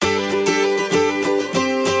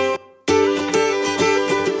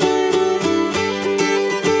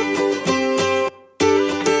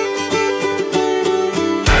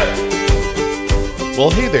Well,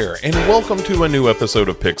 hey there, and welcome to a new episode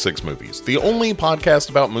of Pick 6 Movies, the only podcast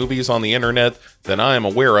about movies on the internet that I am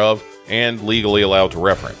aware of and legally allowed to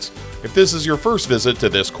reference. If this is your first visit to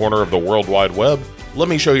this corner of the World Wide Web, let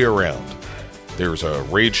me show you around. There's a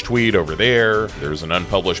rage tweet over there, there's an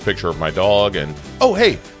unpublished picture of my dog, and oh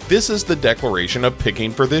hey, this is the declaration of picking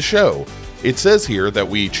for this show. It says here that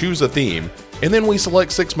we choose a theme, and then we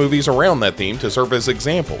select 6 movies around that theme to serve as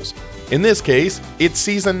examples. In this case, it's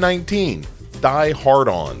season 19. Die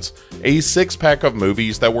Hard-Ons, a 6-pack of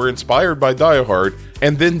movies that were inspired by Die Hard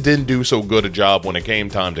and then didn't do so good a job when it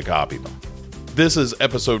came time to copy them. This is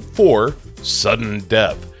episode 4, Sudden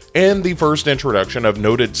Death, and the first introduction of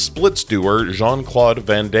noted Splits doer Jean-Claude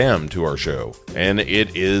Van Damme to our show, and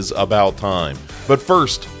it is about time. But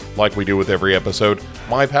first, like we do with every episode,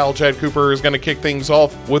 my pal Chad Cooper is going to kick things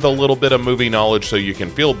off with a little bit of movie knowledge so you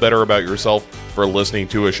can feel better about yourself for listening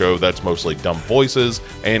to a show that's mostly dumb voices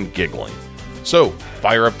and giggling. So,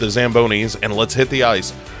 fire up the Zambonis and let's hit the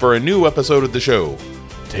ice for a new episode of the show.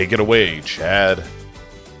 Take it away, Chad.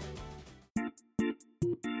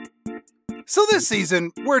 So this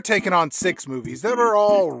season, we're taking on 6 movies that are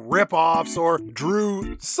all rip-offs or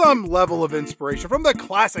drew some level of inspiration from the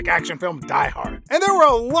classic action film Die Hard. And there were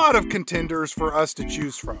a lot of contenders for us to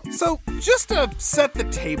choose from. So just to set the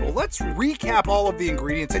table, let's recap all of the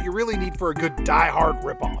ingredients that you really need for a good Die Hard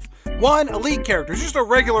rip-off. 1, a lead character, just a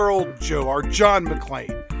regular old Joe, our John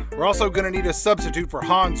McClane. We're also going to need a substitute for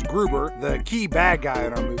Hans Gruber, the key bad guy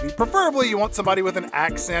in our movie. Preferably you want somebody with an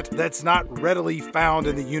accent that's not readily found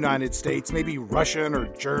in the United States, maybe Russian or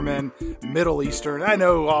German, Middle Eastern. I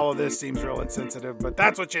know all of this seems real insensitive, but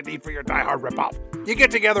that's what you need for your Die Hard ripoff. You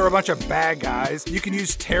get together a bunch of bad guys. You can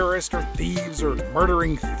use terrorists or thieves or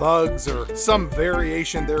murdering thugs or some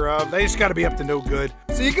variation thereof. They just got to be up to no good.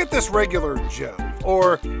 So you get this regular Joe.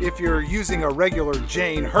 Or if you're using a regular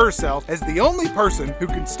Jane herself as the only person who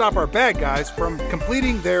can stop our bad guys from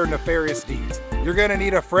completing their nefarious deeds. You're going to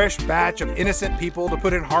need a fresh batch of innocent people to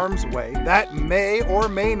put in harm's way that may or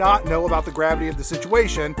may not know about the gravity of the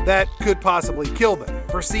situation that could possibly kill them.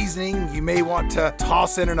 For seasoning, you may want to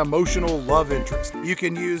toss in an emotional love interest. You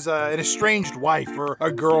can use an estranged wife or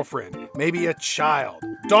a girlfriend, maybe a child.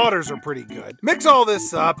 Daughters are pretty good. Mix all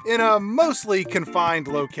this up in a mostly confined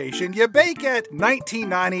location. You bake at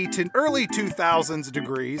 1990 to early 2000s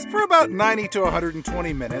degrees for about 90 to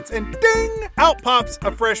 120 minutes, and ding! Out pops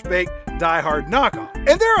a fresh-baked Die Hard knockoff.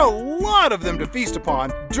 And there are a lot of them to feast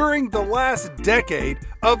upon during the last decade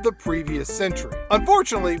of the previous century.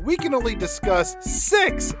 Unfortunately, we can only discuss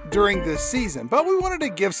 6 during this season, but we wanted to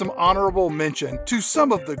give some honorable mention to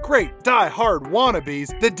some of the great Die Hard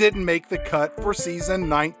wannabes that didn't make the cut for season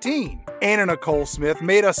 19. Anna Nicole Smith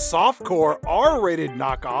made a softcore R-rated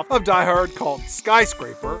knockoff of Die Hard called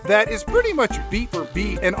Skyscraper that is pretty much beat for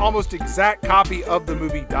beat an almost exact copy of the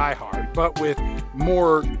movie Die Hard, but with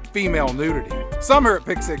more female nudity. Some here at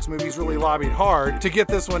Pick 6 Movies really lobbied hard to get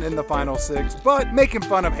this one in the final 6, but making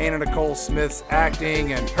fun of Anna Nicole Smith's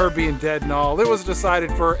acting and her being dead and all, it was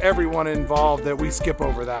decided for everyone involved that we skip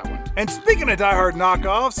over that one. And speaking of Die Hard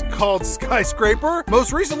knockoffs called Skyscraper,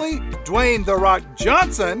 most recently, Dwayne "The Rock"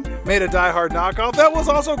 Johnson made a Die Hard knockoff that was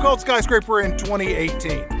also called Skyscraper in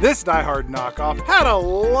 2018. This Die Hard knockoff had a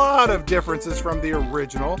lot of differences from the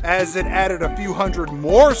original, as it added a few hundred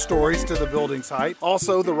more stories to the building's height.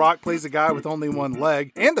 Also, The Rock plays a guy with only one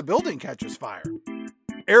leg, and the building catches fire.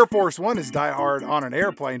 Air Force One is Die Hard on an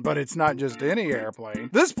airplane, but it's not just any airplane.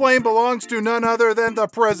 This plane belongs to none other than the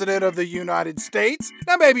President of the United States.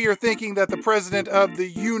 Now maybe you're thinking that the President of the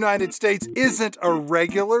United States isn't a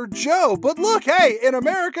regular Joe, but look, hey, in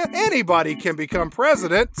America, anybody can become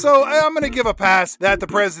president, so I'm gonna give a pass that the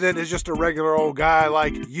President is just a regular old guy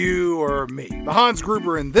like you or me. The Hans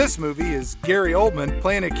Gruber in this movie is Gary Oldman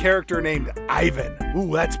playing a character named Ivan.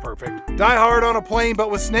 Ooh, that's perfect. Die Hard on a plane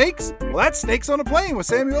but with snakes? Well, that's Snakes on a Plane with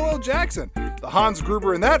Samuel L. Jackson. The Hans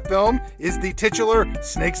Gruber in that film is the titular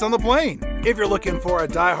Snakes on the Plane. If you're looking for a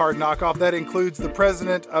Die Hard knockoff that includes the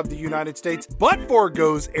President of the United States but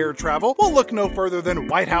forgoes air travel, we'll look no further than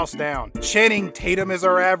White House Down. Channing Tatum is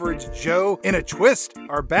our average Joe. In a twist,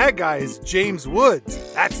 our bad guy is James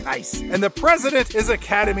Woods. That's nice. And the President is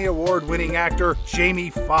Academy Award-winning actor Jamie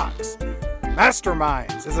Foxx.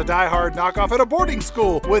 Masterminds is a Die Hard knockoff at a boarding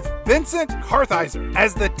school with Vincent Kartheiser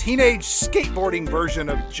as the teenage skateboarding version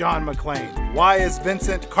of John McClane. Why is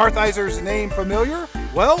Vincent Kartheiser's name familiar?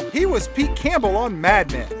 Well, he was Pete Campbell on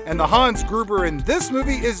Mad Men, and the Hans Gruber in this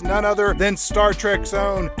movie is none other than Star Trek's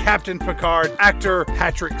own Captain Picard actor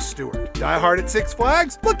Patrick Stewart. Die Hard at Six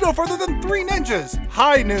Flags? Look no further than Three Ninjas.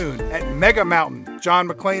 High Noon at Mega Mountain. John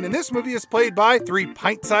McClane in this movie is played by three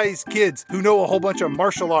pint-sized kids who know a whole bunch of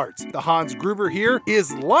martial arts. The Hans Gruber here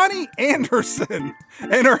is Lonnie Anderson,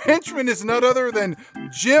 and her henchman is none other than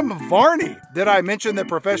Jim Varney. Did I mention that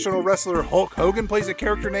professional wrestler Hulk Hogan plays a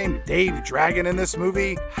character named Dave Dragon in this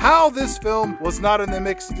movie? How this film was not in the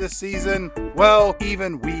mix this season? Well,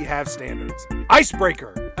 even we have standards.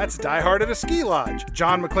 Icebreaker. That's Die Hard at a Ski Lodge.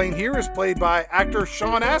 John McClane here is played by actor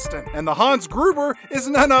Sean Astin, and the Hans Gruber is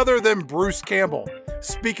none other than Bruce Campbell.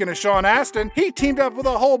 Speaking of Sean Astin, he teamed up with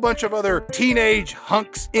a whole bunch of other teenage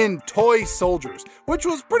hunks in Toy Soldiers, which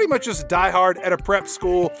was pretty much just Die Hard at a prep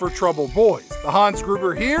school for troubled boys. The Hans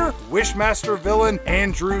Gruber here, Wishmaster villain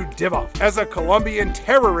Andrew Divoff, as a Colombian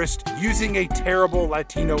terrorist using a terrible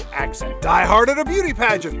Latino accent. Die Hard at a beauty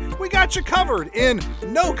pageant, we got you covered in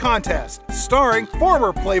No Contest, starring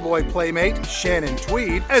former Playboy playmate Shannon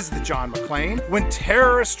Tweed as the John McClane. When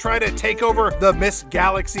terrorists try to take over the Miss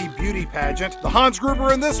Galaxy beauty pageant, the Hans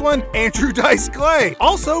Gruber in this one, Andrew Dice Clay.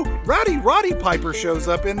 Also, Rowdy Roddy Piper shows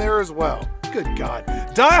up in there as well. Good God.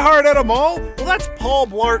 Die Hard at a Mall? Well, that's Paul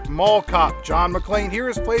Blart Mall Cop. John McClane here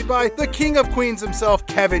is played by the King of Queens himself,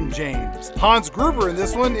 Kevin James. Hans Gruber in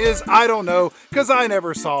this one is I don't know, because I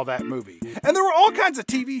never saw that movie. And there were all kinds of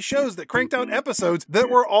TV shows that cranked out episodes that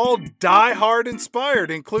were all Die Hard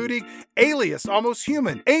inspired, including Alias, Almost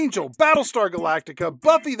Human, Angel, Battlestar Galactica,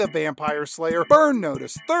 Buffy the Vampire Slayer, Burn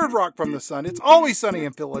Notice, Third Rock from the Sun, It's Always Sunny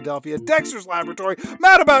in Philadelphia, Dexter's Laboratory,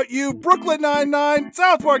 Mad About You, Brooklyn Nine-Nine,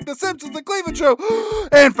 South Park, The Simpsons, The Cleveland Show,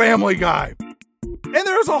 and Family Guy. And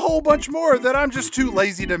there's a whole bunch more that I'm just too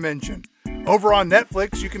lazy to mention. Over on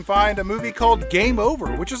Netflix, you can find a movie called Game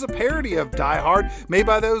Over, which is a parody of Die Hard made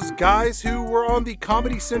by those guys who were on the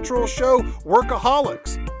Comedy Central show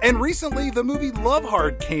Workaholics. And recently, the movie Love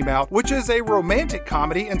Hard came out, which is a romantic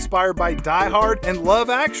comedy inspired by Die Hard and Love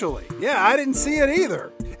Actually. Yeah, I didn't see it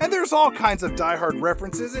either. And there's all kinds of Die Hard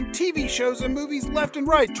references in TV shows and movies left and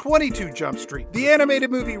right. 22 Jump Street, the animated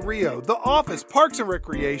movie Rio, The Office, Parks and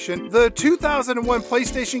Recreation, the 2001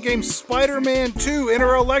 PlayStation game Spider-Man 2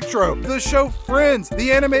 Inter Electro, the show Friends,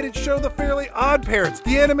 the animated show The Fairly Odd Parents,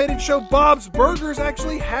 the animated show Bob's Burgers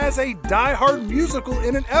actually has a Die Hard musical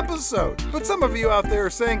in an episode. But some of you out there are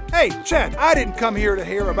saying, hey, Chad, I didn't come here to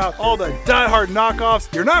hear about all the Die Hard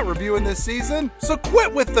knockoffs you're not reviewing this season, so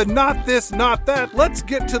quit with the not this, not that. Let's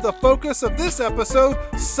get to the focus of this episode,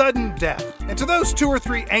 sudden death. And to those 2 or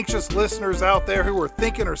 3 anxious listeners out there who were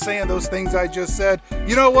thinking or saying those things I just said,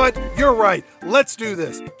 you know what? You're right. Let's do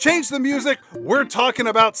this. Change the music. We're talking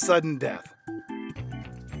about sudden death.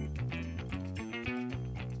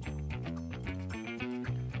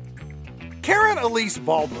 Karen Elise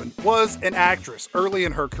Baldwin was an actress early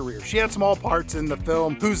in her career. She had small parts in the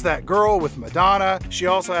film Who's That Girl with Madonna. She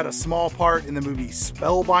also had a small part in the movie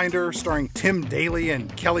Spellbinder, starring Tim Daly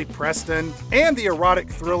and Kelly Preston, and the erotic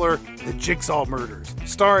thriller The Jigsaw Murders,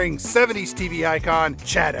 starring 70s TV icon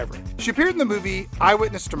Chad Everett. She appeared in the movie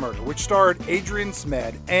Eyewitness to Murder, which starred Adrian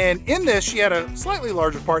Smed, and in this she had a slightly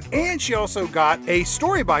larger part, and she also got a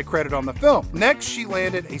story by credit on the film. Next, she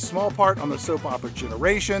landed a small part on the soap opera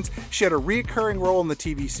Generations. She had a recurring role in the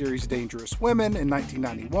TV series Dangerous Women in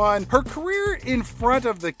 1991. Her career in front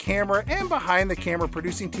of the camera and behind the camera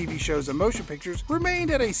producing TV shows and motion pictures remained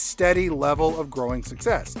at a steady level of growing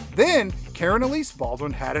success. Then, Karen Elise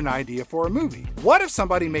Baldwin had an idea for a movie. What if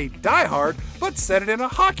somebody made Die Hard but set it in a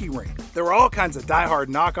hockey rink? There were all kinds of Die Hard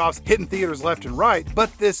knockoffs hitting theaters left and right,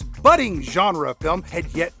 but this budding genre film had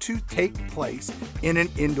yet to take place in an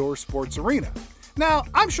indoor sports arena. Now,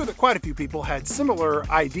 I'm sure that quite a few people had similar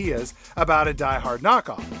ideas about a Die Hard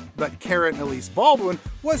knockoff, but Karen Elise Baldwin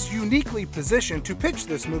was uniquely positioned to pitch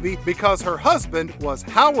this movie because her husband was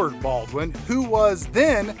Howard Baldwin, who was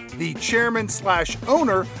then the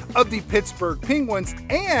chairman/owner of the Pittsburgh Penguins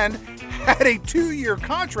and had a 2-year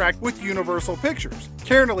contract with Universal Pictures.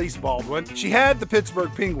 Karen Elise Baldwin, she had the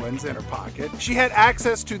Pittsburgh Penguins in her pocket. She had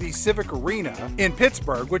access to the Civic Arena in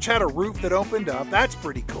Pittsburgh, which had a roof that opened up. That's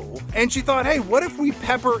pretty cool. And she thought, hey, what if we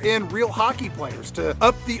pepper in real hockey players to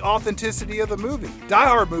up the authenticity of the movie? Die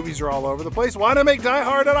Hard movies are all over the place. Why not make Die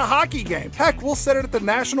Hard at a hockey game? Heck, we'll set it at the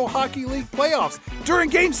National Hockey League playoffs during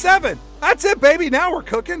Game 7. That's it, baby. Now we're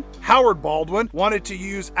cooking. Howard Baldwin wanted to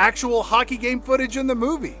use actual hockey game footage in the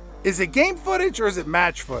movie. Is it game footage or is it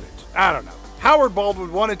match footage? I don't know. Howard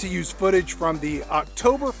Baldwin wanted to use footage from the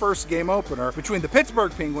October 1st game opener between the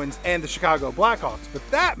Pittsburgh Penguins and the Chicago Blackhawks, but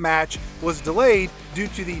that match was delayed due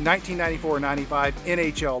to the 1994-95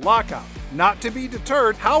 NHL lockout. Not to be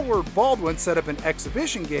deterred, Howard Baldwin set up an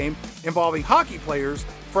exhibition game involving hockey players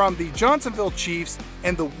from the Johnsonville Chiefs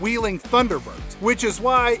and the Wheeling Thunderbirds, which is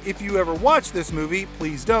why, if you ever watch this movie,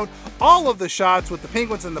 please don't, all of the shots with the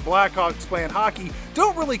Penguins and the Blackhawks playing hockey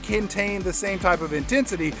don't really contain the same type of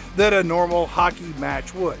intensity that a normal hockey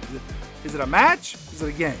match would. Is it a match? Is it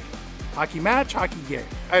a game? Hockey match, hockey game.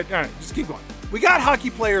 All right, just keep going. We got hockey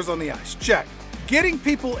players on the ice, check. Getting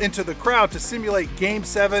people into the crowd to simulate Game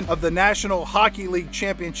 7 of the National Hockey League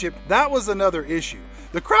Championship, that was another issue.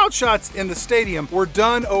 The crowd shots in the stadium were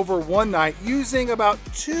done over one night using about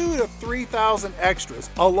 2,000 to 3,000 extras,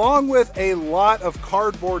 along with a lot of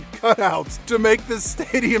cardboard cutouts to make the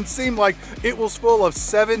stadium seem like it was full of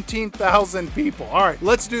 17,000 people. All right,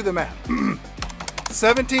 let's do the math.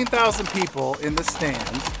 17,000 people in the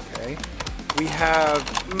stands, okay? We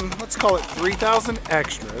have, let's call it 3,000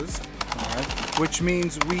 extras, all right, which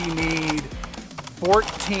means we need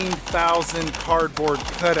 14,000 cardboard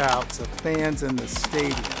cutouts of fans in the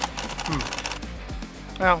stadium.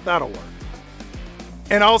 Well, that'll work.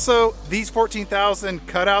 And also, these 14,000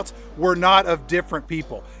 cutouts were not of different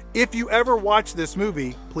people. If you ever watch this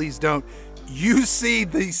movie, please don't, you see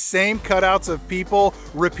these same cutouts of people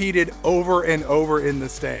repeated over and over in the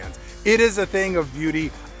stands. It is a thing of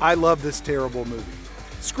beauty. I love this terrible movie.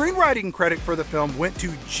 Screenwriting credit for the film went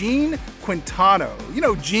to Gene Quintano. You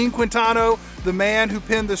know Gene Quintano, the man who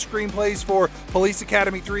penned the screenplays for Police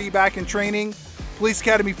Academy 3, Back in Training, Police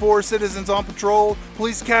Academy 4, Citizens on Patrol,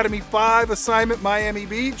 Police Academy 5, Assignment Miami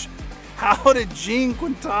Beach. How did Gene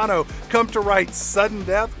Quintano come to write Sudden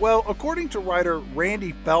Death? Well, according to writer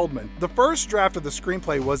Randy Feldman, the first draft of the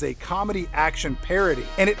screenplay was a comedy action parody,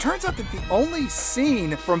 and it turns out that the only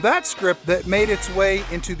scene from that script that made its way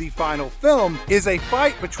into the final film is a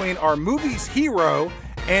fight between our movie's hero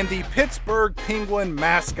and the Pittsburgh Penguin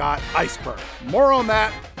mascot, Iceberg. More on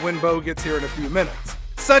that when Bo gets here in a few minutes.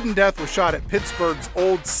 Sudden Death was shot at Pittsburgh's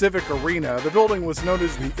old Civic Arena. The building was known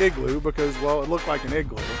as the Igloo because, well, it looked like an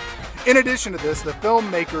igloo. In addition to this, the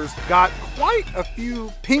filmmakers got quite a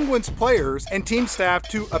few Penguins players and team staff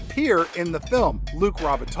to appear in the film. Luke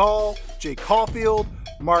Robitaille, Jay Caulfield,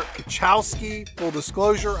 Mark Kachowski. Full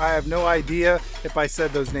disclosure, I have no idea if I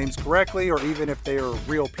said those names correctly or even if they are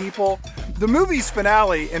real people. The movie's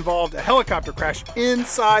finale involved a helicopter crash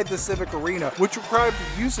inside the Civic Arena, which required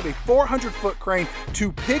the use of a 400-foot crane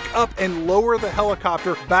to pick up and lower the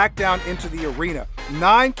helicopter back down into the arena.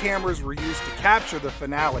 9 cameras were used to capture the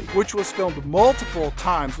finale, which was filmed multiple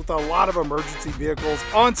times with a lot of emergency vehicles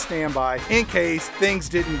on standby in case things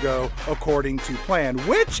didn't go according to plan,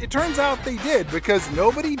 which it turns out they did because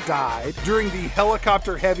nobody died during the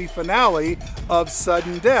helicopter-heavy finale of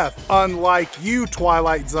Sudden Death, unlike you,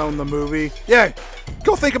 Twilight Zone the movie. Yeah,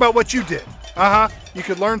 go think about what you did. You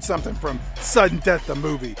could learn something from Sudden Death the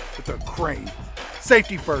movie with a crane.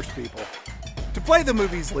 Safety first, people. To play the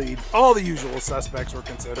movie's lead, all the usual suspects were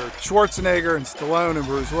considered. Schwarzenegger and Stallone and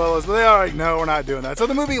Bruce Willis, but they already know we're not doing that. So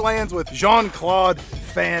the movie lands with Jean-Claude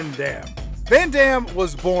Van Damme. Van Damme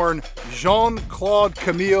was born Jean-Claude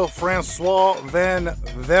Camille Francois van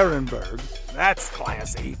Werenberg. That's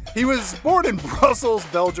classy. He was born in Brussels,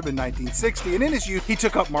 Belgium in 1960, and in his youth, he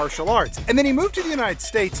took up martial arts. And then he moved to the United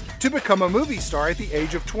States to become a movie star at the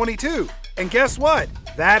age of 22. And guess what?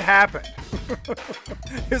 That happened.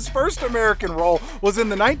 His first American role was in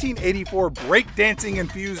the 1984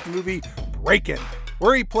 breakdancing-infused movie Breakin',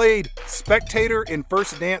 where he played Spectator in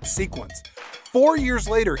First Dance Sequence. 4 years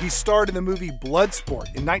later, he starred in the movie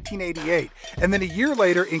Bloodsport in 1988, and then a year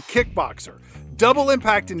later in Kickboxer. Double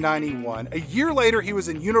Impact in 91. A year later, he was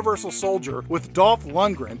in Universal Soldier with Dolph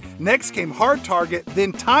Lundgren. Next came Hard Target,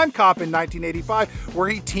 then Time Cop in 1985, where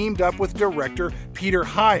he teamed up with director Peter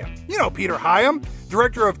Hyam. You know Peter Hyam,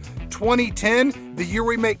 director of 2010, The Year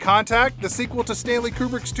We Make Contact, the sequel to Stanley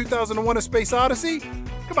Kubrick's 2001: A Space Odyssey.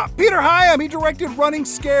 Come on, Peter Hyam, he directed Running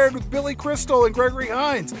Scared with Billy Crystal and Gregory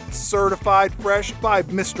Hines. Certified Fresh by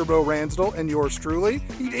Mr. Bo Ransdell and yours truly.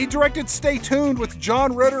 He directed Stay Tuned with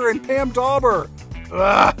John Ritter and Pam Dauber.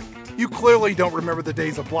 You clearly don't remember the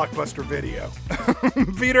days of Blockbuster Video.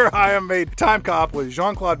 Peter Hyam made Time Cop with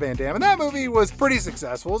Jean-Claude Van Damme, and that movie was pretty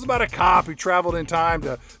successful. It was about a cop who traveled in time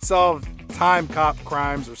to solve time cop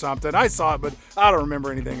crimes or something. I saw it, but I don't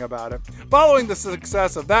remember anything about it. Following the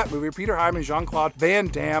success of that movie, Peter Hyam and Jean-Claude Van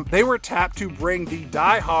Damme, they were tapped to bring the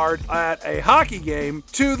Die Hard at a hockey game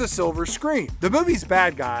to the silver screen. The movie's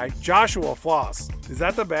bad guy, Joshua Floss, Is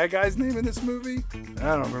that the bad guy's name in this movie?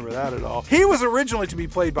 I don't remember that at all. He was originally to be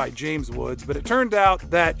played by James Woods, but it turned out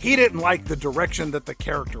that he didn't like the direction that the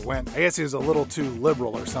character went. I guess he was a little too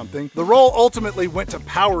liberal or something. The role ultimately went to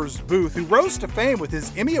Powers Booth, who rose to fame with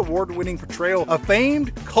his Emmy Award-winning portrayal of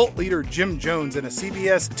famed cult leader Jim Jones in a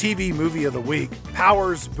CBS TV Movie of the Week.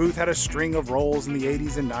 Powers Booth had a string of roles in the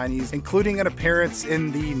 80s and 90s, including an appearance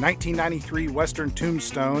in the 1993 Western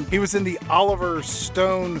Tombstone. He was in the Oliver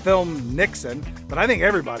Stone film Nixon, but I think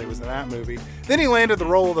everybody was in that movie. Then he landed the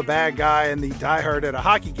role of the bad guy in the Die Hard at a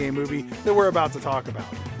Hockey Game movie that we're about to talk about.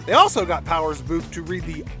 They also got Powers Booth to read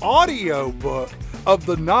the audio book of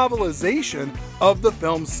the novelization of the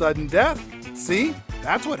film Sudden Death. See,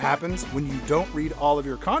 that's what happens when you don't read all of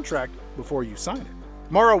your contract before you sign it.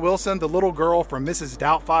 Mara Wilson, the little girl from Mrs.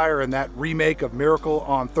 Doubtfire in that remake of Miracle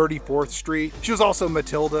on 34th Street. She was also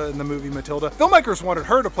Matilda in the movie Matilda. Filmmakers wanted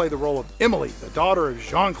her to play the role of Emily, the daughter of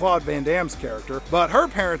Jean-Claude Van Damme's character, but her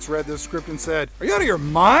parents read this script and said, "Are you out of your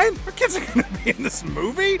mind? Our kids are going to be in this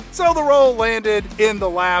movie?" So the role landed in the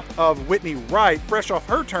lap of Whitney Wright, fresh off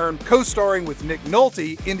her turn co-starring with Nick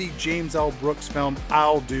Nolte in the James L. Brooks film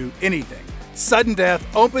I'll Do Anything. Sudden Death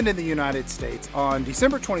opened in the United States on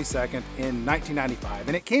December 22nd in 1995,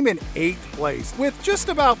 and it came in 8th place with just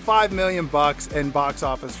about $5 million in box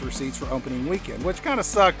office receipts for opening weekend, which kind of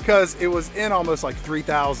sucked because it was in almost like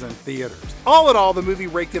 3,000 theaters. All in all, the movie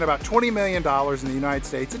raked in about $20 million in the United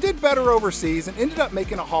States. It did better overseas and ended up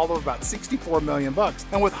making a haul of about $64 million.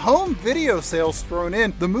 And with home video sales thrown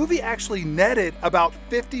in, the movie actually netted about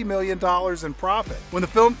 $50 million in profit. When the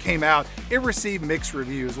film came out, it received mixed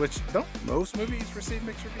reviews, which don't most movies receive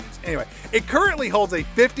mixed reviews? Anyway, it currently holds a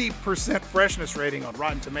 50% freshness rating on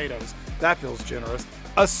Rotten Tomatoes. That feels generous.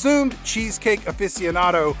 Assumed cheesecake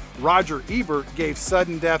aficionado Roger Ebert gave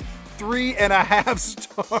Sudden Death 3.5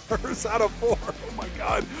 stars out of 4. Oh my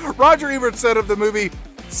God. Roger Ebert said of the movie,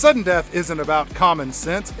 "Sudden Death isn't about common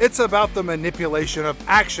sense. It's about the manipulation of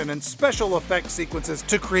action and special effect sequences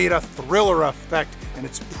to create a thriller effect, and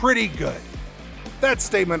it's pretty good." That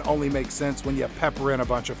statement only makes sense when you pepper in a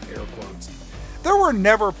bunch of air quotes. There were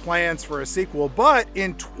never plans for a sequel, but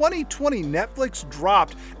in 2020, Netflix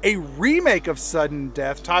dropped a remake of Sudden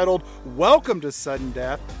Death titled Welcome to Sudden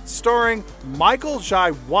Death, starring Michael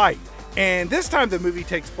Jai White. And this time the movie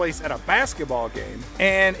takes place at a basketball game,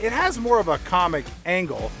 and it has more of a comic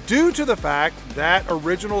angle due to the fact that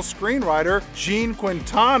original screenwriter Gene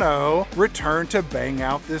Quintano returned to bang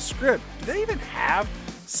out this script. Do they even have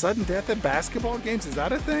Sudden Death at basketball games? Is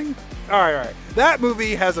that a thing? All right. That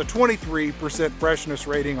movie has a 23% freshness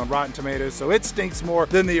rating on Rotten Tomatoes, so it stinks more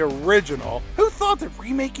than the original. Who thought that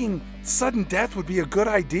remaking Sudden Death would be a good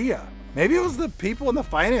idea? Maybe it was the people in the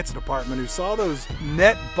finance department who saw those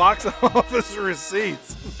net box office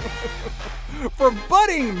receipts. For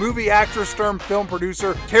budding movie actress turned film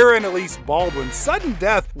producer Karen Elise Baldwin, Sudden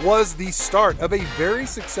Death was the start of a very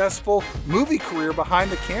successful movie career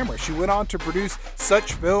behind the camera. She went on to produce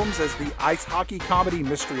such films as the ice hockey comedy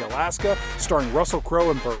Mystery Alaska, starring Russell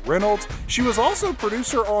Crowe and Burt Reynolds. She was also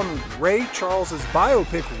producer on Ray Charles's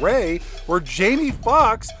biopic Ray, where Jamie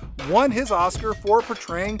Foxx won his Oscar for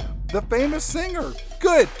portraying the famous singer.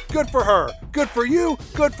 Good for her. Good for you,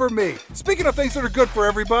 good for me. Speaking of things that are good for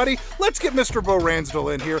everybody, let's get Mr. Bo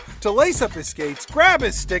Ransdell in here to lace up his skates, grab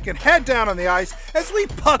his stick, and head down on the ice as we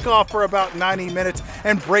puck off for about 90 minutes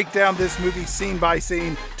and break down this movie scene by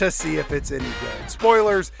scene to see if it's any good.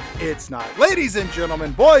 Spoilers, it's not. Ladies and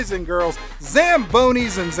gentlemen, boys and girls,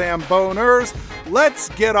 Zambonis and Zamboners, let's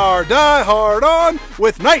get our Die Hard on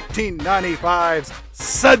with 1995's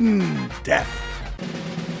Sudden Death.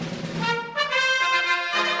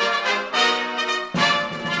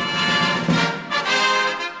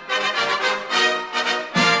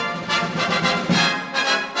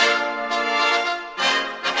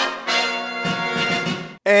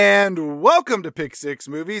 And welcome to Pick Six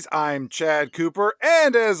Movies. I'm Chad Cooper,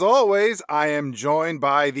 and as always, I am joined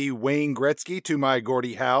by the Wayne Gretzky to my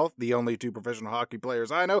Gordie Howe, the only two professional hockey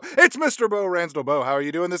players I know. It's Mr. Bo Ransdell. Bo, how are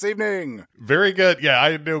you doing this evening? Very good. Yeah,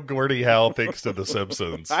 I know Gordie Howe thanks to The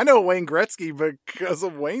Simpsons. I know Wayne Gretzky because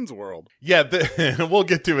of Wayne's World. Yeah, we'll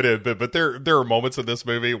get to it in a bit, but there are moments in this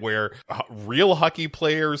movie where real hockey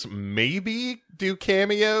players maybe do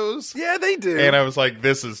cameos. Yeah, they do. And I was like,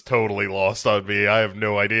 this is totally lost on me. I have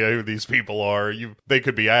no idea who these people are. They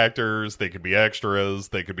could be actors, they could be extras,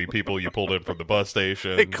 they could be people you pulled in from the bus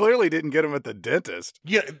station. They clearly didn't get them at the dentist.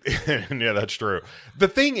 Yeah, yeah, that's true. The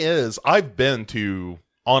thing is, I've been to,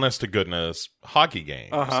 honest to goodness, hockey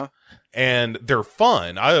games. Uh-huh. And they're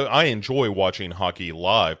fun. I enjoy watching hockey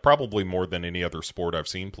live, probably more than any other sport I've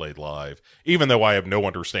seen played live, even though I have no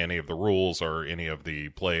understanding of the rules or any of the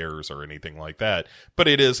players or anything like that. But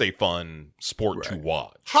it is a fun sport to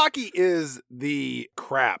watch. Hockey is the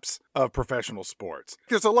craps of professional sports.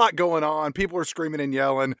 There's a lot going on. People are screaming and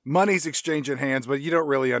yelling. Money's exchanging hands, but you don't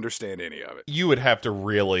really understand any of it. You would have to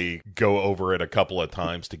really go over it a couple of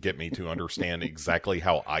times to get me to understand exactly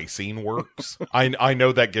how icing works. I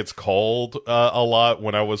know that gets called a lot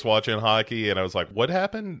when I was watching hockey, and I was like, what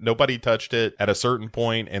happened? Nobody touched it at a certain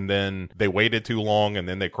point, and then they waited too long, and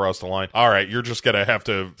then they crossed the line. All right, you're just going to have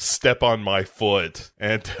to step on my foot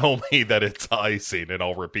and tell me that it's icing, and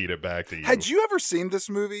I'll repeat it back to you. Had you ever seen this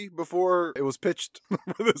movie before it was pitched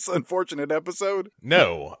for this unfortunate episode?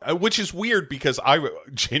 No, which is weird because I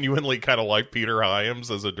genuinely kind of like Peter Hyams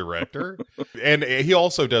as a director, and he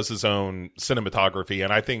also does his own cinematography,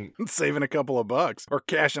 and I think saving a couple of bucks or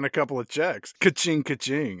cashing a couple of checks. Ka-ching,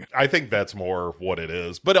 ka-ching. I think that's more what it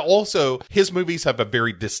is. But also, his movies have a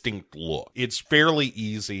very distinct look. It's fairly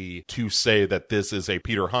easy to say that this is a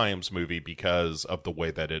Peter Hyams movie because of the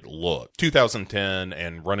way that it looked. 2010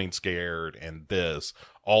 and Running Scared and this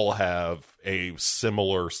all have a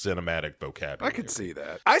similar cinematic vocabulary. I could see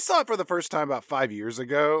that. I saw it for the first time about 5 years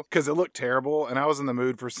ago because it looked terrible and I was in the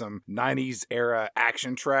mood for some 90s era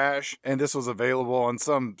action trash, and this was available on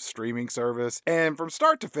some streaming service. And from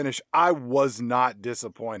start to finish, I was not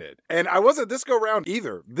disappointed. And I wasn't this go round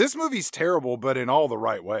either. This movie's terrible, but in all the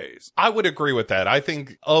right ways. I would agree with that. I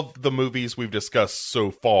think of the movies we've discussed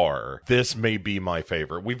so far, this may be my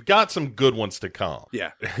favorite. We've got some good ones to come.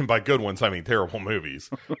 Yeah. And by good ones, I mean terrible movies.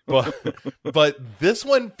 But this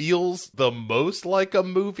one feels the most like a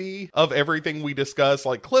movie of everything we discuss.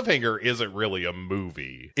 Like Cliffhanger isn't really a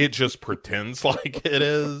movie. It just pretends like it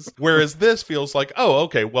is. Whereas this feels like, oh,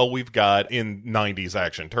 okay, well, we've got in 90s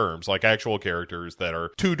action terms, like actual characters that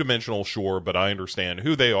are two-dimensional, sure, but I understand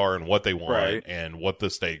who they are and what they want and what the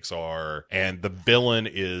stakes are. And the villain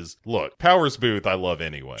is, look, Powers Booth I love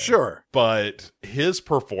anyway. Sure. But his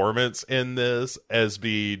performance in this as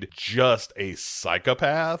being just a psychopath,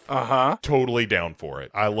 totally down for it.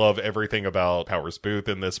 I love everything about Powers Booth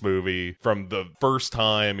in this movie. From the first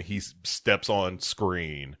time he steps on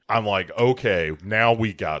screen, I'm like, okay, now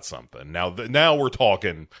we got something. Now we're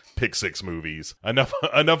talking Pick Six movies. Enough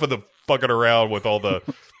of the fucking around with all the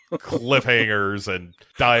cliffhangers and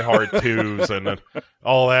Die Hard 2s and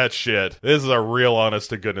all that shit. This is a real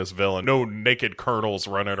honest-to-goodness villain. No naked colonels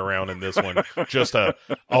running around in this one. Just a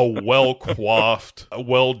well-coiffed,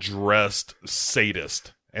 well-dressed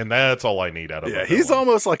sadist. And that's all I need out of him. Yeah, he's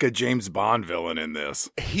almost like a James Bond villain in this.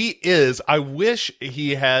 He is. I wish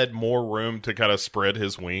he had more room to kind of spread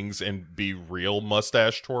his wings and be real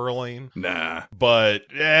mustache twirling. Nah. But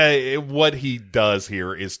what he does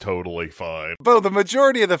here is totally fine. But the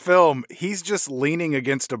majority of the film, he's just leaning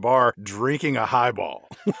against a bar, drinking a highball.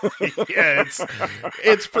 Yeah,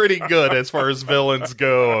 it's pretty good as far as villains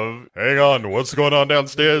go. Hang on, what's going on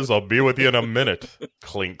downstairs? I'll be with you in a minute.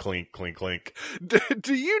 Clink, clink, clink, clink.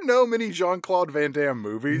 Do you know many Jean-Claude Van Damme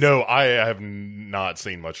movies? No, I have not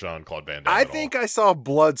seen much Jean-Claude Van Damme. I think I saw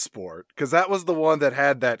Bloodsport, because that was the one that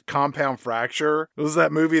had that compound fracture. It was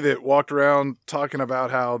that movie that walked around talking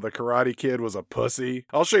about how the Karate Kid was a pussy.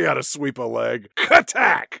 I'll show you how to sweep a leg.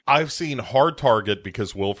 Attack! I've seen Hard Target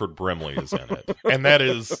because Wilford Brimley is in it. And that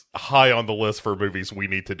is high on the list for movies we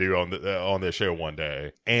need to do on this show one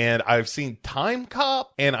day. And I've seen Time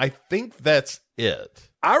Cop, and I think that's it.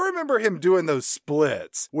 I remember him doing those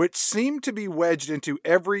splits, which seemed to be wedged into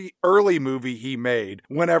every early movie he made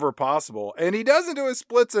whenever possible. And he doesn't do his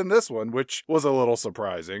splits in this one, which was a little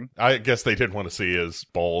surprising. I guess they didn't want to see his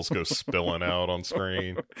balls go spilling out on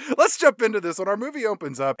screen. Let's jump into this one. Our movie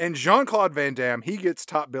opens up, and Jean-Claude Van Damme, he gets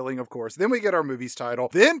top billing, of course. Then we get our movie's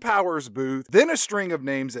title, then Powers Booth, then a string of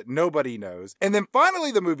names that nobody knows. And then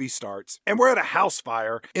finally the movie starts, and we're at a house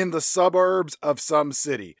fire in the suburbs of some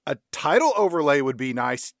city. A title overlay would be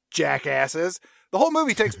nice. Jackasses. The whole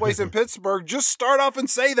movie takes place in Pittsburgh. Just start off and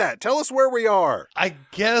say that. Tell us where we are. I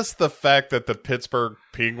guess the fact that the Pittsburgh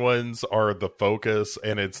Penguins are the focus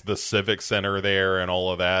and it's the Civic Center there and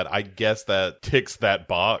all of that, I guess that ticks that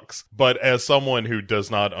box. But as someone who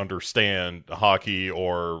does not understand hockey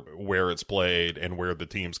or where it's played and where the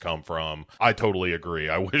teams come from, I totally agree.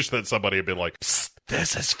 I wish that somebody had been like, psst,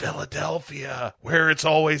 this is Philadelphia, where it's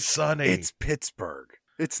always sunny. It's Pittsburgh.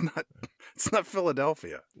 It's not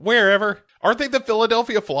Philadelphia. Wherever. Aren't they the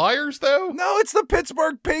Philadelphia Flyers, though? No, it's the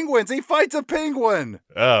Pittsburgh Penguins. He fights a penguin.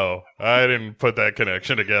 Oh, I didn't put that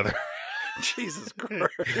connection together. Jesus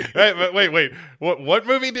Christ. Wait. What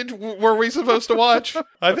movie were we supposed to watch?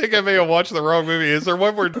 I think I may have watched the wrong movie. Is there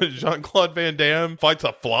one where Jean-Claude Van Damme fights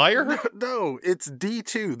a flyer? No, it's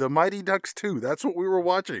D2, The Mighty Ducks 2. That's what we were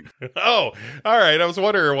watching. Oh, all right. I was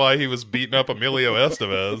wondering why he was beating up Emilio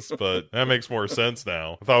Estevez, but that makes more sense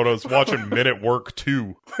now. I thought I was watching Men at Work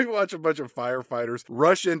 2. We watch a bunch of firefighters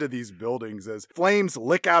rush into these buildings as flames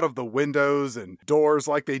lick out of the windows and doors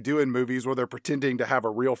like they do in movies where they're pretending to have a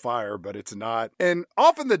real fire, but it's not. And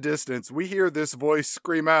off in the distance, we hear this voice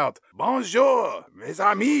scream out, "Bonjour, mes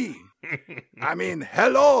amis." I mean,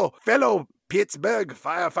 hello, fellow Pittsburgh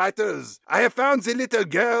firefighters. I have found the little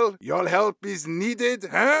girl. Your help is needed,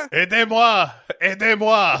 huh? Aidez-moi!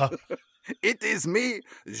 Aidez-moi! It is me,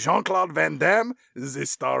 Jean-Claude Van Damme, the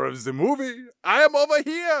star of the movie. I am over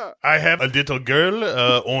here. I have a little girl,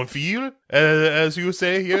 en file, as you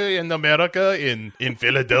say here in America, in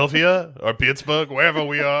Philadelphia or Pittsburgh, wherever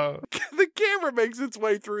we are. The camera makes its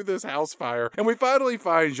way through this house fire, and we finally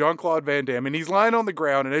find Jean-Claude Van Damme, and he's lying on the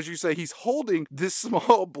ground, and as you say, he's holding this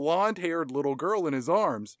small blonde-haired little girl in his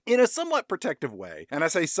arms in a somewhat protective way. And I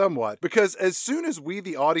say somewhat because as soon as we,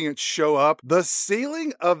 the audience, show up, the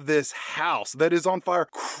ceiling of this house that is on fire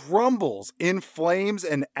crumbles in flames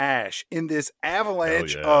and ash in this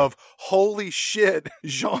avalanche of holy shit,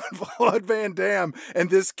 Jean-Claude Van Damme and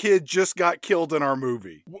this kid just got killed in our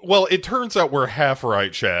movie. Well, it turns out we're half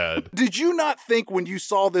right, Chad. Did you not think when you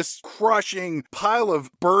saw this crushing pile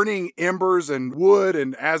of burning embers and wood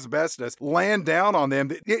and asbestos land down on them,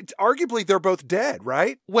 arguably they're both dead,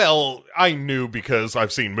 right? Well, I knew because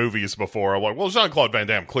I've seen movies before. I'm like, well, Jean-Claude Van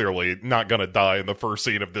Damme clearly not going to die in the first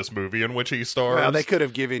scene of this movie in which he stars. Well, they could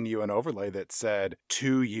have given you an overlay that said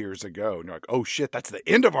 2 years ago. And you're like, oh shit, that's the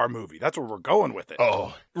end of our movie. That's where we're going with it.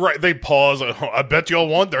 Oh, right. They pause. I bet you're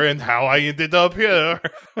wondering how I ended up here.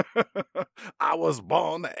 I was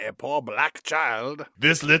born a poor black child.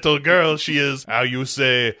 This little girl, she is, how you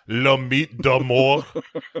say, le meat d'amour.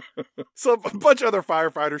 So a bunch of other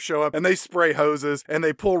firefighters show up and they spray hoses and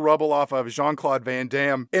they pull rubble off of Jean-Claude Van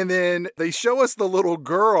Damme. And then they show us the little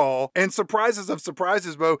girl and surprises of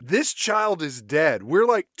surprises, Bo, this child is dead. We're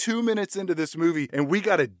like 2 minutes into this movie and we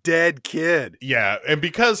got a dead kid. Yeah, and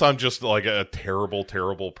because I'm just like a terrible,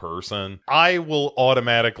 terrible person, I will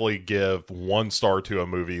automatically give 1 star to a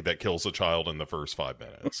movie that kills a child in the first 5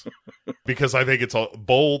 minutes. Because I think it's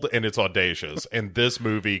bold and it's audacious. And this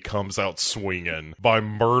movie comes out swinging by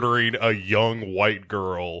murdering a young white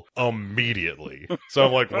girl immediately. So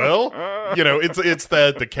I'm like, well, you know, it's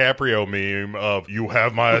that DiCaprio meme of "you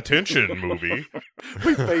have my attention" movie.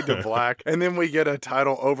 We fade to black, and then we get a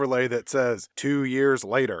title overlay that says 2 years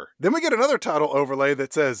later. Then we get another title overlay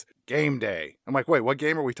that says Game Day. I'm like, wait, what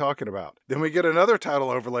game are we talking about? Then we get another title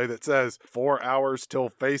overlay that says 4 hours till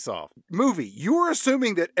face-off. Movie, you are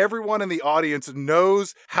assuming that everyone in the audience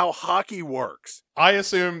knows how hockey works. I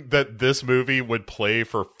assume that this movie would play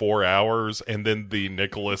for 4 hours and then the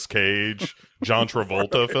Nicolas Cage, John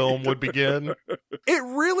Travolta film would begin. It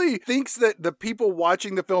really thinks that the people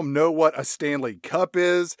watching the film know what a Stanley Cup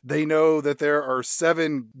is. They know that there are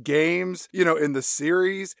 7 games, you know, in the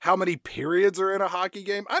series. How many periods are in a hockey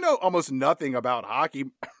game? I know almost nothing about hockey.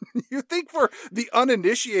 You think for the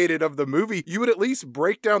uninitiated of the movie, you would at least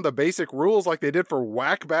break down the basic rules like they did for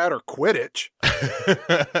Whack Bat or Quidditch.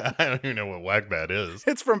 I don't even know what Whack Bat is.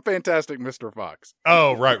 It's from Fantastic Mr. Fox.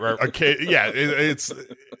 Oh, right. Okay, yeah,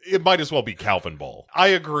 it might as well be Calvin Ball. I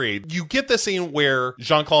agree. You get the scene where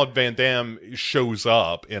Jean-Claude Van Damme shows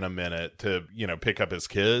up in a minute to, you know, pick up his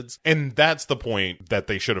kids, and that's the point that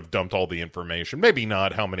they should have dumped all the information. Maybe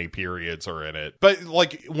not how many periods are in it, but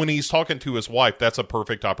like when he's talking to his wife, that's a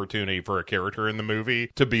perfect opportunity for a character in the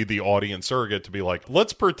movie to be the audience surrogate, to be like,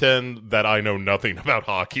 let's pretend that I know nothing about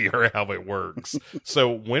hockey or how it works. So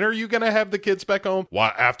when are you going to have the kids back home?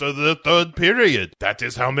 Why, after the 3rd period. That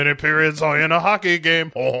is how many periods are in a hockey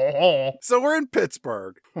game. So we're in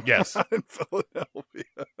Pittsburgh. Yes. Not in Philadelphia.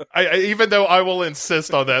 I even though I will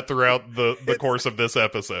insist on that throughout the course of this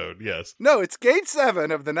episode. Yes. No, it's Game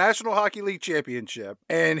 7 of the National Hockey League Championship,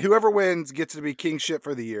 and whoever wins gets to be king shit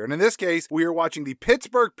for the year. And in this case, we are watching the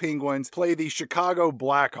Pittsburgh Penguins play the Chicago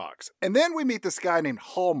Blackhawks. And then we meet this guy named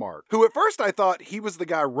Hallmark, who at first I thought he was the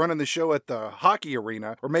guy running the show at the hockey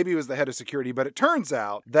arena, or maybe he was the head of security, but but it turns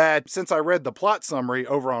out that since I read the plot summary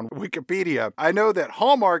over on Wikipedia, I know that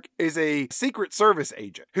Hallmark is a Secret Service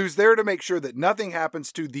agent who's there to make sure that nothing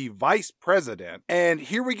happens to the vice president. And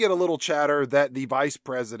here we get a little chatter that the vice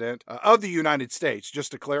president of the United States,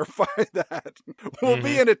 just to clarify that, will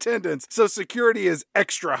be in attendance. So security is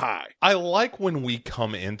extra high. I like when we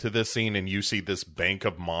come into this scene and you see this bank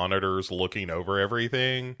of monitors looking over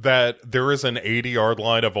everything, that there is an 80-yard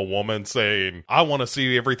line of a woman saying, I want to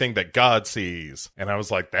see everything that God sees. And I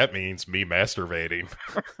was like, that means me masturbating.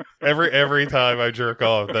 Every time I jerk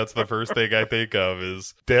off, that's the first thing I think of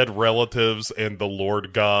is dead relatives and the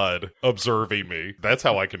Lord God observing me. That's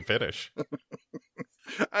how I can finish.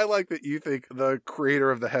 I like that you think the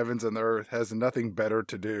creator of the heavens and the earth has nothing better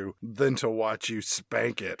to do than to watch you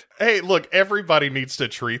spank it. Hey, look, everybody needs to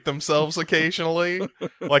treat themselves occasionally.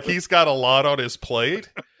 Like, he's got a lot on his plate.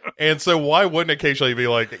 And so why wouldn't occasionally be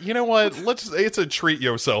like, you know what, it's a treat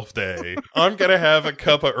yourself day. I'm going to have a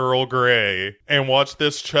cup of Earl Grey and watch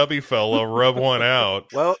this chubby fella rub one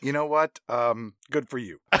out. Well, you know what? Good for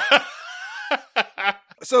you.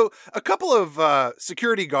 So a couple of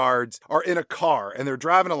security guards are in a car and they're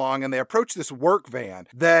driving along and they approach this work van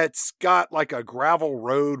that's got like a gravel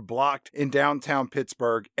road blocked in downtown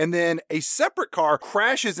Pittsburgh. And then a separate car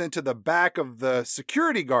crashes into the back of the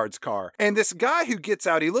security guard's car. And this guy who gets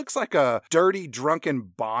out, he looks like a dirty,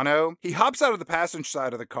 drunken Bono. He hops out of the passenger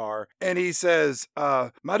side of the car and he says,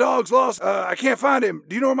 my dog's lost. I can't find him.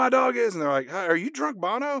 Do you know where my dog is? And they're like, are you drunk,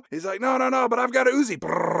 Bono? He's like, no, but I've got a Uzi.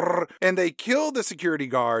 And they kill the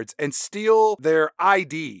security guards and steal their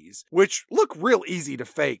IDs, which look real easy to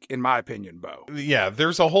fake, in my opinion, Bo. Yeah,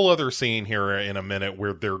 there's a whole other scene here in a minute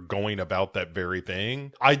where they're going about that very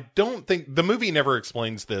thing. I don't think, the movie never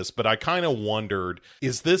explains this, but I kind of wondered,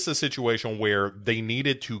 is this a situation where they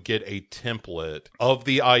needed to get a template of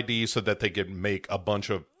the ID so that they could make a bunch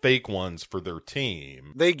of fake ones for their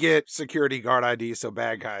team? They get security guard IDs so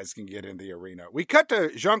bad guys can get in the arena. We cut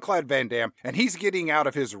to Jean-Claude Van Damme, and he's getting out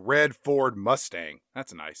of his red Ford Mustang.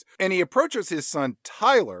 That's nice. And he approaches his son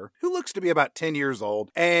Tyler, who looks to be about 10 years old,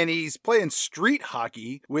 and he's playing street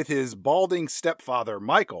hockey with his balding stepfather,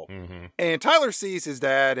 Michael. Mm-hmm. And Tyler sees his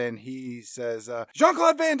dad, and he says,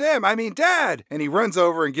 Jean-Claude Van Damme, I mean, Dad! And he runs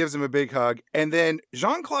over and gives him a big hug. And then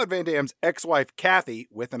Jean-Claude Van Damme's ex-wife, Kathy,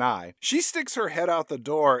 with an I, she sticks her head out the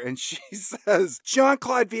door, and she says,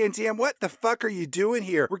 Jean-Claude Van Damme, what the fuck are you doing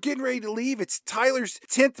here? We're getting ready to leave. It's Tyler's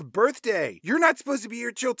 10th birthday. You're not supposed to be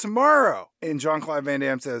here till tomorrow. And Jean-Claude Van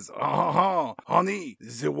Damme says, honey,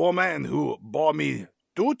 the woman who bore me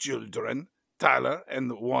 2 children, Tyler,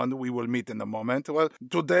 and one we will meet in a moment. Well,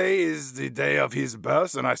 today is the day of his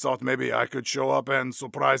birth, and I thought maybe I could show up and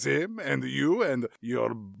surprise him and you and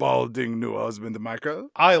your balding new husband, Michael.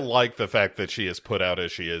 I like the fact that she is put out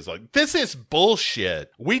as she is. Like, this is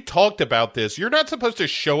bullshit. We talked about this. You're not supposed to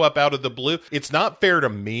show up out of the blue. It's not fair to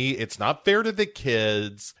me. It's not fair to the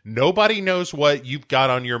kids. Nobody knows what you've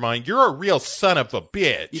got on your mind. You're a real son of a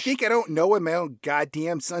bitch. You think I don't know when my own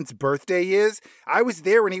goddamn son's birthday is? I was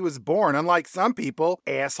there when he was born, unlike some people,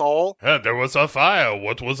 asshole. There was a fire.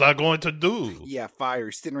 What was I going to do? Yeah,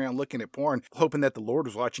 fire. Sitting around looking at porn, hoping that the Lord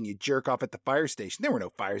was watching you jerk off at the fire station. There were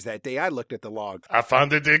no fires that day. I looked at the log. I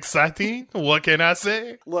found it exciting. What can I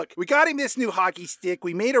say? Look, we got him this new hockey stick.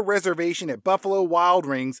 We made a reservation at Buffalo Wild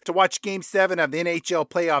Wings to watch Game 7 of the NHL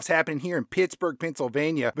playoffs happening here in Pittsburgh,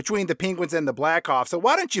 Pennsylvania, between the Penguins and the Blackhawks. So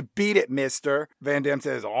why don't you beat it, mister? Van Damme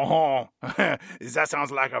says, that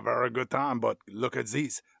sounds like a very good time, but look at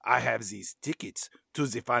this. I have these tickets to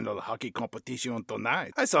the final hockey competition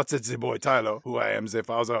tonight. I thought that the boy Tyler, who I am the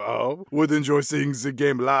father of, would enjoy seeing the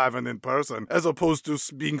game live and in person, as opposed to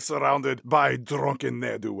being surrounded by drunken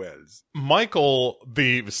ne'er-do-wells. Michael,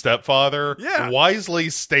 the stepfather, wisely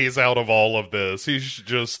stays out of all of this. He's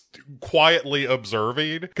just quietly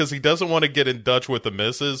observing, because he doesn't want to get in Dutch with the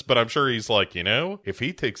missus, but I'm sure he's like, if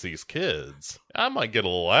he takes these kids, I might get a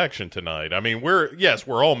little action tonight. I mean, we're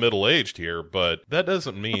all middle-aged here, but that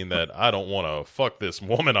doesn't mean that I don't want to fuck this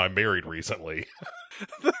woman I married recently.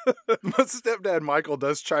 My stepdad Michael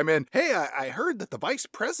does chime in. Hey, I heard that the vice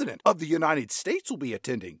president of the United States will be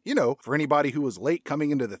attending. For anybody who was late coming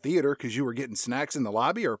into the theater because you were getting snacks in the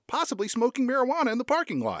lobby or possibly smoking marijuana in the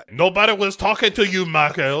parking lot. Nobody was talking to you,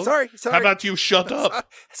 Michael. Sorry. How about you shut up?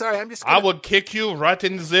 Sorry, I'm just I would kick you right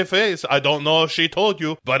in the face. I don't know if she told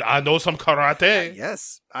you, but I know some karate.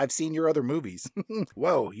 Yes, I've seen your other movies.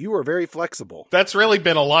 Whoa, you are very flexible. That's really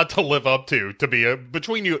been a lot to live up to be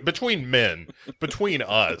between men, between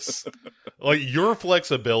us. Like, your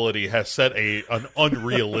flexibility has set an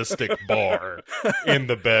unrealistic bar in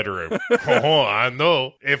the bedroom. Oh, I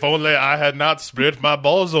know. If only I had not split my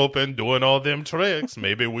balls open doing all them tricks,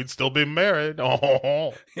 maybe we'd still be married.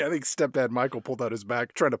 Oh. Yeah, I think stepdad Michael pulled out his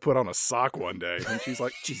back trying to put on a sock one day. And she's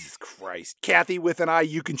like, Jesus Christ. Kathy with an eye,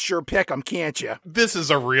 you can sure pick them, can't you? This is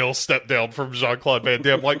a real step down from Jean-Claude Van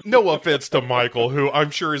Damme. Like, no offense to Michael, who I'm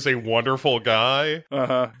sure is a wonderful guy,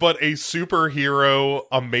 but a superhero,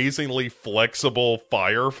 amazingly flexible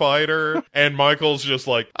firefighter. And Michael's just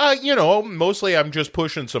like, mostly I'm just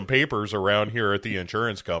pushing some papers around here at the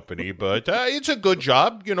insurance company, but it's a good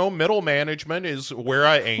job. Middle management is where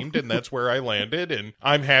I aimed, and that's where I landed, and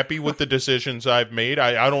I'm happy with the decisions I've made.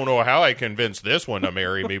 I don't know how I convinced this one to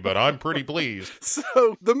marry me, but I'm pretty pleased.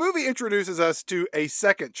 So the movie introduces us to a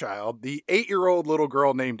second child, the 8-year-old little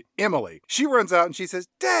girl named Emily. She runs out and she says,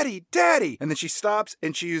 Daddy, Daddy. And then she stops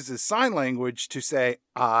and she uses sign language to say,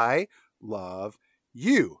 I love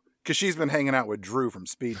you. Because she's been hanging out with Drew from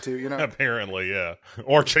Speed 2, Apparently, yeah.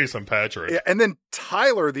 Or Jason Patrick. Yeah, and then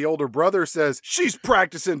Tyler, the older brother, says, she's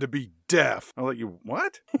practicing to be deaf. I'm like, you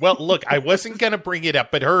what? Well, look, I wasn't going to bring it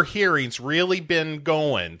up, but her hearing's really been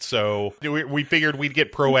going. So we figured we'd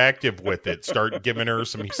get proactive with it, start giving her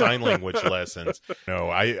some sign language lessons. No,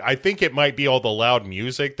 I think it might be all the loud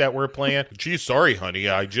music that we're playing. Geez, sorry, honey.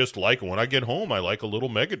 I just like when I get home, I like a little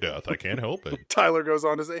Megadeth. I can't help it. Tyler goes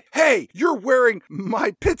on to say, hey, you're wearing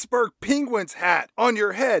my Pittsburgh Penguins hat on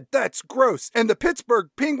your head. That's gross. And the Pittsburgh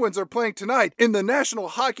Penguins are playing tonight in the National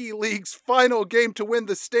Hockey League's final game to win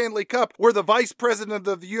the Stanley Cup, where the Vice President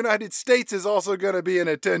of the United States is also going to be in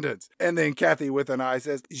attendance. And then Kathy with an eye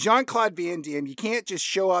says, Jean-Claude Van Damme, you can't just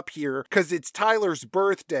show up here because it's Tyler's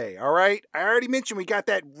birthday, all right? I already mentioned we got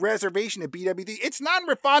that reservation at BWD. It's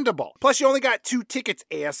non-refundable. Plus, you only got 2 tickets,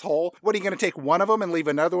 asshole. What, are you going to take one of them and leave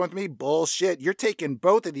another one with me? Bullshit. You're taking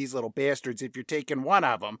both of these little bastards if you're taking one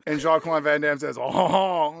of them. And Jean-Claude Van Damme says,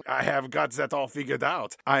 oh, I have got that all figured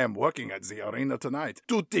out. I am working at the arena tonight.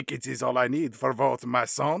 2 tickets is all I need for both my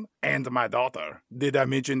son and my daughter. Did I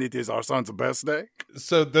mention it is our son's birthday?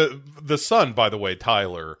 So the son, by the way,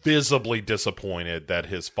 Tyler, visibly disappointed that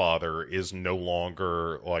his father is no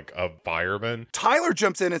longer like a fireman. Tyler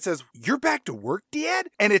jumps in and says, you're back to work, Dad?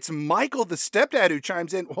 And it's Michael, the stepdad, who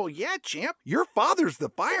chimes in, well, yeah, champ, your father's the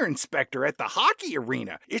fire inspector at the hockey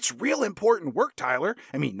arena. It's real important work, Tyler.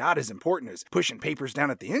 I mean, not as important as pushing papers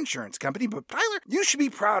down at the insurance company, but Tyler, you should be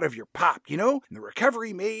proud of your pop, and the recovery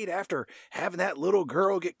he made after having that little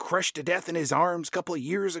girl get crushed to death in his arms a couple of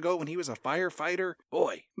years ago when he was a firefighter.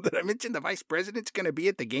 Boy, did I mention the vice president's going to be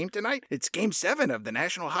at the game tonight? It's Game 7 of the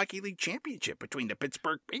National Hockey League Championship between the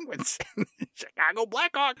Pittsburgh Penguins and the Chicago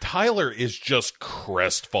Blackhawks. Tyler is just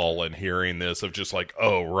crestfallen hearing this, of just like,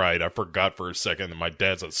 oh, right, I forgot for a second that my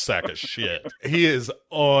dad's a sack of shit. He is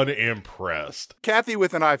unimpressed. Kathy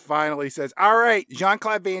with an eye finally says, all right,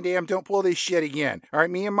 Jean-Claude Van Damme, don't pull this shit again. All right,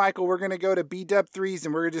 me and Michael, we're going to go to B-Dub-3s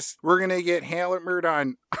and we're going to get hammered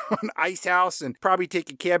on Ice House and probably take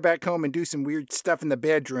a cab back home and do some weird stuff in the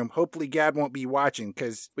bedroom. Hopefully God won't be watching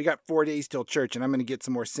because we got 4 days till church and I'm going to get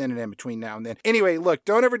some more sinning in between now and then. Anyway, look,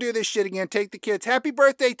 don't ever do this shit again. Take the kids. Happy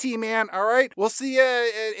birthday, T-Man. All right? We'll see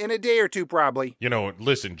you in a day or two probably.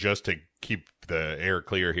 Listen, just to keep the air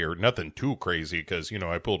clear here, nothing too crazy because,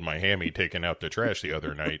 I pulled my hammy taking out the trash the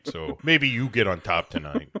other night, so maybe you get on top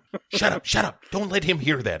tonight. Shut up. Don't let him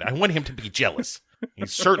hear that. I want him to be jealous.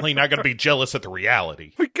 He's certainly not going to be jealous at the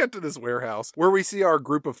reality. We get to this warehouse where we see our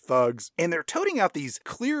group of thugs, and they're toting out these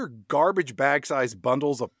clear garbage bag-sized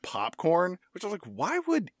bundles of popcorn, which I was like, why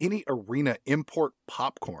would any arena import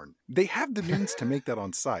popcorn? They have the means to make that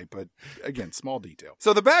on site, but again, small detail.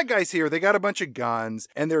 So the bad guys here, they got a bunch of guns,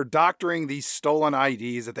 and they're doctoring these stolen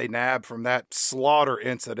IDs that they nabbed from that slaughter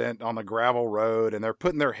incident on the gravel road, and they're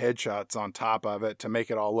putting their headshots on top of it to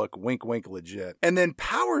make it all look wink, wink legit. And then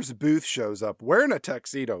Powers Booth shows up wearing a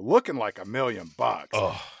tuxedo, looking like $1 million.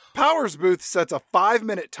 Oh. Powers Booth sets a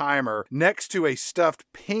 5-minute timer next to a stuffed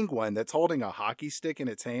penguin that's holding a hockey stick in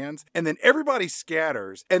its hands, and then everybody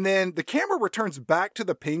scatters, and then the camera returns back to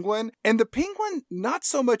the penguin, and the penguin not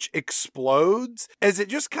so much explodes as it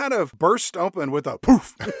just kind of bursts open with a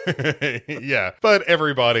poof. Yeah, but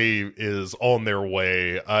everybody is on their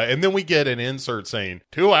way, and then we get an insert saying,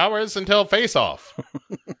 2 hours until face-off.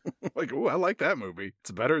 Like, oh, I like that movie.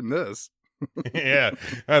 It's better than this. Yeah,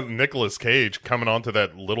 Nicolas Cage coming onto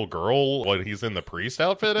that little girl when he's in the priest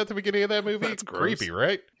outfit at the beginning of that movie. That's gross. Creepy,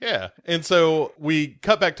 right? Yeah. And so we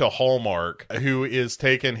cut back to Hallmark, who is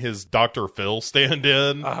taking his Dr. Phil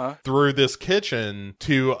stand-in through this kitchen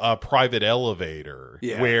to a private elevator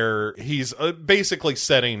where he's basically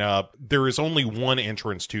setting up. There is only one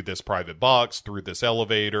entrance to this private box through this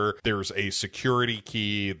elevator. There's a security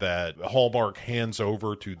key that Hallmark hands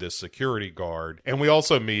over to this security guard. And we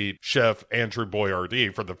also meet Chef Andrew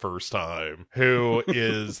Boyardee for the first time, who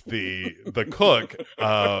is the cook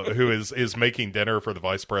who is making dinner for the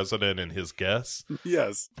vice president and his guests.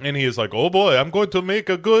 Yes. And he is like, oh boy, I'm going to make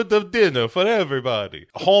a good dinner for everybody.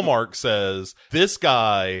 Hallmark says, this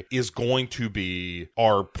guy is going to be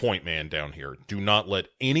our point man down here. Do not let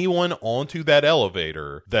anyone onto that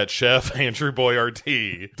elevator that Chef Andrew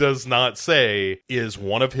Boyardee does not say is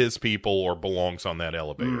one of his people or belongs on that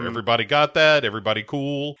elevator. Everybody got that? Everybody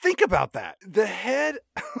cool? Think about that. The head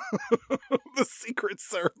of the Secret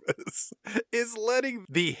Service is letting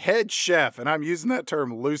the head chef, and I'm using that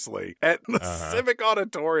term loosely, at the Civic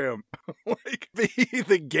Auditorium, like be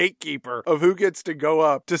the gatekeeper of who gets to go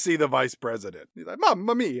up to see the vice president. He's like,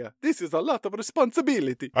 Mamma mia, this is a lot of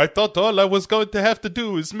responsibility. I thought all I was going to have to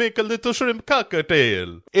do is make a little shrimp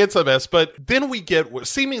cocktail. It's a mess, but then we get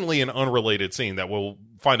seemingly an unrelated scene that we'll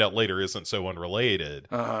find out later isn't so unrelated,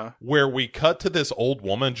 where we cut to this old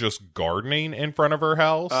woman just gardening in front of her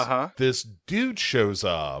house. This dude shows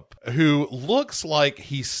up who looks like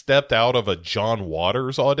he stepped out of a John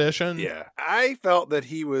Waters audition. Yeah. I felt that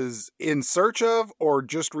he was in search of or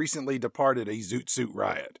just recently departed a Zoot Suit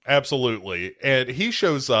Riot. Absolutely. And he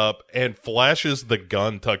shows up and flashes the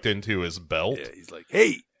gun tucked into his belt. Yeah, he's like,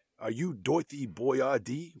 hey, are you Dorothy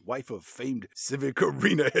Boyardee, wife of famed Civic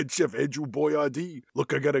Arena head chef Andrew Boyardee?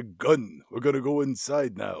 Look, I got a gun. We're gonna go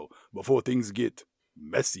inside now before things get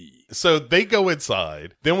messy. So they go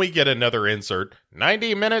inside. Then we get another insert.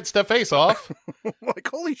 90 minutes to face off. Like,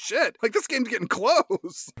 holy shit. Like, this game's getting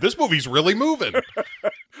close. This movie's really moving.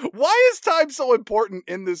 Why is time so important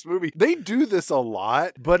in this movie? They do this a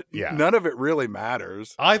lot, but none of it really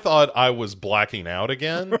matters. I thought I was blacking out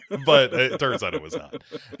again, but it turns out it was not.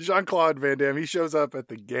 Jean-Claude Van Damme, he shows up at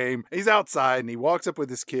the game. He's outside and he walks up with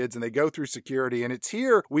his kids and they go through security. And it's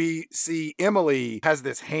here we see Emily has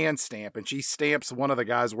this hand stamp and she stamps one of the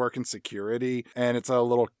guys working security. And it's a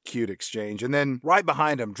little cute exchange. And then right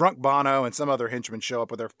behind him, Drunk Bono and some other henchmen show up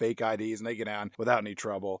with their fake IDs and they get down without any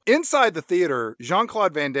trouble. Inside the theater,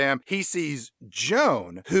 Jean-Claude Van Damme, he sees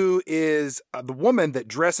Joan, who is the woman that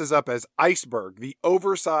dresses up as Iceberg, the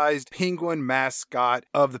oversized penguin mascot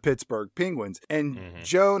of the Pittsburgh Penguins. And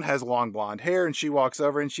Joan has long blonde hair and she walks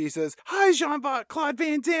over and she says, "Hi, Jean-Claude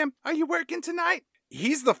Van Damme. Are you working tonight?"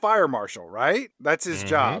 He's the fire marshal, right? That's his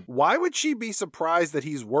job. Why would she be surprised that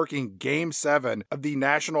he's working Game 7 of the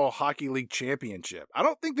National Hockey League Championship? I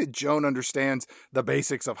don't think that Joan understands the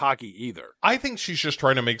basics of hockey either. I think she's just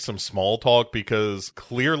trying to make some small talk because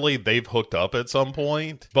clearly they've hooked up at some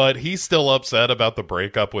point, but he's still upset about the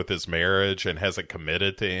breakup with his marriage and hasn't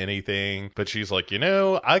committed to anything. But she's like,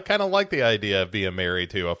 I kind of like the idea of being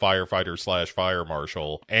married to a firefighter / fire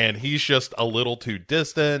marshal. And he's just a little too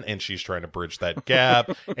distant and she's trying to bridge that gap.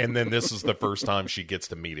 And then this is the first time she gets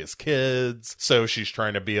to meet his kids, so she's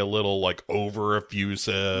trying to be a little like over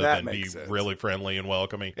effusive and be really friendly and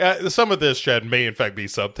welcoming. Some of this, Chad, may in fact be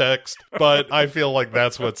subtext, but I feel like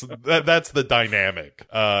that's the dynamic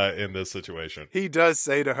in this situation. He does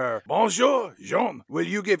say to her, "Bonjour, Jean. Will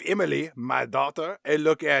you give Emily, my daughter, a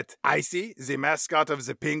look at Icy, the mascot of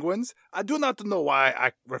the Penguins? I do not know why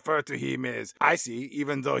I refer to him as Icy,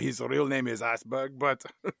 even though his real name is Iceberg, but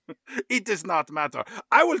it does not matter.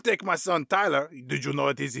 I will take my son Tyler. Did you know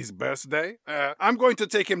it is his birthday? I'm going to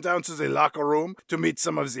take him down to the locker room to meet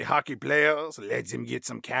some of the hockey players, let him get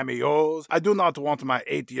some cameos. I do not want my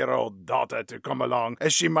 8-year-old daughter to come along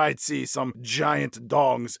as she might see some giant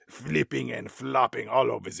dongs flipping and flopping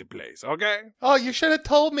all over the place, okay?" Oh, you should have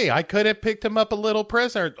told me. I could have picked him up a little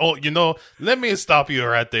prisoner. Oh, let me stop you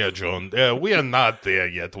right there, John. We are not there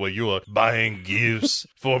yet where you are buying gifts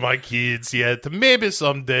for my kids yet. Maybe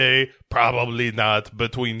someday. Probably not,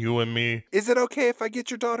 between you and me. Is it okay if I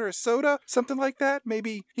get your daughter a soda? Something like that?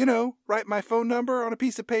 Maybe, write my phone number on a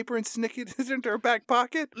piece of paper and sneak it into her back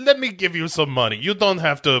pocket? Let me give you some money. You don't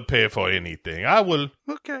have to pay for anything. I will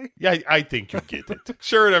Okay. Yeah, I think you get it.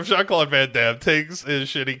 Sure enough, Jean-Claude Van Damme takes his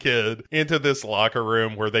shitty kid into this locker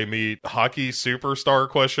room where they meet hockey superstar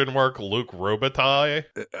Luke Robitaille.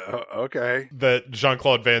 Okay. That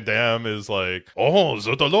Jean-Claude Van Damme is like, oh,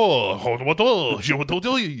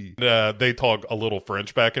 they talk a little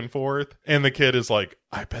French back and forth. And the kid is like,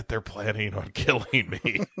 I bet they're planning on killing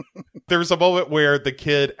me. There's a moment where the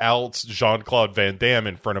kid outs Jean-Claude Van Damme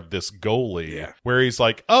in front of this goalie, where he's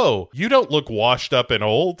like, oh, you don't look washed up and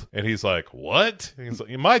old. And he's like, what? And he's like,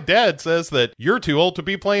 my dad says that you're too old to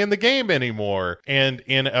be playing the game anymore. And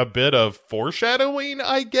in a bit of foreshadowing,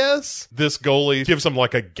 I guess, this goalie gives him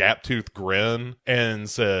like a gap-toothed grin and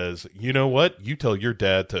says, you know what? You tell your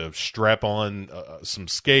dad to strap on some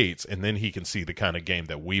skates and then he can see the kind of game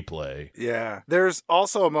that we play. Yeah. There's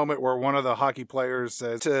also a moment where one of the hockey players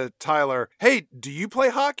says to Tyler, hey, do you play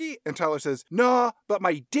hockey? And Tyler says, no, but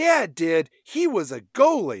my dad did. He was a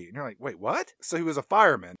goalie. And you're like, wait, what? So he was a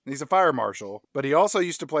fireman. He's a fire marshal, but he also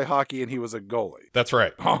used to play hockey and he was a goalie. That's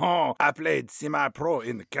right. Oh, I played semi-pro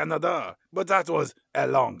in Canada, but that was a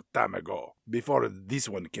long time ago, before this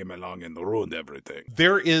one came along and ruined everything.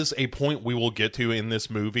 There is a point we will get to in this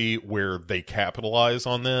movie where they capitalize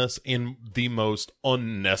on this in the most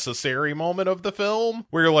unnecessary moment of the film,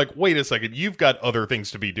 where you're like, wait a second, you've got other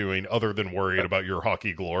things to be doing other than worrying about your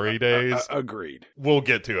hockey glory days. Agreed. We'll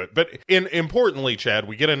get to it. But importantly, Chad,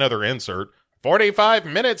 we get another insert. 45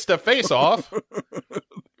 minutes to face off.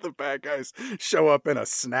 The bad guys show up in a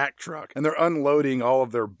snack truck and they're unloading all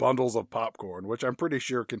of their bundles of popcorn, which I'm pretty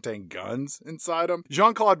sure contain guns inside them.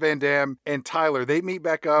 Jean-Claude Van Damme and Tyler, they meet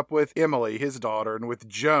back up with Emily, his daughter, and with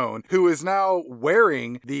Joan, who is now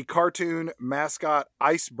wearing the cartoon mascot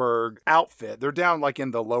Iceberg outfit. They're down like in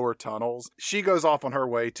the lower tunnels. She goes off on her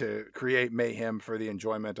way to create mayhem for the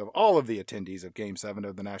enjoyment of all of the attendees of Game 7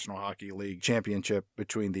 of the National Hockey League Championship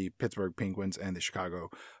between the Pittsburgh Penguins and the Chicago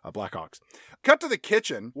Blackhawks. Cut to the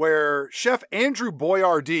kitchen, where Chef Andrew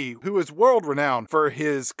Boyardee, who is world-renowned for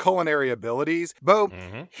his culinary abilities, Bo,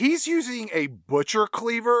 he's using a butcher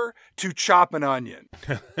cleaver to chop an onion.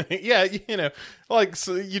 Yeah, you know, like,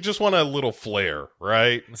 so you just want a little flair,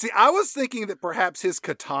 right? See, I was thinking that perhaps his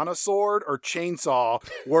katana sword or chainsaw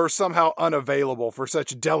were somehow unavailable for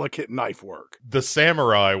such delicate knife work. The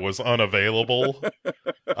samurai was unavailable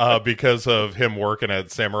because of him working at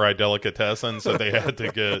Samurai Delicatessen, so they had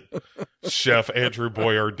to get Chef Andrew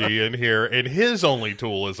Boyardee in here, and his only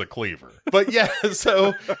tool is a cleaver. But yeah,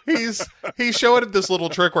 so he's showing this little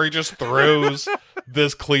trick where he just throws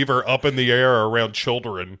this cleaver up in the air around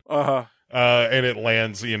children. And it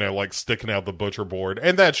lands, you know, like sticking out the butcher board.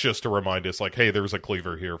 And that's just to remind us, like, hey, there's a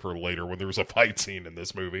cleaver here for later when there's a fight scene in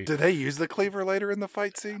this movie. Did they use the cleaver later in the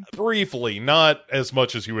fight scene? Briefly, not as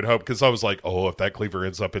much as you would hope, because I was like, oh, if that cleaver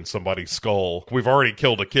ends up in somebody's skull, we've already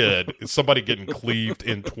killed a kid. Somebody getting cleaved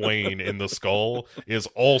in twain in the skull is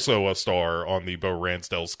also a star on the Bo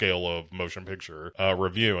Ransdell scale of motion picture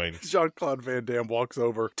reviewing. Jean-Claude Van Damme walks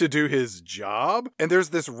over to do his job, and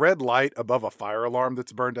there's this red light above a fire alarm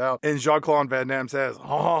that's burned out, and Jean-Claude Van Damme says,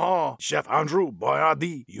 Chef Andrew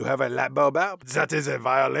Boyardee, you have a light bulb out. That is a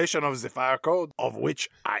violation of the fire code, of which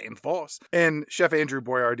I enforce. And Chef Andrew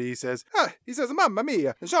Boyardee says, Mamma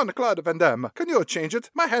mia, Jean-Claude Van Damme, can you change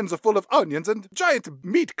it? My hands are full of onions and giant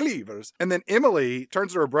meat cleavers. And then Emily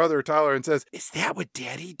turns to her brother Tyler and says, is that what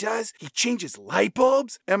Daddy does? He changes light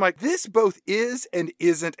bulbs? And I'm like, this both is and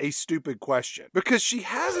isn't a stupid question, because she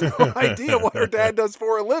has no idea what her dad does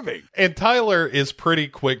for a living. And Tyler is pretty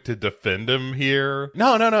quick to defend him here.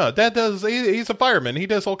 No. Dad does, he's a fireman. He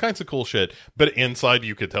does all kinds of cool shit. But inside,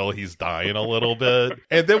 you could tell he's dying a little bit.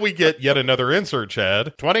 And then we get yet another insert,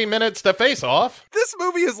 Chad. 20 minutes to face off. This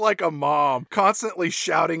movie is like a mom constantly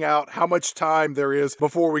shouting out how much time there is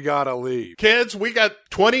before we gotta leave. Kids, we got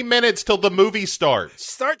 20 minutes till the movie starts.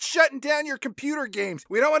 Start shutting down your computer games.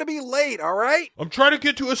 We don't want to be late, all right? I'm trying to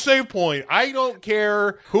get to a save point. I don't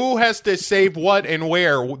care who has to save what and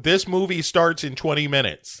where. This movie starts in 20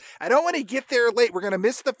 minutes. I don't want to get there late. We're going to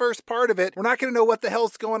miss the first part of it. We're not going to know what the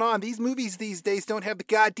hell's going on. These movies these days don't have the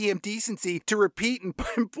goddamn decency to repeat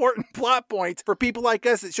important plot points for people like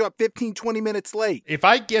us that show up 15, 20 minutes late. If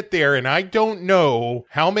I get there and I don't know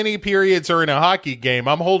how many periods are in a hockey game,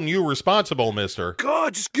 I'm holding you responsible, mister.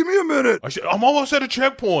 God, just give me a minute. I'm almost at a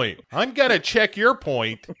checkpoint. I'm going to check your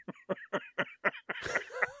point.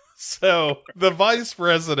 So the vice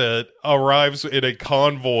president arrives in a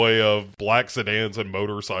convoy of black sedans and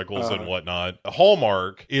motorcycles and whatnot.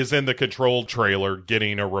 Hallmark is in the control trailer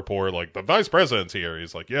getting a report like, the vice president's here.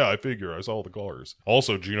 He's like, yeah, I figure. I saw the cars.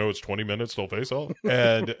 Also, do you know it's 20 minutes till face off?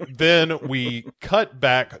 And then we cut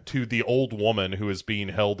back to the old woman who is being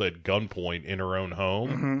held at gunpoint in her own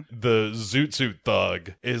home. The Zoot Suit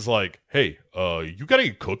thug is like, hey, you got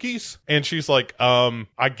any cookies? And she's like,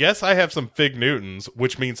 I guess I have some Fig Newtons,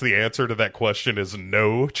 which means the answer to that question is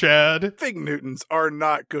no, Chad. Fig Newtons are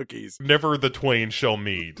not cookies. Never the twain shall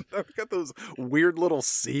meet. I've got those weird little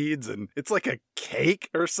seeds, and it's like a cake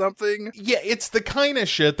or something. Yeah, it's the kind of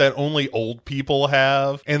shit that only old people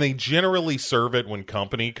have, and they generally serve it when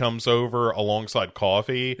company comes over alongside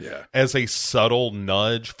coffee as a subtle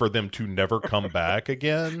nudge for them to never come back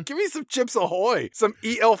again. Give me some Chips Ahoy, some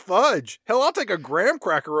E.L. Fudge. Hell, I'll take a graham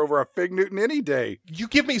cracker over a Fig Newton any day. You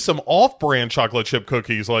give me some off-brand chocolate chip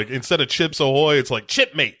cookies, like instead of Chips Ahoy, it's like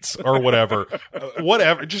Chipmates or whatever.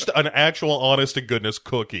 Whatever, just an actual honest-to-goodness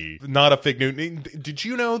cookie, not a Fig Newton. Did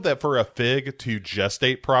you know that for a fig to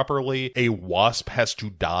gestate properly, a wasp has to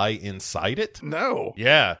die inside it? No.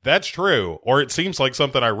 Yeah, that's true. Or it seems like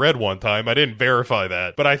something I read one time. I didn't verify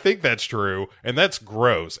that, but I think that's true, and that's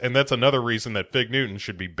gross, and that's another reason that Fig Newton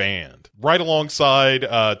should be banned. Right alongside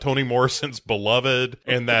Toni Morrison's Beloved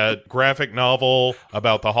and that graphic novel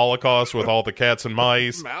about the Holocaust with all the cats and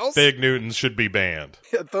mice, Mouse? Fig Newtons should be banned.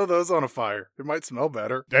 Yeah, throw those on a fire. It might smell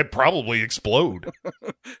better. They'd probably explode.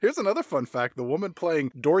 Here's another fun fact. The woman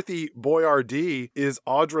playing Dorothy Boyardee is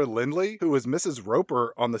Audra Lindley, who was Mrs.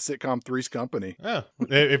 Roper on the sitcom Three's Company. Yeah,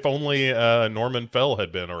 if only Norman Fell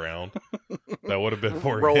had been around. That would have been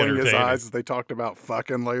more rolling entertaining. his eyes as they talked about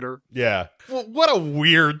fucking later. Yeah. Well, what a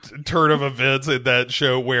weird turn of events in that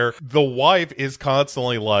show where the wife is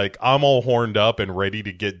constantly like, I'm all horned up and ready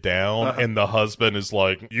to get down. And the husband is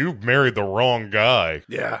like, you married the wrong guy.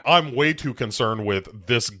 Yeah. I'm way too concerned with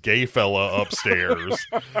this gay fella upstairs.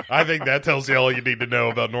 I think that tells you all you need to know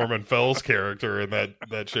about Norman Fell's character in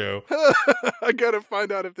that show. I gotta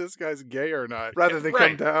find out if this guy's gay or not, rather than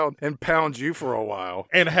come down and pound you for a while.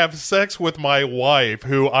 And have sex with my wife,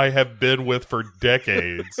 who I have been with for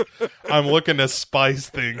decades. I'm looking to spice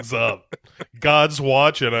things up. God's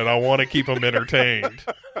watching and I want to keep him entertained.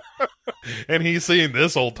 And he's seen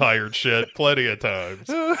this old tired shit plenty of times.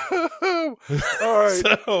 All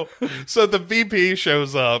right. So the VP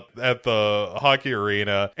shows up at the hockey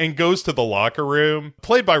arena and goes to the locker room,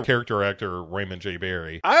 played by character actor Raymond J.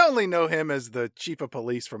 Barry. I only know him as the chief of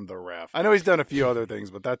police from The Ref. I know he's done a few other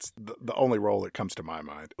things, but that's the only role that comes to my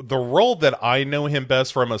mind. The role that I know him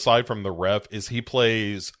best from, aside from The Ref, is he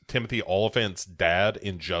plays Timothy Oliphant's dad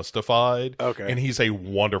in Justified. Okay. And he's a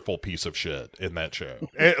wonderful piece of shit in that show.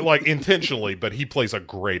 Like, intentionally, but he plays a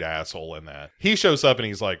great asshole in that. He shows up and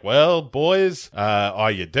he's like, well, boys,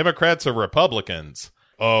 are you Democrats or Republicans?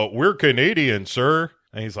 We're Canadian, sir.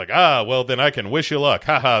 And he's like, well, then I can wish you luck.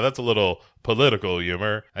 Haha, that's a little political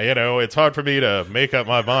humor. You know, it's hard for me to make up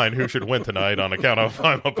my mind who should win tonight on account of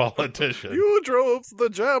I'm a politician. You drove the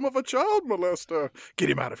jam of a child molester. Get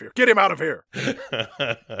him out of here. Get him out of here.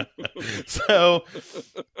 So,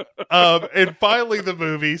 and finally the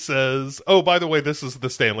movie says, oh, by the way, this is the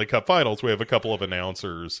Stanley Cup Finals. We have a couple of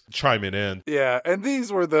announcers chiming in. Yeah, and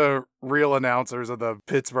these were the real announcers of the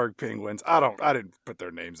Pittsburgh Penguins. I didn't put their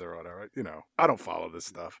names there on it. You know, I don't follow this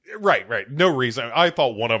stuff. Right. No reason. I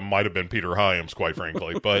thought one of them might have been Peter Hyams, quite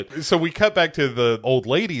frankly. But so we cut back to the old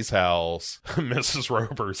lady's house, Mrs.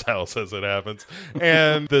 Roper's house, as it happens.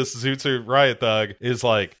 And this Zoot Suit Riot Thug is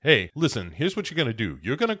like, hey, listen, here's what you're going to do.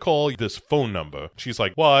 You're going to call this phone number. She's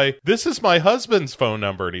like, why? This is my husband's phone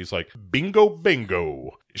number. And he's like, bingo,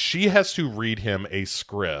 bingo. She has to read him a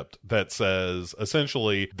script that says,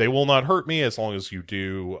 essentially, they will not hurt me as long as you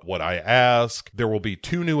do what I ask. There will be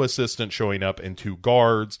 2 new assistants showing up and 2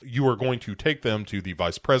 guards. You are going to take them to the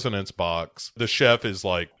vice president's box. The chef is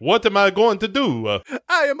like, what am I going to do?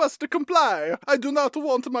 I must comply. I do not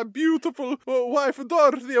want my beautiful wife,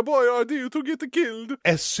 Dorothy Boyardee, to get killed.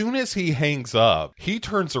 As soon as he hangs up, he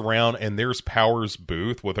turns around and there's Powers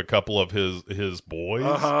Booth with a couple of his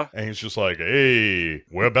boys. And he's just like, hey,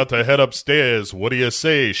 we're about to head upstairs. What do you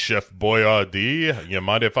say, Chef Boyardee? You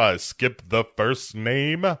mind if I skip the first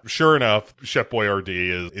name? Sure enough, Chef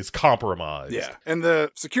Boyardee is compromised. Yeah. And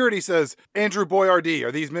the security says, Andrew Boyardee,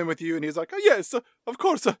 are these men with you? And he's like, oh, yes, Of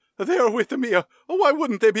course, they are with me. Why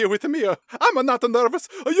wouldn't they be with me? I'm not nervous.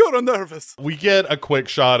 You're nervous. We get a quick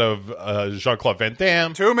shot of Jean-Claude Van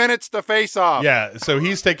Damme. 2 minutes to face off. Yeah, so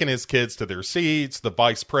he's taking his kids to their seats. The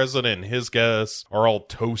vice president and his guests are all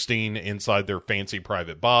toasting inside their fancy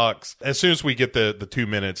private box. As soon as we get the 2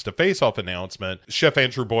 minutes to face off announcement, Chef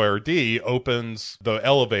Andrew Boyardee opens the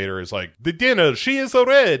elevator, is like, the dinner, she is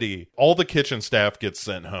ready. All the kitchen staff gets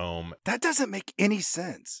sent home. That doesn't make any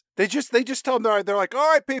sense. They just tell them, they're like,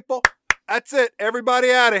 all right, people, that's it.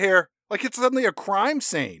 Everybody out of here. Like it's suddenly a crime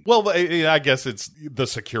scene. Well, I guess it's the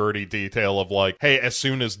security detail of like, hey, as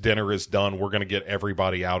soon as dinner is done, we're going to get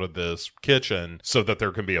everybody out of this kitchen so that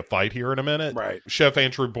there can be a fight here in a minute. Right. Chef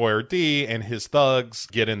Andrew Boyardee and his thugs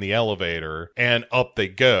get in the elevator and up they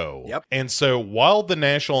go. Yep. And so while the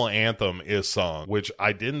national anthem is sung, which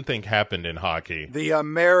I didn't think happened in hockey. The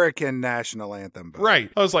American national anthem.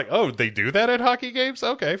 Right. I was like, oh, they do that at hockey games?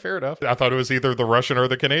 Okay, fair enough. I thought it was either the Russian or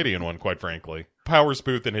the Canadian one, quite frankly. Powers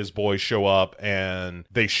Booth and his boys show up and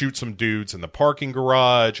they shoot some dudes in the parking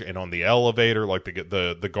garage and on the elevator, like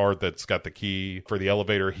the guard that's got the key for the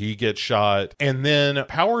elevator, he gets shot. And then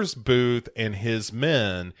Powers Booth and his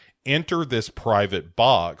men enter this private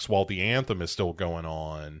box while the anthem is still going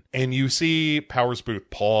on. And you see Powers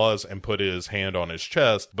Booth pause and put his hand on his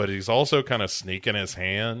chest, but he's also kind of sneaking his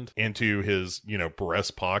hand into his,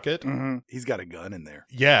 breast pocket. Mm-hmm. He's got a gun in there.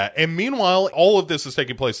 Yeah. And meanwhile, all of this is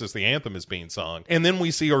taking place as the anthem is being sung. And then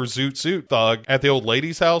we see our Zoot Suit thug at the old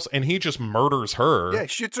lady's house and he just murders her. Yeah,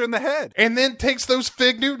 shoots her in the head. And then takes those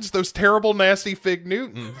Fig Newtons, those terrible, nasty Fig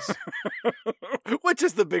Newtons. Which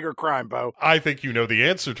is the bigger crime, Bo? I think you know the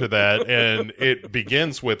answer to that, and it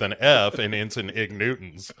begins with an F and ends in Ig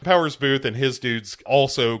Newtons. Powers Booth and his dudes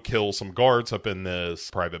also kill some guards up in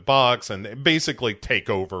this private box, and they basically take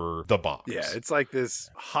over the box. Yeah, it's like this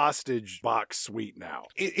hostage box suite now.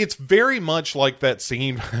 It's very much like that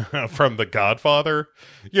scene from The Godfather.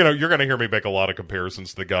 You're going to hear me make a lot of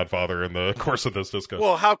comparisons to The Godfather in the course of this discussion.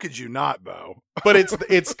 Well, how could you not, Bo? But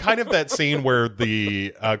it's kind of that scene where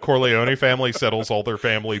the Corleone family settles all their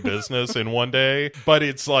family business in one day. But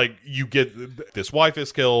it's like you get this wife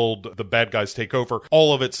is killed, the bad guys take over,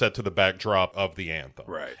 all of it set to the backdrop of the anthem.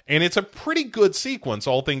 Right. And it's a pretty good sequence,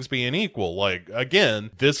 all things being equal. Like,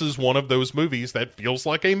 again, this is one of those movies that feels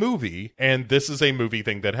like a movie, and this is a movie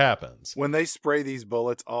thing that happens. When they spray these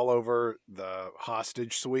bullets all over the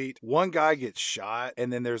hostage suite, one guy gets shot,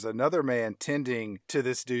 and then there's another man tending to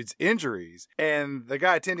this dude's injuries. And the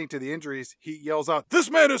guy tending to the injuries, he yells out, "This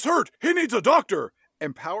man is hurt! He needs a doctor!"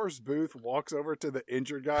 And Powers Booth walks over to the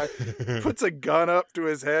injured guy, puts a gun up to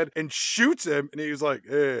his head, and shoots him. And he's like,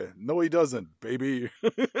 no, he doesn't, baby.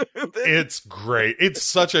 It's great. It's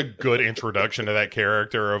such a good introduction to that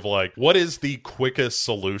character of like, what is the quickest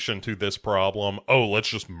solution to this problem? Oh, let's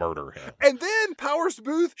just murder him. And then Powers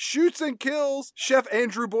Booth shoots and kills Chef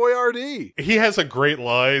Andrew Boyardee. He has a great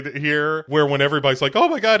line here where when everybody's like, oh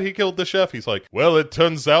my God, he killed the chef. He's like, well, it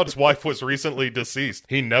turns out his wife was recently deceased.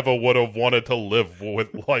 He never would have wanted to live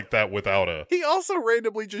like that without her. He also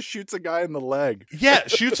randomly just shoots a guy in the leg. Yeah,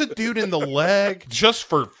 shoots a dude in the leg just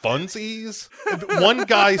for funsies. One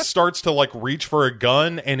guy starts to like reach for a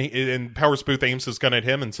gun and Powers Booth aims his gun at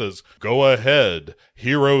him and says, go ahead,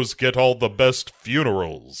 heroes get all the best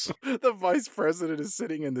funerals. The vice president is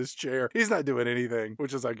sitting in this chair. He's not doing anything,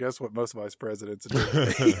 which is I guess what most vice presidents do.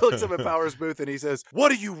 He looks up at Powers Booth and he says, what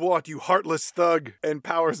do you want, you heartless thug? And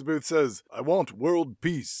Powers Booth says, I want world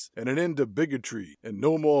peace and an end to bigotry. And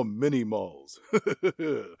no more mini malls.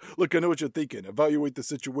 Look, I know what you're thinking. Evaluate the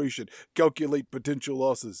situation. Calculate potential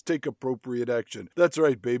losses. Take appropriate action. That's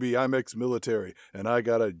right, baby. I'm ex-military, and I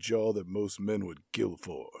got a jaw that most men would kill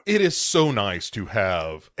for. It is so nice to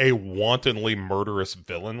have a wantonly murderous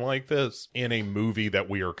villain like this in a movie that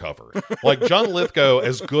we are covering. Like, John Lithgow,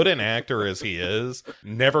 as good an actor as he is,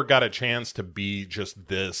 never got a chance to be just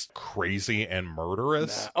this crazy and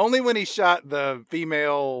murderous. Nah, only when he shot the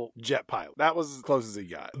female jet pilot. That was as close as he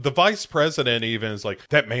got. The vice president even is like,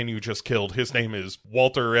 that man you just killed, his name is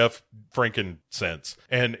Walter F. Frankincense.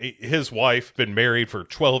 And his wife, been married for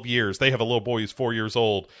 12 years. They have a little boy who's 4 years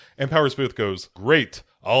old. And Powers Booth goes, great,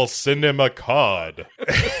 I'll send him a card.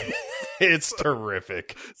 It's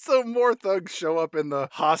terrific. So more thugs show up in the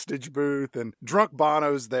hostage booth, and drunk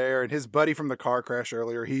Bono's there, and his buddy from the car crash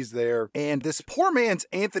earlier, he's there. And this poor man's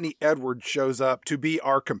Anthony Edwards shows up to be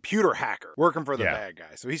our computer hacker, working for the bad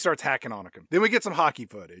guy. So he starts hacking on him. Then we get some hockey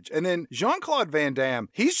footage. And then Jean-Claude Van Damme,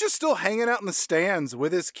 he's just still hanging out in the stands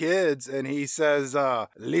with his kids, and he says,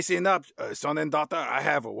 listen up, son and daughter, I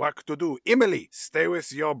have work to do. Emily, stay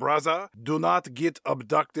with your brother. Do not get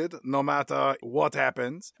abducted, no matter what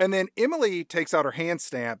happens. And then Emily Emily takes out her hand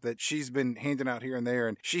stamp that she's been handing out here and there,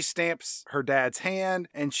 and she stamps her dad's hand,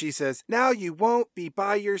 and she says, "Now you won't be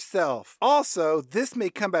by yourself. Also, this may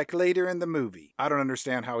come back later in the movie." I don't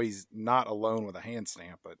understand how he's not alone with a hand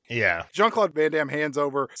stamp, but Yeah. Jean-Claude Van Damme hands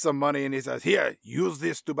over some money, and he says, "Here, use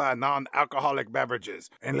this to buy non-alcoholic beverages,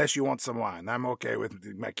 unless you want some wine. I'm okay with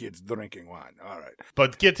my kids drinking wine. All right."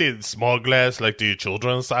 But get a small glass like the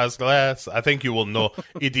children's size glass. I think you will know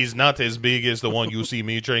it is not as big as the one you see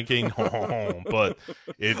me drinking, but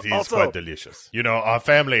it is Also, quite delicious. You know, our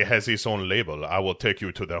family has its own label. I will take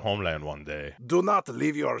you to their homeland one day. "Do not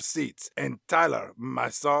leave your seats. And Tyler, my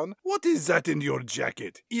son, what is that in your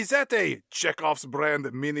jacket? Is that a Chekhov's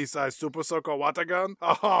brand mini-size Super Soaker water gun?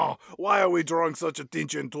 Oh, why are we drawing such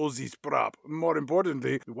attention to this prop? More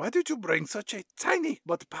importantly, why did you bring such a tiny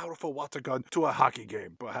but powerful water gun to a hockey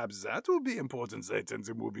game? Perhaps that will be important later in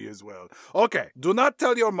the movie as well. Okay, do not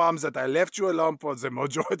tell your moms that I left you alone for the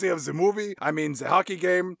majority of the movie. I mean the hockey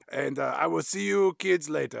game, and I will see you kids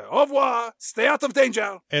later. Au revoir. Stay out of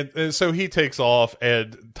danger." And so he takes off,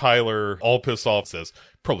 and Tyler, all pissed off, says,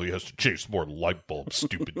 "Probably has to change some more light bulbs,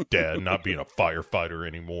 stupid dad, not being a firefighter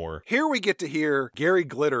anymore." Here we get to hear Gary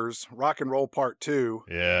Glitter's Rock and Roll Part 2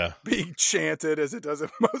 Yeah. being chanted as it does in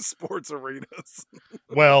most sports arenas.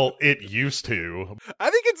 Well, it used to. I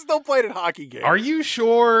think it's still played in hockey games. Are you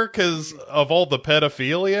sure? Because of all the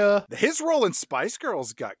pedophilia? His role in Spice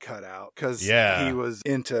Girls got cut out because Yeah. he was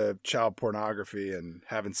into child pornography and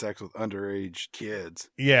having sex with underage kids.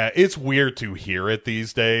 Yeah, it's weird to hear it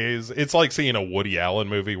these days. It's like seeing a Woody Allen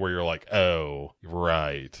movie where you're like, oh,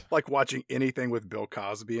 right. Like watching anything with Bill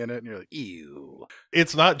Cosby in it, and you're like, ew.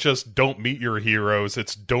 It's not just don't meet your heroes,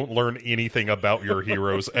 it's don't learn anything about your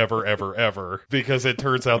heroes ever, ever, ever. Because it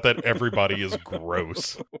turns out that everybody is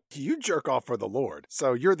gross. You jerk off for the Lord,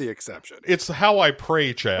 so you're the exception. It's how I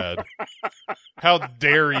pray, Chad. How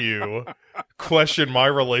dare you question my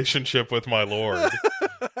relationship with my Lord?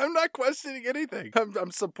 I'm not questioning anything.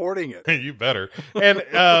 I'm supporting it. You better. And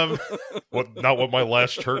not what my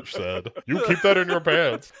last church said. You keep that in your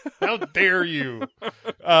pants. How dare you?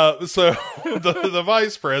 So the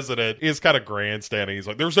vice president is kind of grandstanding. He's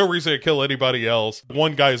like, "There's no reason to kill anybody else."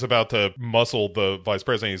 One guy's about to muscle the vice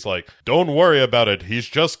president. He's like, "Don't worry about it. He's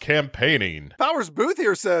just campaigning." Powers Booth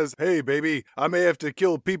here says, "Hey, baby, I may have to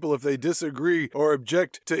kill people if they disagree or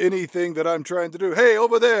object to anything that I'm trying to do. Hey,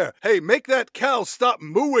 over there. Hey, make that cow stop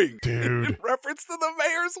mooing." Dude. In reference to the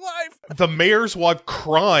mayor's wife. The mayor's wife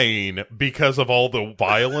crying because of all the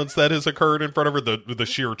violence that has occurred in front of her, the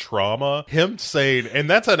sheer trauma. Him saying, and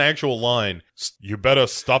that's an actual line, "You better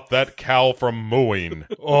stop that cow from mooing."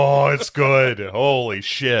 Oh, it's good. Holy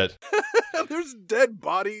shit. There's dead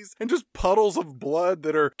bodies and just puddles of blood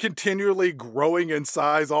that are continually growing in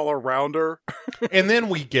size all around her. And then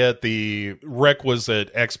we get the requisite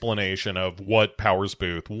explanation of what Powers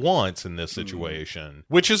Booth wants in this situation,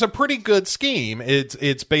 which is a pretty good scheme.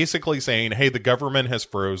 It's basically saying, hey, the government has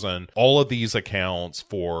frozen all of these accounts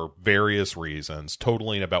for various reasons,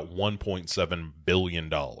 totaling about $1.7 billion.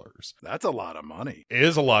 That's a lot of money. It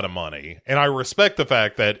is a lot of money. And I respect the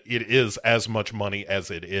fact that it is as much money as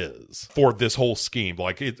it is for this whole scheme.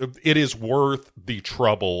 Like, it is worth the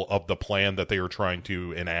trouble of the plan that they are trying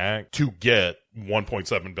to enact to get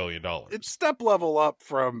 $1.7 billion. It's step level up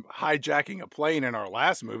from hijacking a plane in our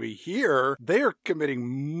last movie. Here, they are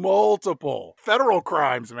committing multiple federal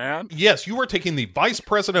crimes, man. Yes, you are taking the vice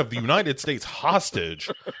president of the United States hostage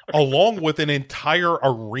along with an entire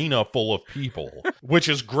arena full of people, which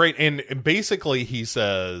is great. And basically he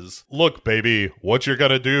says, look, baby, what you're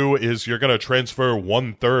going to do is you're going to transfer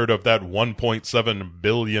 1/3 of that $1.7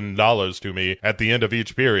 billion to me at the end of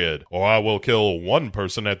each period, or I will kill one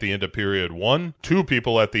person at the end of period 1, 2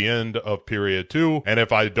 people at the end of period 2, and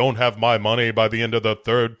if I don't have my money by the end of the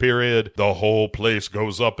 3rd period, the whole place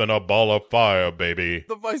goes up in a ball of fire, baby.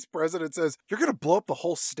 The vice president says, "You're going to blow up the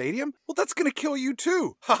whole stadium? Well, that's going to kill you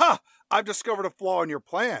too. Haha, I've discovered a flaw in your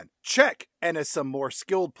plan. Check." And as some more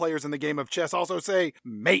skilled players in the game of chess also say,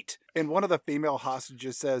 "Mate." And one of the female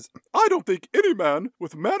hostages says, "I don't think any man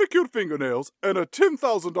with manicured fingernails and a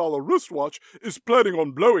 $10,000 wristwatch is planning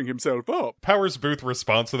on blowing himself up." Powers Booth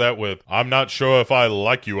responds to that with, "I'm not sure if I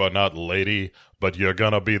like you or not, lady, but you're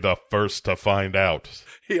gonna be the first to find out."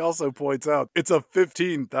 He also points out, it's a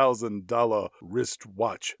 $15,000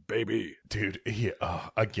 wristwatch, baby. Dude,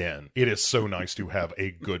 again, it is so nice to have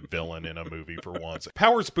a good villain in a movie for once.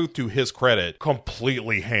 Powers Booth Booth, to his credit,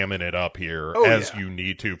 completely hamming it up here you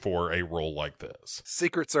need to for a role like this.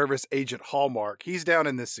 Secret Service agent Hallmark, he's down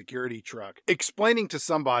in this security truck explaining to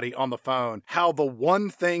somebody on the phone how the one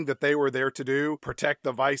thing that they were there to do, protect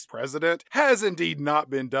the vice president, has indeed not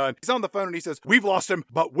been done. He's on the phone and he says, "We've lost him,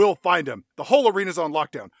 but we'll find him. The whole arena's on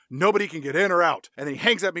lockdown. Nobody can get in or out." And then he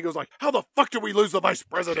hangs up and he goes like, "How the fuck did we lose the vice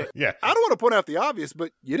president?" Yeah. I don't want to point out the obvious,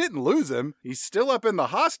 but you didn't lose him. He's still up in the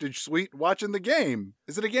hostage suite watching the game.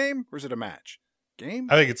 Is it a game or is it a match? Game?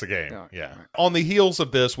 I think it's a game. Oh, yeah. right. On the heels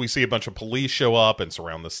of this, we see a bunch of police show up and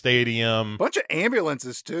surround the stadium. Bunch of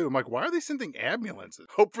ambulances too. I'm like, why are they sending ambulances?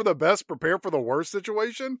 Hope for the best, prepare for the worst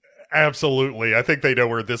situation? Absolutely. I think they know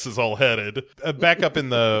where this is all headed. Back up in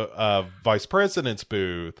the vice president's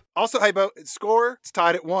booth. Also, hey, Bo, score, it's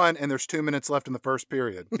tied at 1, and there's 2 minutes left in the first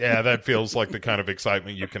period. Yeah, that feels like the kind of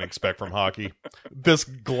excitement you can expect from hockey. This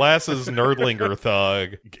glasses nerdlinger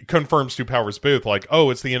thug confirms to Powers Booth, like, "Oh,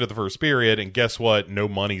 it's the end of the first period, and guess what? No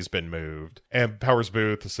money's been moved." And Powers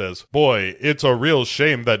Booth says, "Boy, it's a real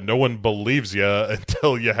shame that no one believes you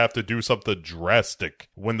until you have to do something drastic.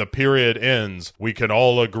 When the period ends, we can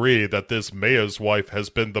all agree that this mayor's wife has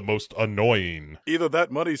been the most annoying. Either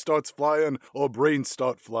that money starts flying or brains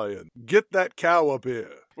start flying. Get that cow up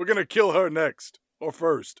here. We're gonna kill her next. Or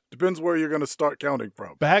first. Depends where you're going to start counting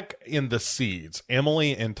from." Back in the seats,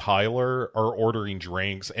 Emily and Tyler are ordering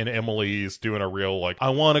drinks, and Emily's doing a real, like,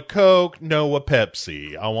 "I want a Coke, no a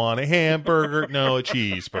Pepsi. I want a hamburger, no a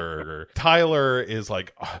cheeseburger." Tyler is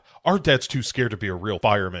like, "Our dad's too scared to be a real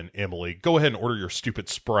fireman, Emily. Go ahead and order your stupid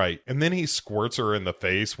Sprite." And then he squirts her in the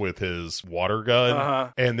face with his water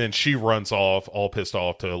gun, and then she runs off, all pissed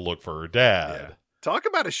off, to look for her dad. Yeah. Talk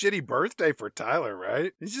about a shitty birthday for Tyler,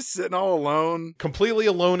 right? He's just sitting all alone. Completely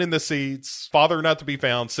alone in the seats. Father not to be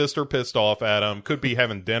found. Sister pissed off at him. Could be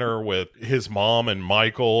having dinner with his mom and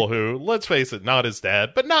Michael, who, let's face it, not his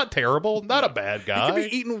dad, but not terrible. Not a bad guy. He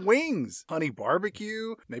could be eating wings. Honey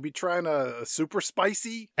barbecue. Maybe trying a super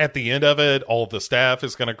spicy. At the end of it, all of the staff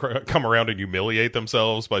is going to come around and humiliate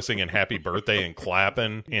themselves by singing happy birthday and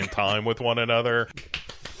clapping in time with one another.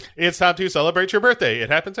 It's time to celebrate your birthday. It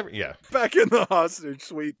happens yeah. Back in the hostage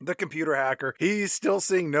suite, the computer hacker, he's still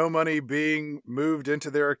seeing no money being moved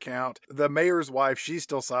into their account. The mayor's wife, she's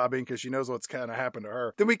still sobbing because she knows what's kind of happened to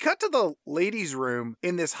her. Then we cut to the ladies' room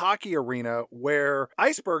in this hockey arena where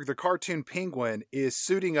Iceberg, the cartoon penguin, is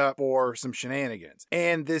suiting up for some shenanigans.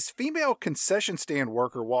 And this female concession stand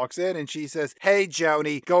worker walks in and she says, "Hey,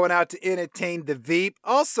 Joni, going out to entertain the Veep?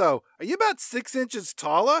 Also, are you about 6 inches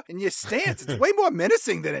taller? And your stance, it's way more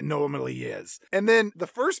menacing than it normally is." And then the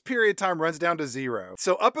first period time runs down to 0.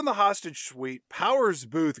 So up in the hostage suite, Powers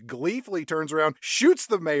Booth gleefully turns around, shoots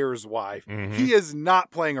the mayor's wife. Mm-hmm. He is not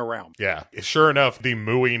playing around. Yeah. Sure enough, the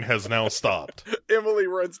mooing has now stopped. Emily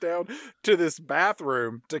runs down to this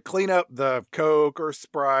bathroom to clean up the Coke or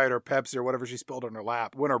Sprite or Pepsi or whatever she spilled on her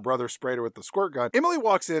lap when her brother sprayed her with the squirt gun. Emily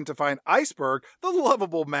walks in to find Iceberg, the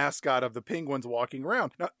lovable mascot of the Penguins, walking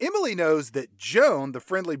around. Now, Emily knows that Joan, the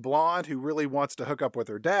friendly blonde who really wants to hook up with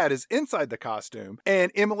her dad, is inside the costume.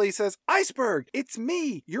 And Emily says, "Iceberg, it's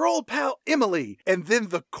me, your old pal Emily." And then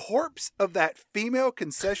the corpse of that female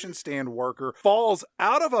concession stand worker falls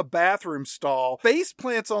out of a bathroom stall, face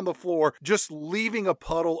plants on the floor, just leaving a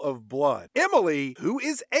puddle of blood. Emily, who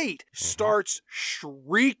is 8, starts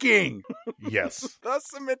shrieking. Yes. Thus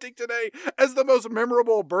cementing today as the most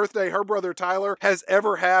memorable birthday her brother Tyler has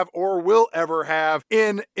ever have or will ever have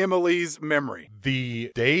in Emily's memory.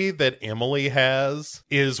 The day that Emily has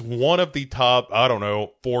is one of the top,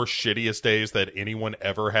 4 shittiest days that anyone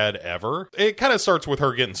ever had ever. It kind of starts with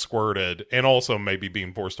her getting squirted and also maybe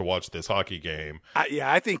being forced to watch this hockey game.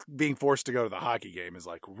 I think being forced to go to the hockey game is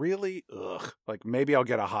like, really? Ugh. Like, maybe I'll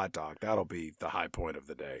get a hot dog. That'll be the high point of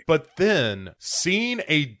the day. But then seeing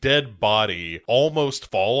a dead body almost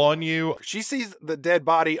fall on you. She sees the dead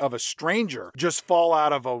body of a stranger just fall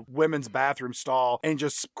out of a women's bathroom stall and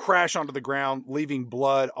just crash onto the ground, leaving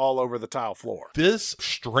blood all over the tile floor. This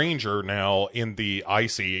stranger now in the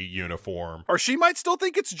icy uniform. Or she might still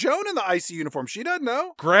think it's Joan in the icy uniform. She doesn't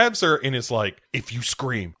know. Grabs her and is like, "If you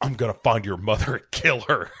scream, I'm going to find your mother and kill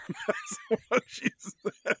her." That's what she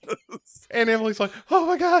says. And Emily's like, "Oh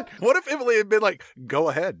my God." What if Emily had been like, "Go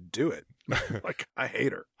ahead, do it." Like, I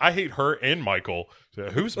hate her. I hate her and Michael.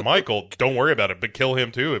 Who's Michael? Don't worry about it, but kill him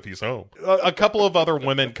too if he's home. A couple of other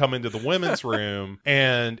women come into the women's room,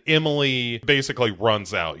 and Emily basically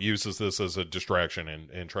runs out, uses this as a distraction,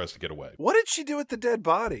 and tries to get away. What did she do with the dead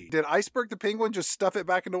body? Did Iceberg the penguin just stuff it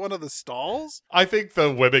back into one of the stalls? I think the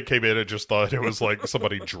women came in and just thought it was like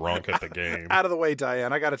somebody drunk at the game. Out of the way,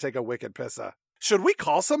 Diane. I gotta take a wicked pissa. Should we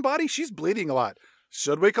call somebody? She's bleeding a lot.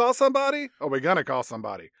 Should we call somebody? Are we gonna call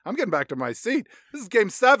somebody? I'm getting back to my seat. This is game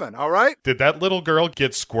 7, all right? Did that little girl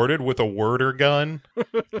get squirted with a Werder gun?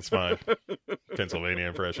 That's my Pennsylvania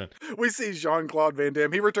impression. We see Jean-Claude Van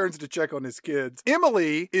Damme. He returns to check on his kids.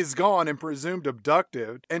 Emily is gone and presumed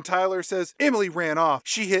abducted. And Tyler says, Emily ran off.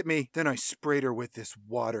 She hit me. Then I sprayed her with this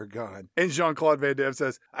water gun. And Jean-Claude Van Damme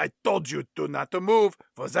says, I told you not to move.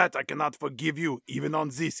 For that, I cannot forgive you, even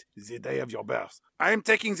on this, the day of your birth. I am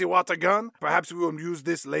taking the water gun. Perhaps we will use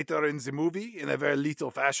this later in the movie in a very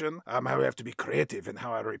little fashion. I have to be creative in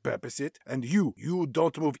how I repurpose it. And you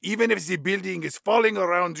don't move. Even if the building is falling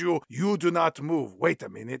around you, you do not move. Wait a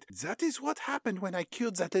minute. That is what happened when I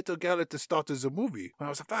killed that little girl at the start of the movie. When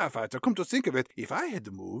I was a firefighter. Come to think of it, if I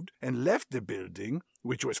had moved and left the building,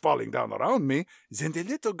 which was falling down around me, then the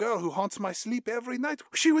little girl who haunts my sleep every night,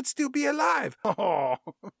 she would still be alive. Oh,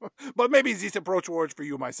 but maybe this approach works for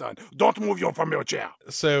you, my son. Don't move you from your chair.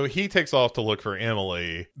 So he takes off to look for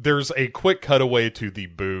Emily. There's a quick cutaway to the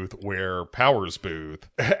booth where Powers' booth,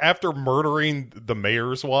 after murdering the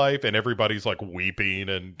mayor's wife and everybody's like weeping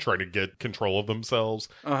and trying to get control of themselves,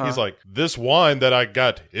 he's like, this wine that I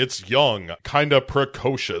got, it's young, kind of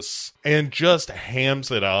precocious, and just hams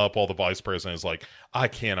it up while the vice president is like, I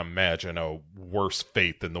can't imagine a worse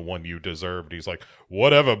fate than the one you deserved. He's like,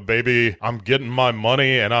 whatever, baby. I'm getting my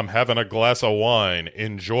money and I'm having a glass of wine.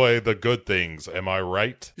 Enjoy the good things. Am I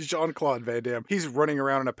right? Jean-Claude Van Damme. He's running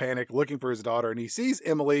around in a panic looking for his daughter, and he sees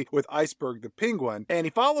Emily with Iceberg the penguin, and he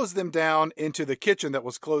follows them down into the kitchen that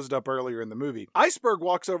was closed up earlier in the movie. Iceberg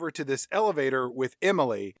walks over to this elevator with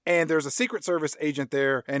Emily, and there's a Secret Service agent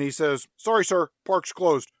there, and he says, sorry, sir, park's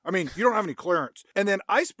closed. I mean, you don't have any clearance. And then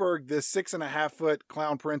Iceberg, this 6.5-foot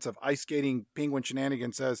clown prince of ice skating penguin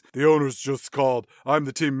shenanigans, says, the owner's just called. I'm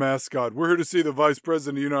the team mascot. We're here to see the vice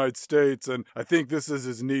president of the United States, and I think this is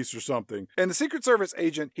his niece or something. And the Secret Service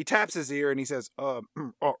agent, he taps his ear and he says,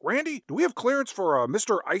 Randy, do we have clearance for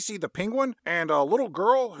Mr. Icy the penguin and a little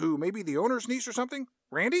girl who may be the owner's niece or something?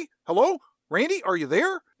 Randy? Hello? Randy, are you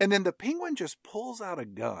there? And then the penguin just pulls out a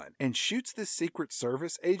gun and shoots this Secret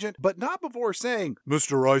Service agent, but not before saying,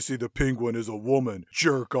 Mr. Icy the penguin is a woman,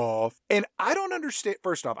 jerk off. And I don't understand,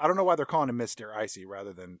 first off, I don't know why they're calling him Mr. Icy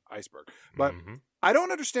rather than Iceberg, but I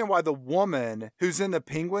don't understand why the woman who's in the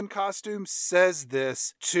penguin costume says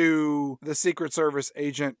this to the Secret Service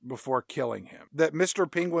agent before killing him. That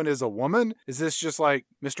Mr. Penguin is a woman? Is this just like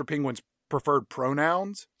Mr. Penguin's preferred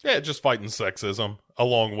pronouns? Yeah, just fighting sexism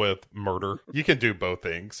along with murder. You can do both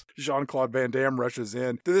things. Jean-Claude Van Damme rushes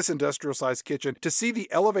in to this industrial-sized kitchen to see the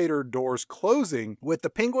elevator doors closing with the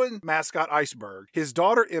penguin mascot Iceberg, his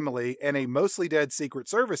daughter Emily, and a mostly dead Secret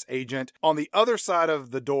Service agent on the other side of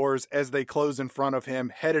the doors as they close in front of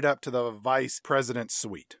him, headed up to the vice president's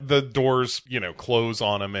suite. The doors, close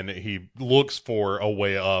on him and he looks for a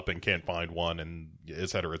way up and can't find one, and et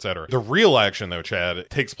cetera, et cetera. The real action, though, Chad,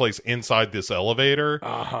 takes place inside this elevator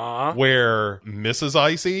where Mrs.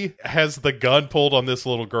 Icy has the gun pulled on this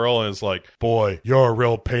little girl and is like, boy, you're a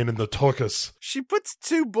real pain in the tuchus. She puts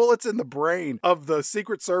 2 bullets in the brain of the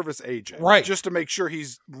Secret Service agent. Right. Just to make sure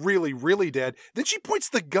he's really, really dead. Then she points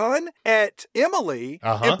the gun at Emily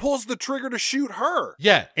and pulls the trigger to shoot her.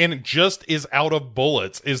 Yeah, and just is out of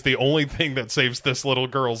bullets is the only thing that saves this little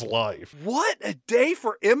girl's life. What a day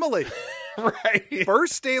for Emily. Right.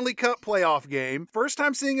 First Stanley Cup playoff game. First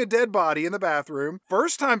time seeing a dead body in the bathroom.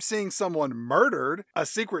 First time seeing someone murdered, a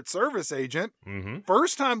Secret Service agent.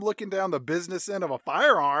 First time looking down the business end of a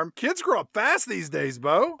firearm. Kids grow up fast these days,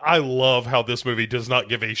 Bo. I love how this movie does not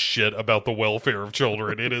give a shit about the welfare of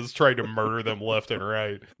children. It is trying to murder them left and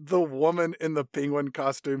right. The woman in the penguin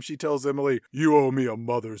costume, she tells Emily, you owe me a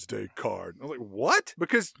Mother's Day card. I was like, what?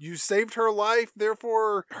 Because you saved her life,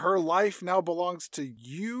 therefore her life now belongs to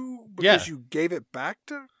you? Because you gave it back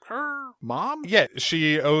to her mom? Yeah,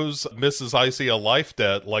 she owes Mrs. Icy a life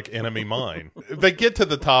debt like Enemy Mine. They get to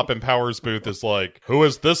the top and Powers' booth is like, who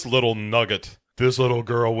is this little nugget? This little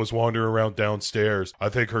girl was wandering around downstairs. I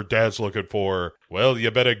think her dad's looking for her. Well, you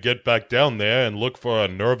better get back down there and look for a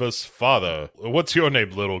nervous father. What's your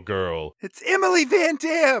name, little girl? It's Emily Van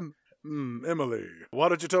Damme! Emily, why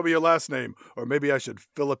don't you tell me your last name? Or maybe I should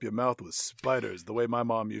fill up your mouth with spiders the way my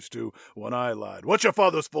mom used to when I lied. What's your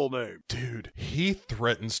father's full name? Dude, he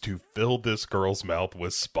threatens to fill this girl's mouth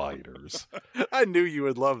with spiders. I knew you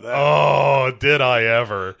would love that. Oh, did I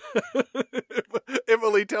ever?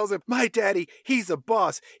 Emily Finale tells him, my daddy, he's a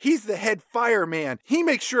boss. He's the head fireman. He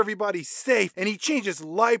makes sure everybody's safe, and he changes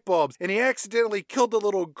light bulbs, and he accidentally killed a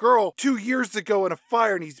little girl 2 years ago in a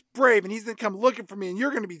fire, and he's brave, and he's gonna come looking for me, and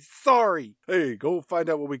you're gonna be sorry. Hey, go find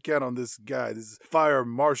out what we can on this guy, this fire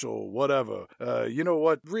marshal, whatever. You know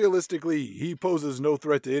what? Realistically, he poses no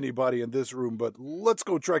threat to anybody in this room, but let's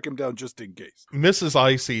go track him down just in case. Mrs.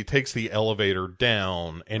 Icy takes the elevator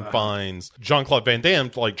down and finds Jean-Claude Van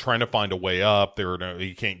Damme like trying to find a way up.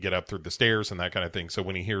 He can't get up through the stairs and that kind of thing. So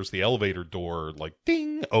when he hears the elevator door like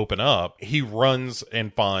ding open up, he runs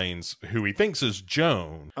and finds who he thinks is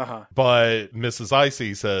Joan. But Mrs.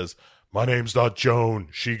 Icy says, my name's not Joan.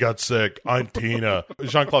 She got sick. I'm Tina.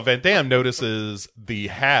 Jean-Claude Van Damme notices the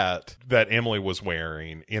hat that Emily was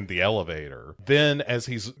wearing in the elevator. Then as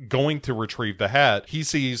he's going to retrieve the hat, he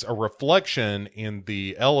sees a reflection in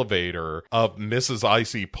the elevator of Mrs.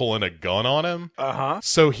 Icy pulling a gun on him.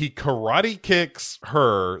 So he karate kicks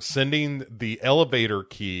her, sending the elevator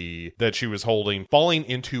key that she was holding falling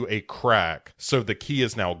into a crack. So the key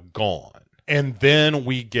is now gone. And then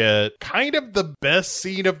we get kind of the best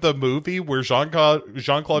scene of the movie where Jean-Claude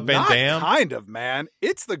Van Damme... Not kind of, man.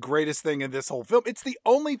 It's the greatest thing in this whole film. It's the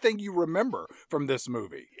only thing you remember from this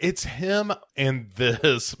movie. It's him and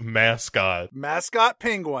this mascot. Mascot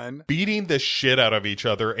penguin. Beating the shit out of each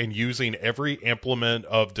other and using every implement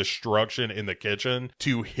of destruction in the kitchen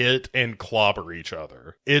to hit and clobber each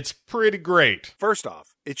other. It's pretty great. First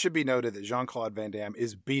off, it should be noted that Jean-Claude Van Damme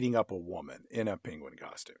is beating up a woman in a penguin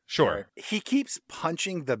costume. Sure. Right? He keeps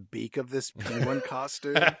punching the beak of this penguin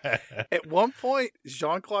costume. At one point,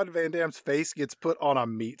 Jean-Claude Van Damme's face gets put on a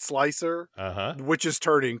meat slicer, which is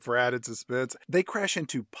turning for added suspense. They crash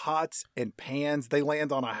into pots and pans. They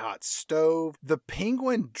land on a hot stove. The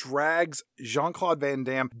penguin drags Jean-Claude Van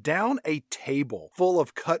Damme down a table full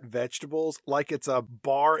of cut vegetables like it's a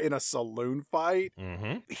bar in a saloon fight.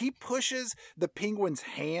 He pushes the penguin's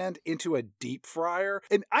hand into a deep fryer.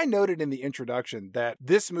 And I noted in the introduction that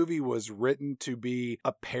this movie was written to be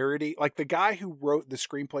a parody. Like the guy who wrote the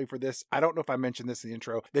screenplay for this, I don't know if I mentioned this in the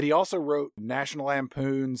intro, that he also wrote National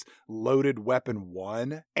Lampoon's Loaded Weapon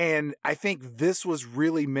 1. And I think this was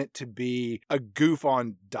really meant to be a goof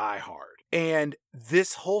on Die Hard. And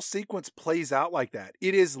this whole sequence plays out like that.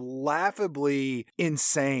 It is laughably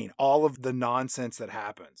insane, all of the nonsense that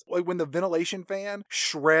happens. Like when the ventilation fan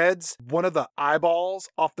shreds one of the eyeballs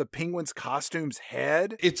off the penguin's costume's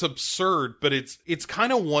head. It's absurd, but it's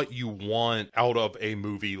kind of what you want out of a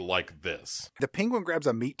movie like this. The penguin grabs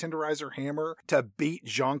a meat tenderizer hammer to beat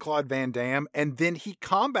Jean-Claude Van Damme, and then he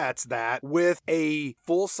combats that with a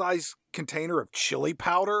full-size container of chili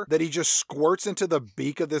powder that he just squirts into the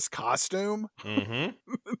beak of this costume. And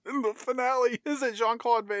the finale is that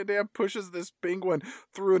Jean-Claude Van Damme pushes this penguin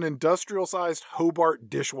through an industrial-sized Hobart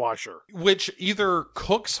dishwasher. Which either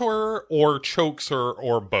cooks her or chokes her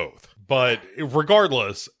or both. But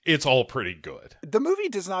regardless, it's all pretty good. The movie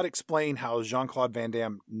does not explain how Jean-Claude Van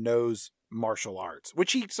Damme knows martial arts,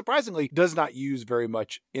 which he surprisingly does not use very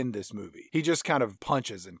much in this movie. He just kind of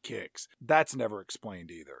punches and kicks. That's never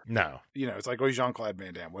explained either. No. You know, it's like, oh, Jean-Claude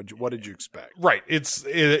Van Damme, what did you expect? Right.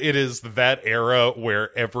 It is that era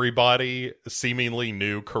where everybody seemingly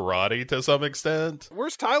knew karate to some extent.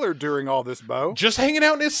 Where's Tyler during all this, Bo? Just hanging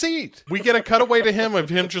out in his seat. We get a cutaway to him of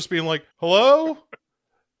him just being like, hello?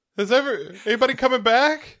 Is anybody coming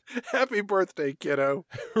back? Happy birthday, kiddo.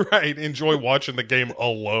 Right. Enjoy watching the game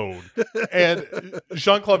alone. And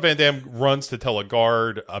Jean-Claude Van Damme runs to tell a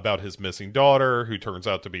guard about his missing daughter, who turns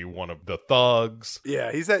out to be one of the thugs.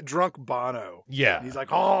 Yeah, he's that drunk Bono. Yeah. And he's like,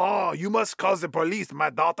 oh, you must call the police. My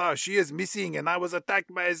daughter, she is missing, and I was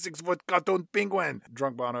attacked by a 6-foot cartoon penguin.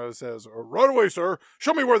 Drunk Bono says, right away, sir.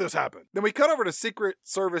 Show me where this happened. Then we cut over to Secret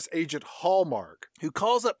Service agent Hallmark, who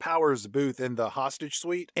calls up Powers' booth in the hostage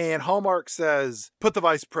suite, and Hallmark says, put the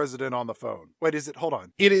vice president on the phone. Wait, hold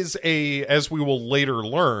on. It is as we will later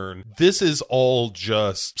learn, this is all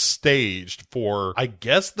just staged for, I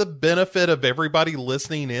guess, the benefit of everybody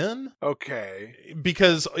listening in. Okay.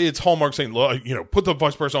 Because it's Hallmark saying, put the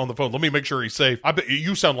vice president on the phone. Let me make sure he's safe. I bet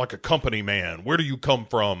you sound like a company man. Where do you come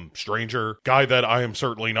from, stranger? Guy that I am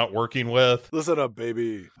certainly not working with. Listen up,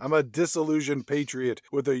 baby. I'm a disillusioned patriot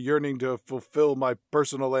with a yearning to fulfill my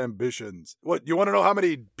personal ambitions. What, you want to know how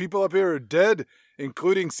many people up here are dead?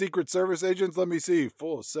 Including Secret Service agents? Let me see.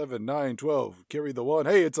 4, 7, 9, 12. Carry the 1.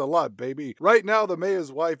 Hey, it's a lot, baby. Right now, the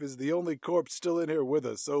mayor's wife is the only corpse still in here with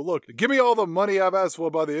us. So look, give me all the money I've asked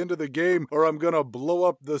for by the end of the game, or I'm gonna blow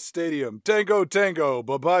up the stadium. Tango, tango.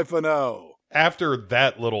 Bye-bye for now. After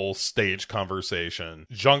that little stage conversation,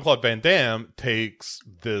 Jean-Claude Van Damme takes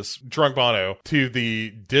this drunk Bono to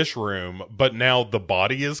the dish room, but now the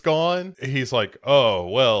body is gone. He's like, oh,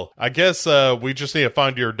 well, I guess we just need to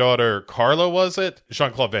find your daughter, Carla, was it?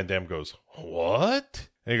 Jean-Claude Van Damme goes, what?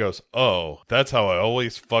 And he goes, oh, that's how I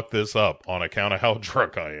always fuck this up on account of how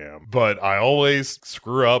drunk I am. But I always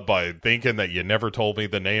screw up by thinking that you never told me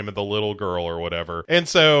the name of the little girl or whatever. And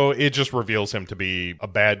so it just reveals him to be a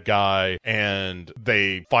bad guy, and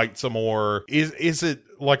they fight some more. Is it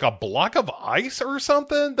like a block of ice or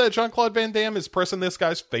something that Jean-Claude Van Damme is pressing this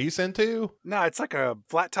guy's face into? No, it's like a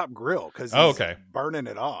flat top grill because he's burning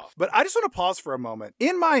it off. But I just want to pause for a moment.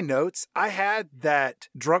 In my notes, I had that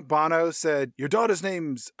drunk Bono said, your daughter's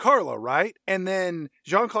name's Carla, right? And then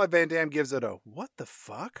Jean-Claude Van Damme gives it a, what the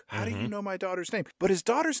fuck? How do you know my daughter's name? But his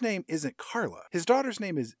daughter's name isn't Carla. His daughter's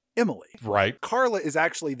name is Emily. Right. Carla is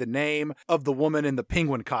actually the name of the woman in the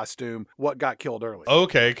penguin costume, what got killed earlier.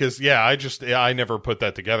 Okay, because, I never put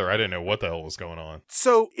that together. I didn't know what the hell was going on.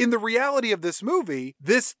 So, in the reality of this movie,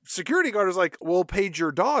 this security guard is like, well, page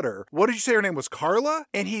your daughter. What did you say her name was, Carla?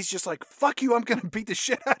 And he's just like, fuck you, I'm going to beat the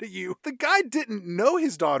shit out of you. The guy didn't know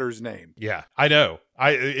his daughter's name. Yeah, I know.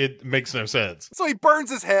 It makes no sense. So he burns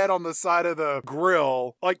his head on the side of the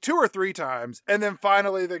grill like 2 or 3 times. And then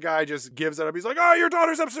finally the guy just gives it up. He's like, oh, your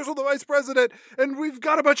daughter's upstairs with the vice president. And we've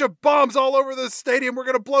got a bunch of bombs all over the stadium. We're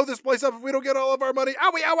going to blow this place up if we don't get all of our money.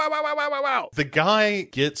 Owie, ow, ow, ow, ow, ow, ow, ow. The guy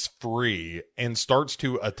gets free and starts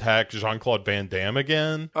to attack Jean-Claude Van Damme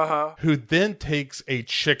again. Who then takes a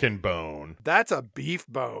chicken bone. That's a beef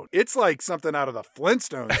bone. It's like something out of the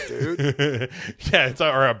Flintstones, dude. Yeah, it's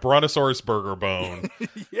a Brontosaurus burger bone.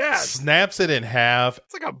 Yeah. Snaps it in half.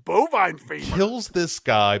 It's like a bovine femur. Kills this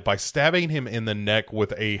guy by stabbing him in the neck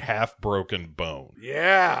with a half-broken bone.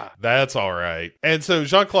 Yeah. That's all right. And so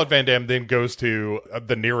Jean-Claude Van Damme then goes to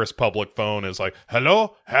the nearest public phone, is like,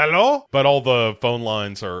 hello? Hello? But all the phone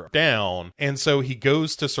lines are down. And so he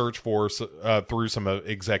goes to search for through some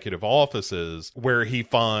executive offices where he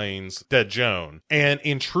finds Dead Joan. And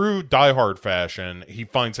in true Die Hard fashion, he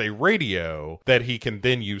finds a radio that he can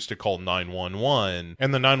then use to call 911.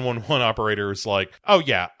 And the 911 operator is like, oh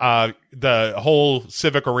yeah, the whole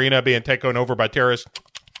Civic Arena being taken over by terrorists.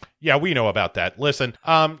 Yeah, we know about that. Listen,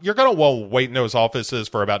 you're going to wait in those offices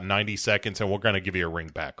for about 90 seconds and we're going to give you a ring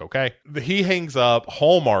back, okay? He hangs up.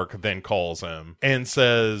 Hallmark then calls him and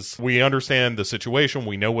says, we understand the situation.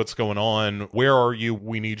 We know what's going on. Where are you?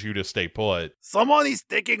 We need you to stay put. Someone is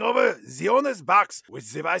taking over the owner's box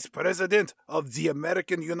with the vice president of the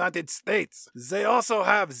American United States. They also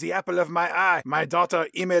have the apple of my eye, my daughter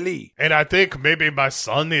Emily. And I think maybe my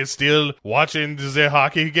son is still watching the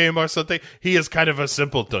hockey game or something. He is kind of a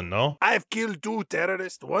simpleton. No? I've killed 2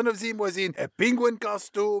 terrorists. One of them was in a penguin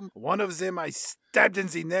costume. One of them I stabbed in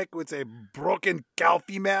the neck with a broken cow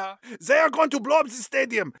femur. They are going to blow up the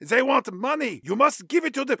stadium. They want money. You must give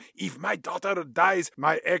it to them. If my daughter dies,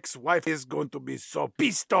 my ex-wife is going to be so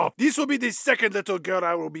pissed off. This will be the second little girl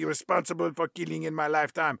I will be responsible for killing in my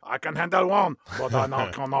lifetime. I can handle one, but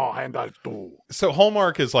I cannot handle 2. So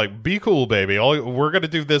Hallmark is like, be cool, baby. We're going to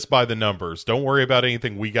do this by the numbers. Don't worry about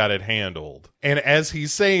anything. We got it handled. And as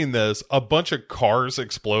he's saying this, a bunch of cars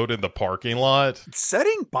explode in the parking lot,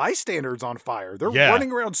 setting bystanders on fire. They're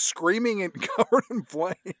running around screaming and covered in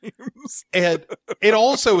flames. And it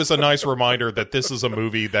also is a nice reminder that this is a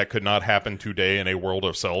movie that could not happen today in a world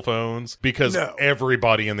of cell phones, because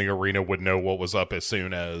everybody in the arena would know what was up as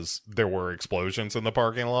soon as there were explosions in the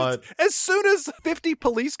parking lot. As soon as 50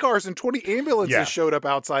 police cars and 20 ambulances showed up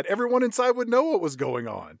outside, everyone inside would know what was going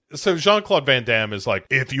on. So Jean-Claude Van Damme is like,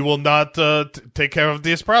 if you will not take care of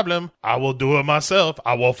this problem, I will do it myself.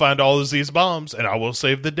 I will find all of these bombs and I will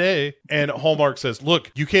save the day. And Hallmark says,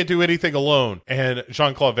 look, you can't do anything alone. And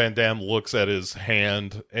Jean-Claude Van Damme looks at his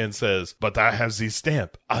hand and says, but I have the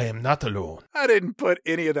stamp. I am not alone. I didn't put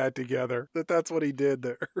any of that together, that's what he did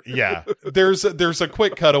there. Yeah. There's a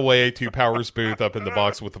quick cutaway to Powers' booth up in the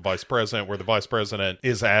box with the vice president, where the vice president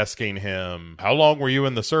is asking him, how long were you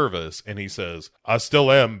in the service? And he says, I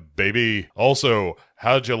still am, baby. Also,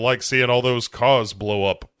 how'd you like seeing all those cars blow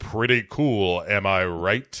up? Pretty cool, am I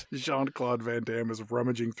right? Jean-Claude Van Damme is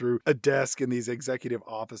rummaging through a desk in these executive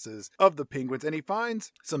offices of the Penguins, and he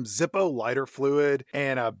finds some Zippo lighter fluid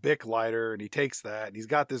and a Bic lighter, and he takes that, and he's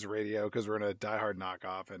got this radio because we're in a Die Hard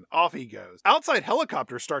knockoff, and off he goes. Outside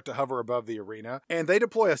helicopters start to hover above the arena, and they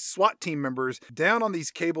deploy a SWAT team members down on these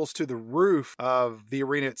cables to the roof of the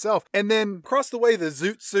arena itself, and then across the way, the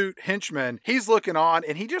Zoot Suit henchman, he's looking on,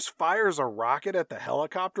 and he just fires a rocket at the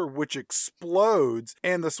helicopter, which explodes,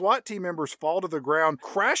 and the the SWAT team members fall to the ground,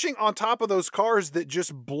 crashing on top of those cars that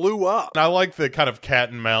just blew up. I like the kind of cat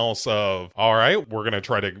and mouse of, all right, we're going to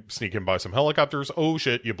try to sneak in by some helicopters. Oh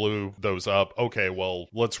shit, you blew those up. Okay, well,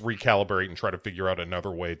 let's recalibrate and try to figure out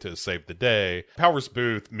another way to save the day. Powers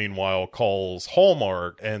Booth, meanwhile, calls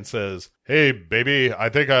Hallmark and says, "Hey, baby, I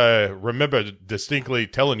think I remember distinctly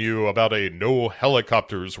telling you about a no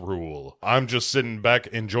helicopters rule. I'm just sitting back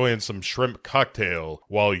enjoying some shrimp cocktail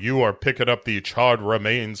while you are picking up the charred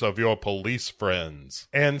remains of your police friends."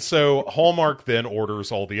 And so Hallmark then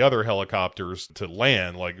orders all the other helicopters to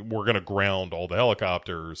land, like, we're going to ground all the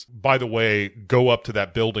helicopters. By the way, go up to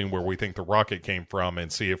that building where we think the rocket came from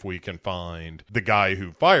and see if we can find the guy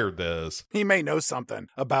who fired this. He may know something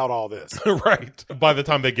about all this. Right. By the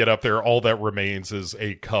time they get up there, all that remains is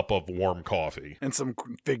a cup of warm coffee. And some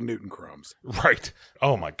Fig Newton crumbs. Right.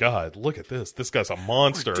 Oh my God, look at this. This guy's a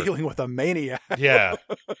monster. We're dealing with a maniac. Yeah.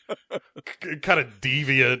 Kind of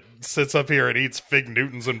deviant, sits up here and eats Fig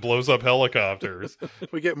Newtons and blows up helicopters.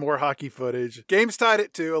 We get more hockey footage. Game's tied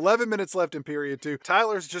at 2, 11 minutes left in period 2.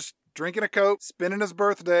 Tyler's just drinking a Coke, spending his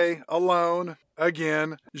birthday alone.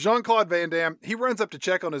 Again, Jean-Claude Van Damme, he runs up to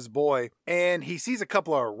check on his boy, and he sees a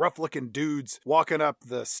couple of rough-looking dudes walking up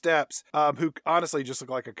the steps, who honestly just look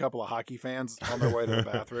like a couple of hockey fans on their way to the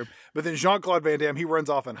bathroom. But then Jean-Claude Van Damme, he runs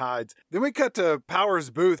off and hides. Then we cut to Powers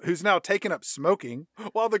Booth, who's now taken up smoking,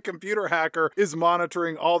 while the computer hacker is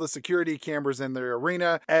monitoring all the security cameras in the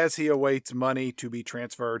arena as he awaits money to be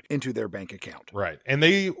transferred into their bank account. Right. And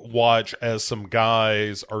they watch as some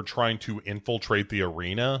guys are trying to infiltrate the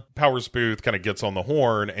arena. Powers Booth kind of gets on the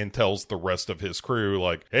horn and tells the rest of his crew,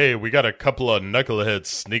 like, "Hey, we got a couple of knuckleheads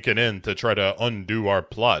sneaking in to try to undo our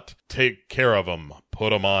plot. Take care of them.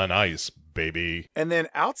 Put them on ice, baby." And then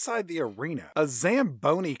outside the arena, a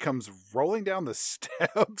Zamboni comes rolling down the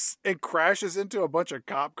steps and crashes into a bunch of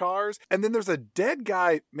cop cars. And then there's a dead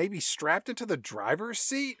guy maybe strapped into the driver's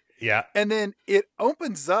seat. Yeah. And then it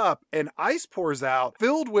opens up and ice pours out,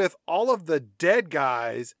 filled with all of the dead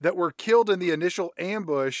guys that were killed in the initial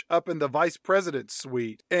ambush up in the vice president's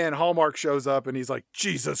suite. And Hallmark shows up and he's like,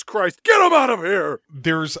 "Jesus Christ, get him out of here!"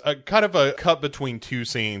 There's a kind of a cut between two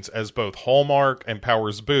scenes as both Hallmark and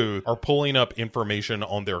Powers Booth are pulling up information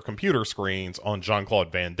on their computer screens on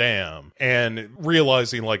Jean-Claude Van Damme and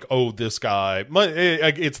realizing, like, oh, this guy,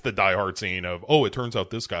 it's the Die Hard scene of, oh, it turns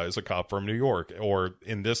out this guy is a cop from New York, or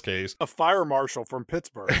in this case, a fire marshal from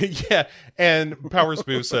Pittsburgh. Yeah, and Powers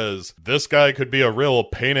Booth says, "This guy could be a real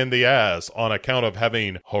pain in the ass on account of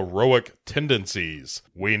having heroic tendencies.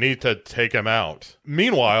 We need to take him out."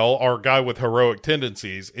 Meanwhile, our guy with heroic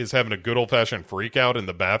tendencies is having a good old-fashioned freak out in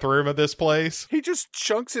the bathroom of this place. He just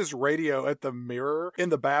chunks his radio at the mirror in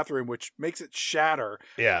the bathroom, which makes it shatter.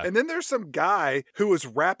 Yeah. And then there's some guy who was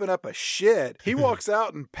wrapping up a shit. He walks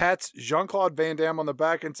out and pats Jean-Claude Van Damme on the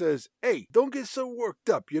back and says, "Hey, don't get so worked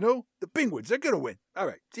up, you know? The Penguins, they're gonna win. All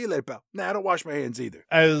right, see you later, pal." Nah, I don't wash my hands either.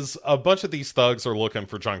 As a bunch of these thugs are looking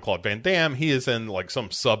for Jean-Claude Van Damme, he is in like some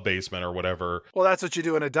sub-basement or whatever. Well, that's what you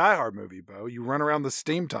do in a Die Hard movie, Bo. You run around the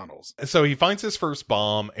steam tunnels. So he finds his first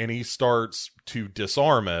bomb and he starts to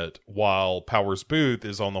disarm it while Powers Booth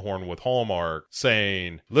is on the horn with Hallmark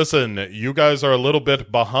saying, "Listen, you guys are a little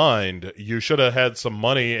bit behind. You should have had some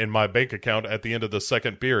money in my bank account at the end of the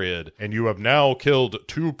second period, and you have now killed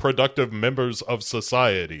 2 productive members of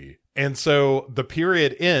society." And so the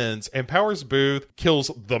period ends and Powers Booth kills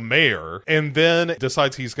the mayor and then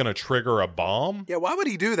decides he's going to trigger a bomb. Yeah, why would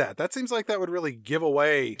he do that? That seems like that would really give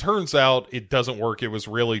away. Turns out it doesn't work. It was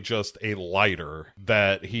really just a lighter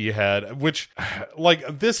that he had, which,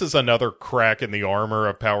 like, this is another crack in the armor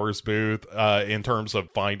of Powers Booth in terms of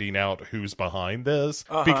finding out who's behind this.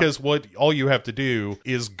 Because all you have to do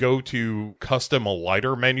is go to custom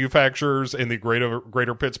lighter manufacturers in the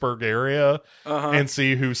greater Pittsburgh area and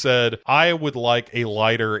see who said, "I would like a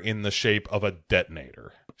lighter in the shape of a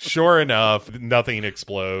detonator." Sure enough, nothing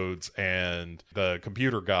explodes, and the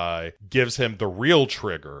computer guy gives him the real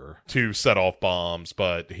trigger to set off bombs,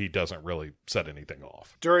 but he doesn't really set anything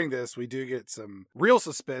off. During this, we do get some real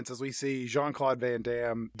suspense as we see Jean-Claude Van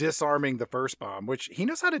Damme disarming the first bomb, which he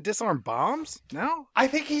knows how to disarm bombs now? I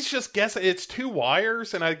think he's just guessing. It's 2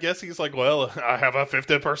 wires, and I guess he's like, well, I have a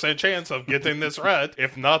 50% chance of getting this right.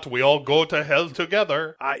 If not, we all go to hell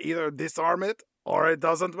together. I either disarm it or it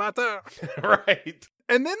doesn't matter. Right.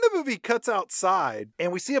 And then the movie cuts outside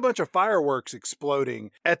and we see a bunch of fireworks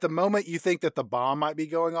exploding. At the moment you think that the bomb might be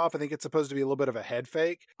going off, I think it's supposed to be a little bit of a head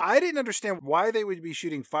fake. I didn't understand why they would be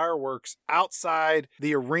shooting fireworks outside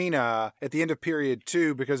the arena at the end of period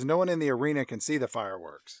 2 because no one in the arena can see the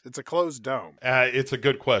fireworks. It's a closed dome. It's a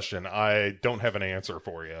good question. I don't have an answer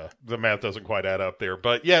for you. The math doesn't quite add up there.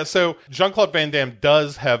 But yeah, so Jean-Claude Van Damme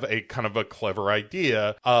does have a kind of a clever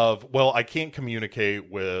idea of, well, I can't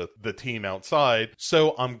communicate with the team outside,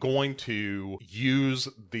 so I'm going to use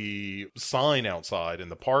the sign outside in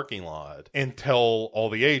the parking lot and tell all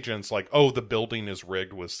the agents, like, oh, the building is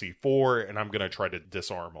rigged with C4, and I'm going to try to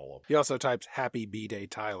disarm all of them. He also types, Happy B-Day,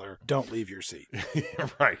 Tyler. Don't leave your seat.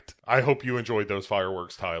 Right. I hope you enjoyed those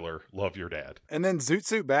fireworks, Tyler. Love your dad. And then Zoot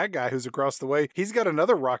Suit Bad Guy, who's across the way, he's got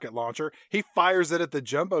another rocket launcher. He fires it at the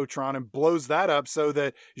Jumbotron and blows that up so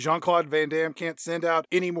that Jean-Claude Van Damme can't send out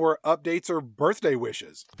any more updates or birthday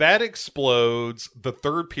wishes. That explodes. The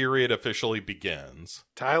third period officially begins.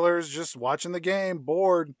 Tyler's just watching the game,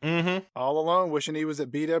 bored, Mm-hmm. all alone, wishing he was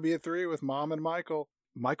at BW3 with Mom and Michael.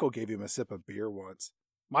 Michael gave him a sip of beer once.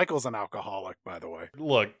 Michael's an alcoholic, by the way.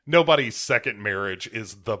 Look, nobody's second marriage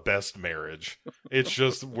is the best marriage. It's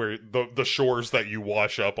just where the shores that you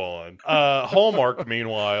wash up on. Hallmark,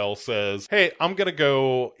 meanwhile, says, hey, I'm going to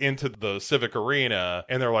go into the Civic Arena.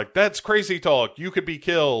 And they're like, that's crazy talk. You could be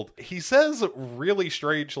killed. He says really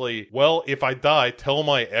strangely, well, if I die, tell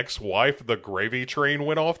my ex-wife the gravy train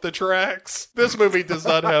went off the tracks. This movie does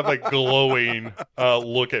not have a glowing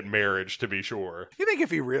look at marriage, to be sure. You think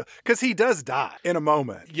if he because he does die in a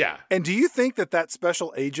moment. Yeah. And do you think that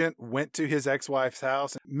special agent went to his ex-wife's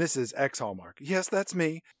house? Mrs. X Hallmark. Yes, that's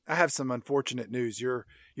me. I have some unfortunate news. Your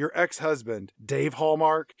ex-husband, Dave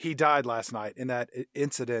Hallmark, he died last night in that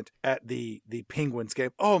incident at the Penguins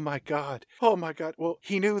game. Oh my God. Oh my God. Well,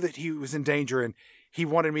 he knew that he was in danger and he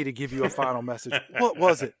wanted me to give you a final message. What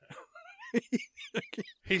was it?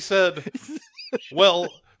 He said, well,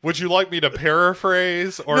 would you like me to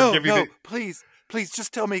paraphrase or give you please. Please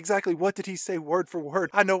just tell me exactly what did he say word for word.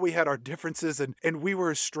 I know we had our differences and we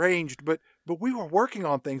were estranged, but we were working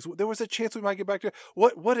on things. There was a chance we might get back to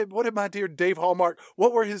what did my dear Dave Hallmark,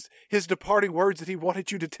 what were his departing words that he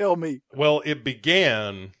wanted you to tell me? Well, it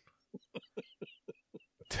began,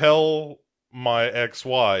 tell my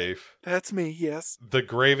ex-wife. That's me, yes. The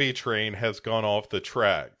gravy train has gone off the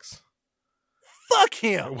tracks. Fuck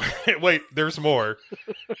him! Wait, there's more.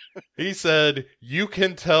 He said, you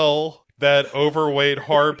can tell that overweight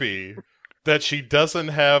harpy that she doesn't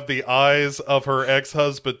have the eyes of her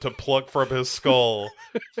ex-husband to pluck from his skull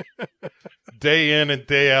day in and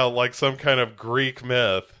day out like some kind of Greek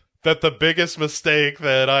myth. That the biggest mistake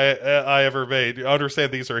that I ever made,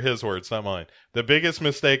 understand these are his words, not mine. The biggest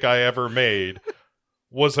mistake I ever made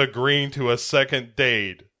was agreeing to a second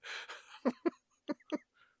date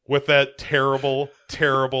with that terrible,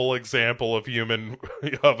 terrible example of a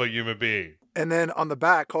human being. And then on the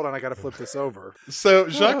back, hold on, I gotta flip this over. So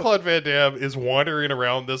Jean-Claude Van Damme is wandering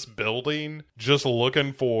around this building just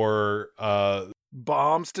looking for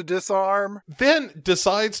bombs to disarm. Then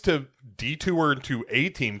decides to detour into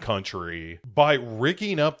A-Team country by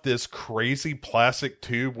rigging up this crazy plastic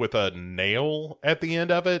tube with a nail at the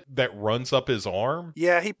end of it that runs up his arm.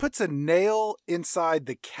 Yeah, he puts a nail inside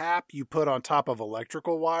the cap you put on top of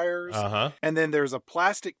electrical wires. And then there's a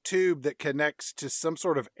plastic tube that connects to some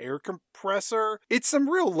sort of air compressor. It's some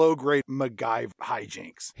real low-grade MacGyver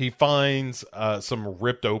hijinks. He finds some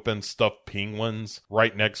ripped open stuffed penguins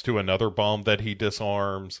right next to another bomb that he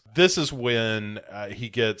disarms. This is when he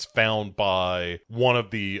gets found by one of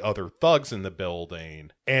the other thugs in the building,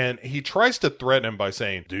 and he tries to threaten him by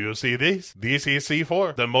saying, do you see this? This is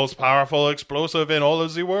C4, the most powerful explosive in all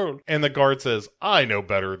of the world. And the guard says, I know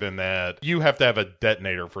better than that. You have to have a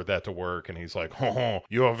detonator for that to work. And he's like,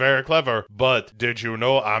 you are very clever, but did you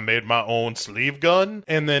know I made my own sleeve gun?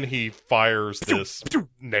 And then he fires this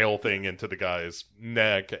nail thing into the guy's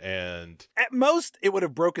neck, and at most it would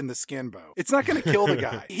have broken the skin bone. It's not going to kill the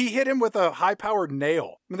guy. He hit him with a high-powered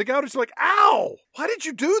nail. And the guy was like, ow, why did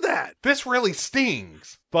you do that? This really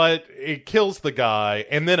stings. But it kills the guy,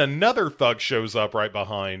 and then another thug shows up right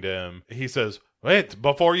behind him. He says, wait,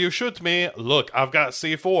 before you shoot me, look, I've got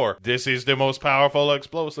C4. This is the most powerful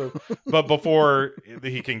explosive. But before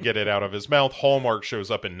he can get it out of his mouth, Hallmark shows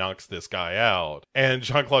up and knocks this guy out. And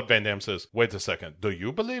Jean-Claude Van Damme says, wait a second, do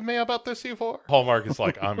you believe me about the C4? Hallmark is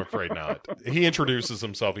like, I'm afraid not. He introduces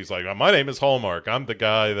himself. He's like, my name is Hallmark. I'm the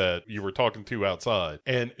guy that you were talking to outside.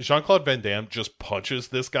 And Jean-Claude Van Damme just punches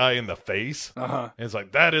this guy in the face. And it's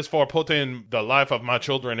like, that is for putting the life of my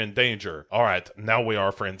children in danger. All right, now we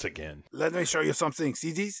are friends again. Let me show you you something.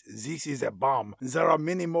 See this? This is a bomb. There are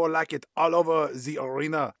many more like it all over the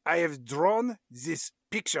arena. I have drawn this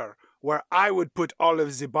picture where I would put all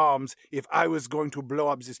of the bombs if I was going to blow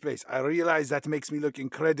up this place. I realize that makes me look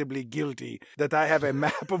incredibly guilty that I have a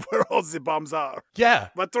map of where all the bombs are. Yeah.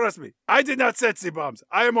 But trust me, I did not set the bombs.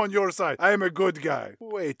 I am on your side. I am a good guy.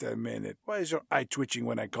 Wait a minute. Why is your eye twitching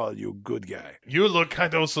when I call you good guy? You look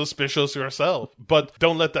kind of suspicious yourself. But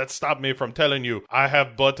don't let that stop me from telling you, I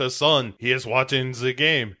have but a son. He is watching the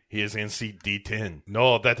game. He is in seat D10.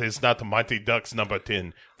 No, that is not Mighty Ducks number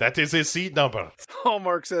 10. That is his seat number.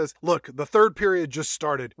 Hallmark says, look, the third period just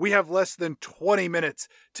started. We have less than 20 minutes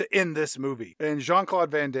to end this movie. And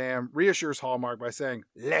Jean-Claude Van Damme reassures Hallmark by saying,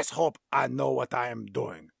 let's hope I know what I am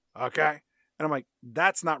doing. Okay? And I'm like,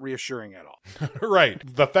 that's not reassuring at all. Right.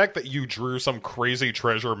 The fact that you drew some crazy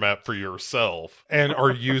treasure map for yourself and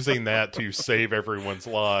are using that to save everyone's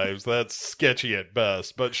lives, that's sketchy at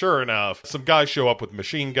best. But sure enough, some guys show up with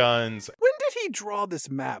machine guns. When did he draw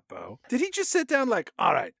this map, Bo? Did he just sit down like,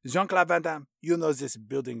 all right, Jean-Claude Van Damme, you know this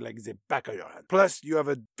building like the back of your hand. Plus, you have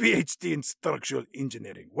a PhD in structural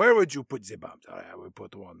engineering. Where would you put the bombs? All right, I would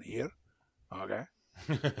put one here. Okay.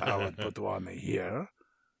 I would put one here.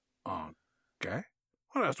 Okay.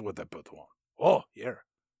 What else would I put one? Oh, here.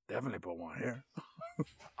 Definitely put one here.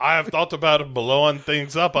 I have thought about blowing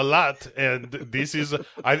things up a lot, and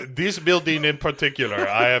this building in particular,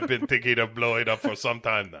 I have been thinking of blowing up for some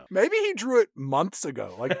time now. Maybe he drew it months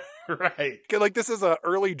ago. Like, right. Like this is an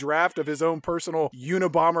early draft of his own personal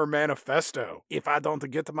Unabomber manifesto. If I don't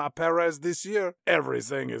get my Perez this year,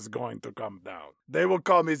 everything is going to come down. They will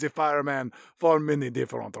call me the fireman for many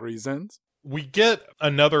different reasons. We get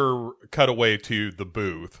another cutaway to the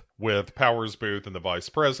booth with Powers Booth and the vice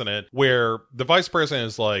president, where the vice president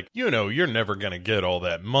is like, you're never going to get all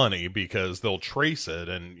that money because they'll trace it.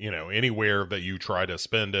 And, anywhere that you try to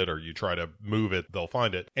spend it or you try to move it, they'll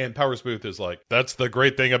find it. And Powers Booth is like, that's the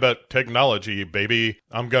great thing about technology, baby.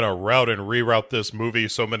 I'm going to route and reroute this movie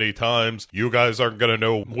so many times. You guys aren't going to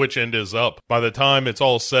know which end is up. By the time it's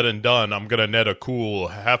all said and done, I'm going to net a cool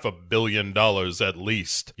 $500 million at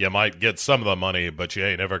least. You might get some of the money, but you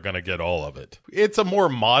ain't ever going to get all of it. It's a more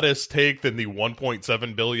modest take than the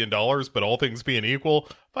 $1.7 billion, but all things being equal,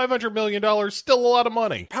 $500 million, still a lot of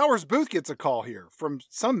money. Powers Booth gets a call here from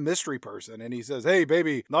some mystery person, and he says, hey,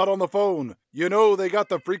 baby, not on the phone. They got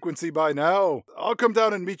the frequency by now. I'll come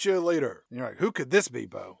down and meet you later. And you're like, who could this be,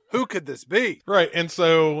 Bo? Who could this be? Right, and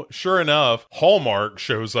so, sure enough, Hallmark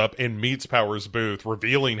shows up and meets Powers Booth,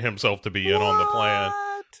 revealing himself to be in on the plan.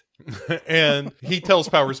 And he tells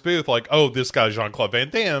Powers Booth, like, oh, this guy Jean-Claude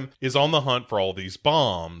Van Damme is on the hunt for all these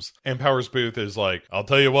bombs. And Powers Booth is like, I'll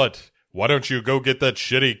tell you what, why don't you go get that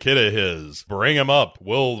shitty kid of his? Bring him up.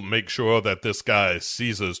 We'll make sure that this guy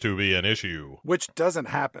ceases to be an issue. Which doesn't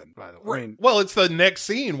happen, by the way. Well, it's the next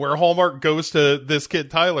scene where Hallmark goes to this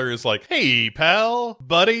kid Tyler, is like, hey, pal,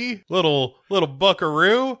 buddy, little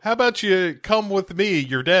buckaroo, how about you come with me?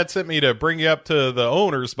 Your dad sent me to bring you up to the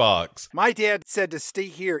owner's box. My dad said to stay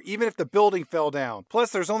here, even if the building fell down.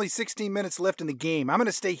 Plus, there's only 16 minutes left in the game. I'm going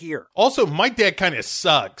to stay here. Also, my dad kind of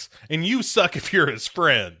sucks, and you suck if you're his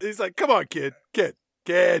friend. He's like, come on, kid,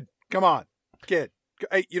 come on, kid.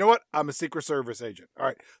 Hey, you know what? I'm a Secret Service agent. All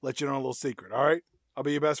right, let you know a little secret, all right? I'll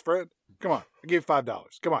be your best friend. Come on, I'll give you $5.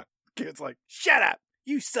 Come on. Kid's like, shut up.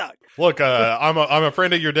 You suck. Look, I'm a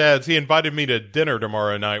friend of your dad's. He invited me to dinner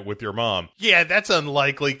tomorrow night with your mom. Yeah, that's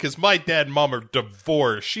unlikely, because my dad and mom are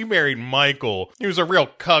divorced. She married Michael. He was a real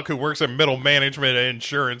cuck who works in middle management at an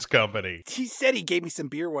insurance company. He said he gave me some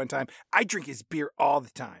beer one time. I drink his beer all the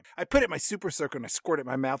time. I put it in my super soaker and I squirt it in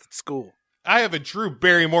my mouth at school. I have a Drew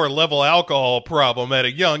Barrymore level alcohol problem at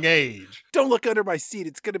a young age. Don't look under my seat.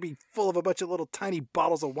 It's going to be full of a bunch of little tiny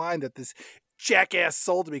bottles of wine that this jackass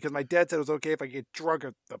sold to me because my dad said it was okay if I get drunk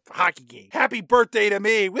at the hockey game. Happy birthday to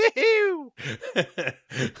me. Woohoo!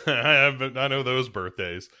 I know those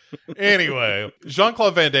birthdays. Anyway,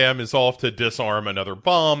 Jean-Claude Van Damme is off to disarm another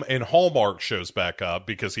bomb, and Hallmark shows back up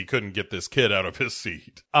because he couldn't get this kid out of his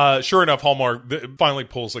seat. Sure enough, Hallmark finally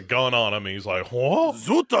pulls a gun on him, and he's like, what?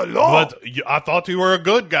 But I thought you were a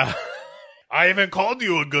good guy. I even called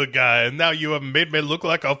you a good guy, and now you have made me look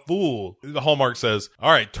like a fool. The Hallmark says,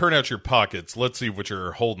 all right, turn out your pockets. Let's see what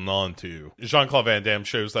you're holding on to. Jean-Claude Van Damme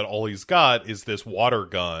shows that all he's got is this water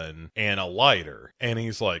gun and a lighter. And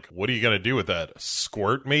he's like, what are you going to do with that?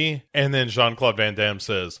 Squirt me? And then Jean-Claude Van Damme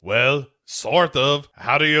says, well, sort of.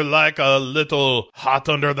 How do you like a little hot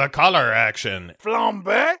under the collar action?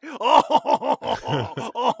 Flambe?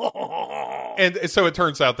 And so it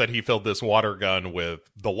turns out that he filled this water gun with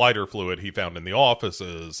the lighter fluid he found in the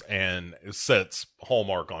offices and sets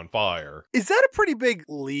Hallmark on fire. Is that a pretty big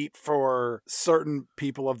leap for certain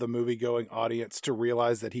people of the movie-going audience to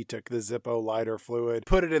realize that he took the Zippo lighter fluid,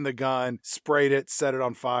 put it in the gun, sprayed it, set it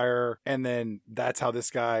on fire, and then that's how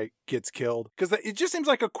this guy gets killed? Because it just seems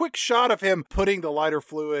like a quick shot of him putting the lighter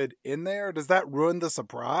fluid in there. Does that ruin the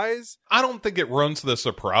surprise? I don't think it ruins the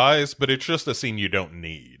surprise, but it's just a scene you don't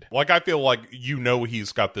need. Like, I feel like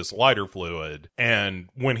he's got this lighter fluid, and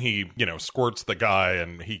when he, squirts the guy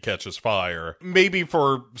and he catches fire, maybe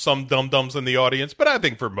for some dum-dums in the audience, but I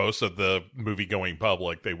think for most of the movie-going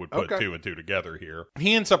public, they would put two and two together here.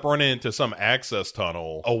 He ends up running into some access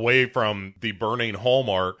tunnel away from the burning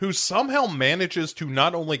Hallmark, who somehow manages to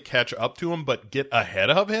not only catch up to him, but get ahead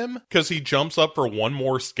of him, because he jumps up for one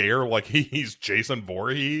more scare like he's Jason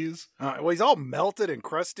Voorhees. Well, he's all melted and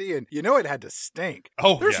crusty, and it had to stink.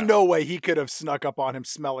 Oh, There's no way he could have snuck up on him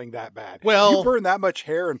smelling that bad. Well, you burn that much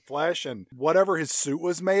hair and flesh and whatever his suit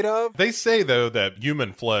was made of. They say, though, that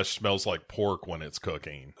human flesh smells like pork when it's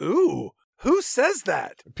cooking. Ooh. Who says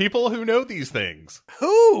that? People who know these things.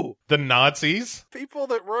 Who? The Nazis. People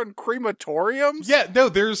that run crematoriums? Yeah, no,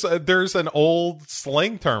 there's an old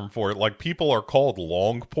slang term for it. Like, people are called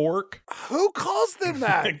long pork. Who calls them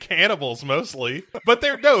that? Cannibals, mostly. But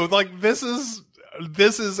this is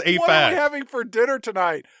a what fact. What are we having for dinner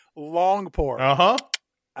tonight? Long pork. Uh-huh.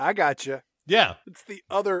 I gotcha. Yeah. It's the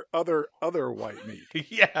other white meat.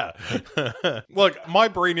 Yeah. Look, my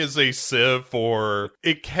brain is a sieve for,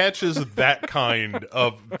 it catches that kind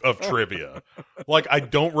of trivia. Like, I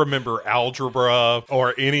don't remember algebra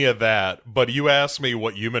or any of that, but you asked me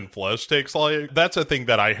what human flesh tastes like. That's a thing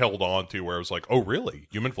that I held on to where I was like, oh, really?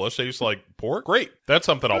 Human flesh tastes like pork? Great. That's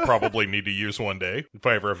something I'll probably need to use one day if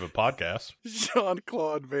I ever have a podcast.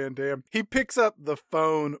 Jean-Claude Van Damme. He picks up the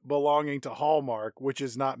phone belonging to Hallmark, which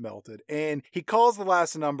is not melted, and he calls the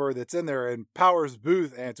last number that's in there, and Powers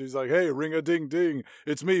Booth answers. He's like, hey, ring-a-ding-ding.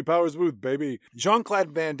 It's me, Powers Booth, baby. Jean-Claude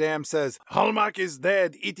Van Damme says, Hallmark is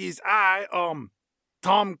dead. It is I,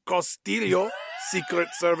 Tom Costello, Secret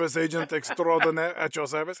Service agent extraordinaire at your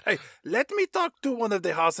service. Hey, let me talk to one of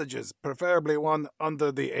the hostages, preferably one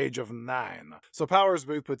under the age of 9. So Powers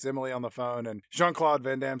Booth puts Emily on the phone, and Jean-Claude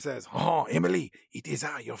Van Damme says, oh, Emily, it is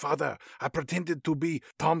I, your father. I pretended to be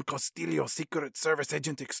Tom Costello, Secret Service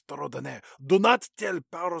agent extraordinaire. Do not tell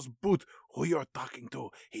Powers Booth who you're talking to.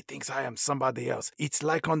 He thinks I am somebody else. It's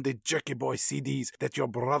like on the Jerky Boy CDs that your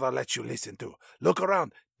brother lets you listen to. Look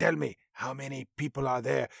around. Tell me, how many people are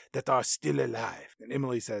there that are still alive? And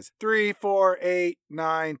Emily says, 3, 4, 8,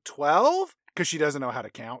 9, 12? Because she doesn't know how to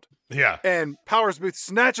count. Yeah. And Powers Booth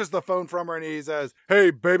snatches the phone from her and he says, hey,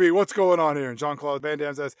 baby, what's going on here? And Jean-Claude Van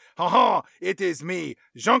Damme says, ha, it is me,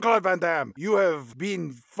 Jean-Claude Van Damme. You have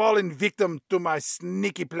been fallen victim to my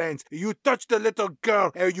sneaky plans. You touch the little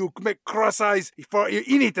girl and you make cross eyes for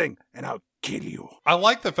anything, and I'll kill you. I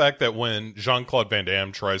like the fact that when Jean-Claude Van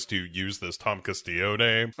Damme tries to use this Tom Castillo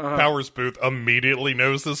name, Powers Booth immediately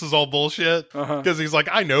knows this is all bullshit. Because he's like,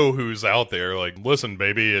 I know who's out there. Like, listen,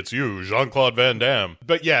 baby, it's you, Jean-Claude Van Damme.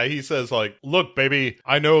 But yeah, he says, like, look, baby,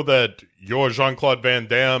 I know that you're Jean-Claude Van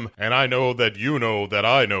Damme, and I know that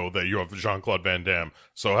I know that you're Jean-Claude Van Damme.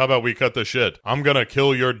 So how about we cut the shit? I'm gonna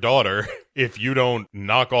kill your daughter if you don't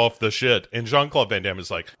knock off the shit. And Jean-Claude Van Damme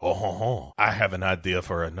is like, I have an idea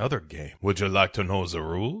for another game. Would you like to know the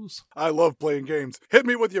rules? I love playing games. Hit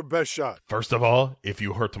me with your best shot. First of all, if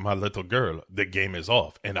you hurt my little girl, the game is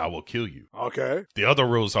off, and I will kill you. Okay. The other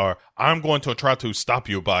rules are, I'm going to try to stop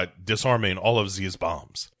you by disarming all of these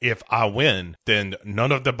bombs. If I win, then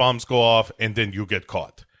none of the bombs go off, and then you get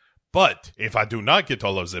caught. But if I do not get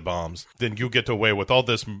all of the bombs, then you get away with all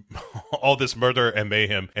this murder and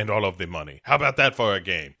mayhem and all of the money. How about that for a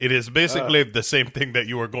game? It is basically the same thing that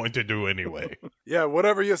you were going to do anyway. Yeah,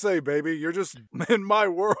 whatever you say, baby. You're just in my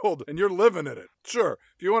world and you're living in it. Sure.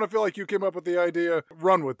 If you want to feel like you came up with the idea,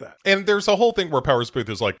 run with that. And there's a whole thing where Powers Booth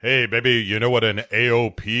is like, hey, baby, you know what an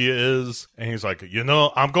AOP is? And he's like,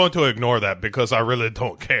 I'm going to ignore that because I really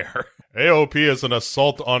don't care. AOP is an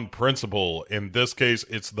assault on principle. In this case,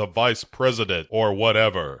 it's the vice president or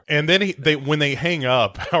whatever. And then when they hang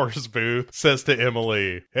up, Powers Booth says to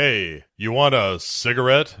Emily, hey, you want a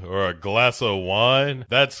cigarette or a glass of wine?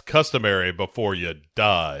 That's customary before you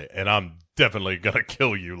die, and I'm definitely gonna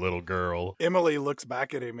kill you, little girl. Emily looks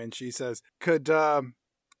back at him and she says, could I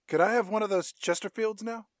have one of those Chesterfields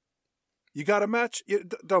now? You got a match?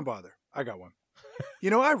 Don't bother. I got one.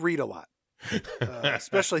 I read a lot.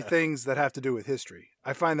 Especially things that have to do with history.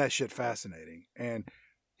 I find that shit fascinating. And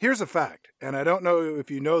here's a fact, and I don't know if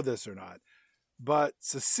you know this or not, but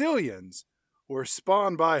Sicilians were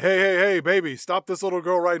spawned by, hey, baby, stop this little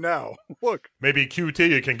girl right now. Look. Maybe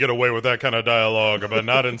QT can get away with that kind of dialogue, but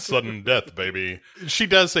not in sudden death, baby. She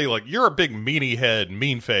does say, like, you're a big meanie head,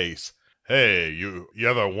 mean face. Hey, you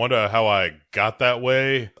ever wonder how I got that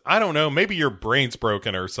way? I don't know, maybe your brain's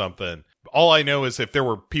broken or something. All I know is if there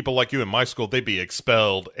were people like you in my school, they'd be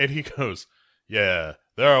expelled. And he goes, yeah,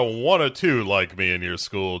 there are one or two like me in your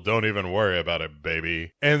school. Don't even worry about it,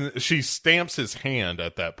 baby. And she stamps his hand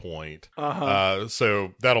at that point.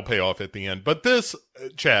 So that'll pay off at the end. But this,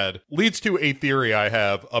 Chad, leads to a theory I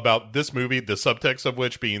have about this movie, the subtext of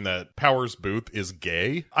which being that Powers Booth is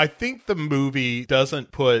gay. I think the movie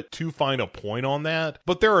doesn't put too fine a point on that,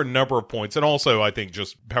 but there are a number of points. And also, I think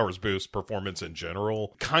just Powers Booth's performance in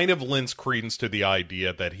general kind of lends credence to the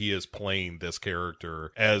idea that he is playing this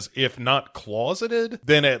character as, if not closeted,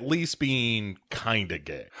 then at least being kind of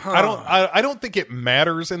gay. I don't think it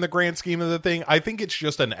matters in the grand scheme of the thing. I think it's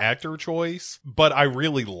just an actor choice, but I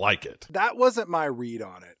really like it. That wasn't my read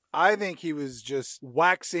on it. I think he was just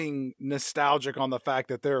waxing nostalgic on the fact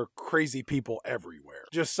that there are crazy people everywhere.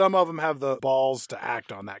 Just some of them have the balls to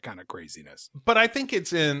act on that kind of craziness. But I think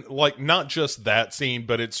it's in, like, not just that scene,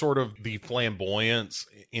 but it's sort of the flamboyance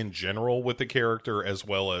in general with the character, as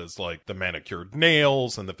well as, like, the manicured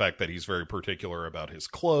nails and the fact that he's very particular about his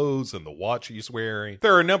clothes and the watch he's wearing.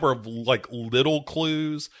 There are a number of, like, little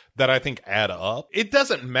clues that I think add up. It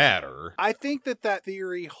doesn't matter. I think that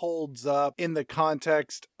theory holds up in the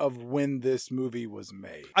context of when this movie was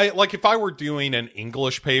made. If I were doing an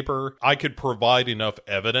English paper, I could provide enough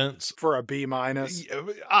evidence for a B-.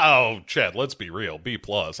 Oh, Chad, let's be real. B+.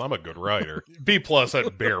 I'm a good writer. B+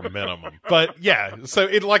 at bare minimum. But yeah, so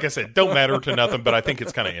it, like I said, don't matter to nothing, but I think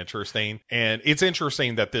it's kind of interesting. And it's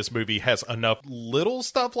interesting that this movie has enough little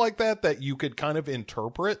stuff like that you could kind of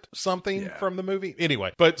interpret something from the movie.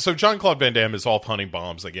 Anyway, but so Jean-Claude Van Damme is off hunting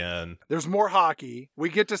bombs again. There's more hockey. We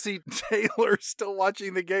get to see Taylor still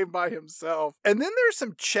watching the game by himself. And then there's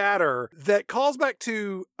some chatter that calls back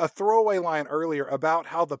to a throwaway line earlier about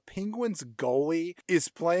how the Penguins goalie is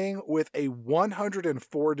playing with a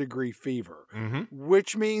 104-degree fever,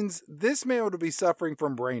 which means this man would be suffering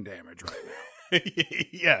from brain damage right now.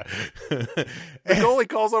 Yeah. The goalie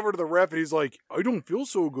calls over to the ref and he's like, I don't feel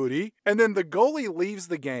so goody. And then the goalie leaves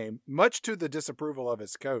the game, much to the disapproval of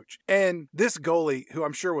his coach. And this goalie, who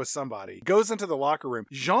I'm sure was somebody, goes into the locker room.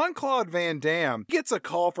 Jean-Claude Van Damme gets a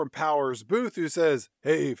call from Powers Booth who says,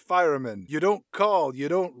 hey, fireman, you don't call, you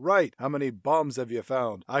don't write. How many bombs have you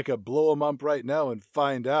found? I could blow them up right now and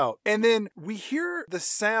find out. And then we hear the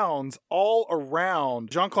sounds all around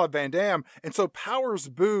Jean-Claude Van Damme. And so Powers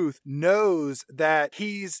Booth knows that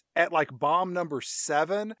he's at like bomb number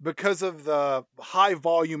 7 because of the high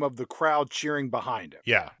volume of the crowd cheering behind him.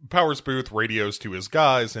 Yeah. Powers Booth radios to his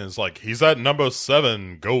guys and is like, he's at number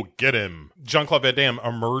 7. Go get him. Jean-Claude Van Damme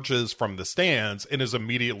emerges from the stands and is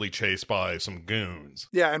immediately chased by some goons.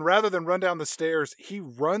 Yeah, and rather than run down the stairs, he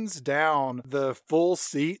runs down the full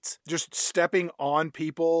seats, just stepping on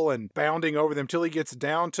people and bounding over them till he gets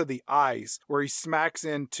down to the ice where he smacks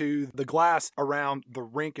into the glass around the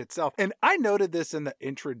rink itself. And I noted this in the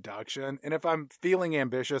introduction, and if I'm feeling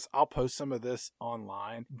ambitious, I'll post some of this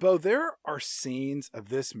online. Bo, there are scenes of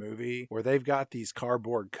this movie where they've got these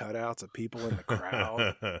cardboard cutouts of people in the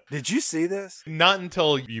crowd. Did you see this? Not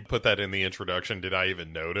until you put that in the introduction did I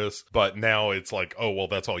even notice, but now it's like, oh, well,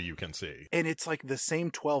 that's all you can see. And it's like the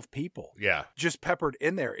same 12 people. Yeah. Just peppered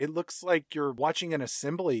in there. It looks like you're watching an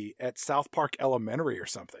assembly at South Park Elementary or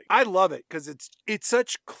something. I love it because it's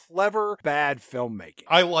such clever, bad filmmaking.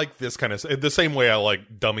 I like this kind of, the same way I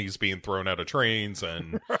like dummies being thrown out of trains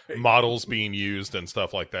and models being used and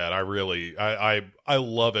stuff like that. I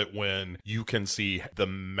love it when you can see the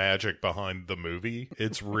magic behind the movie.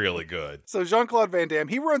 It's really good. So Jean-Claude Van Damme,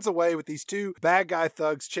 he runs away with these 2 bad guy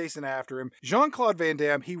thugs chasing after him. Jean-Claude Van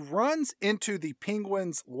Damme, he runs into the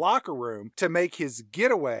Penguins locker room to make his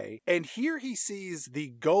getaway. And here he sees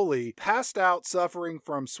the goalie passed out, suffering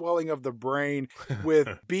from swelling of the brain with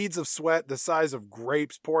beads of sweat the size of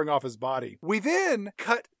grapes pouring off his body. We then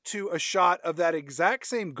cut to a shot of that exact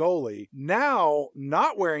same goalie, now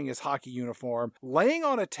not wearing his hockey uniform, laying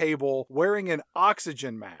on a table wearing an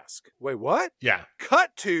oxygen mask. Wait, what? Yeah.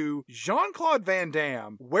 Cut to Jean-Claude Van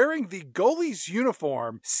Damme wearing the goalie's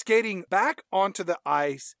uniform, skating back onto the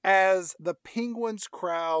ice as the Penguins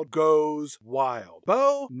crowd goes wild.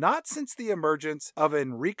 Bo, not since the emergence of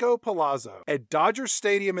Enrico Palazzo at Dodger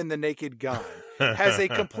Stadium in The Naked Gun has a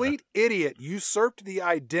complete idiot usurped the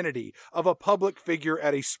identity of a public figure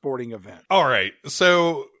at a sporting event. All right,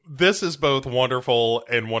 so this is both wonderful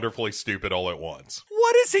and wonderfully stupid all at once.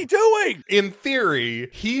 What is he doing? In theory,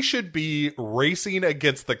 he should be racing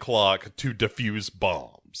against the clock to defuse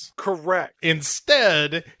bombs. Correct.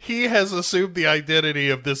 Instead, he has assumed the identity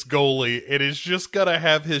of this goalie and is just gonna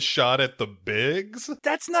have his shot at the bigs.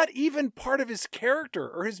 That's not even part of his character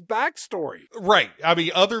or his backstory. Right. I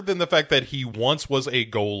mean, other than the fact that he once was a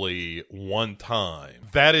goalie one time,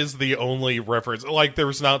 that is the only reference. Like,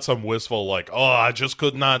 there's not some wistful, like, oh, I just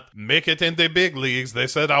could not make it in the big leagues. They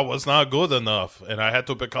said I was not good enough and I had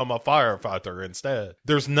to become a firefighter instead.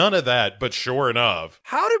 There's none of that, but sure enough.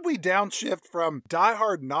 How did we downshift from Die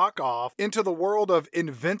Hard knockoff into the world of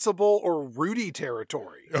Invincible or Rudy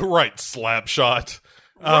territory? Right, Slapshot.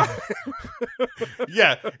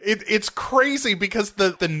 Yeah, it's crazy because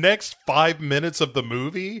the next 5 minutes of the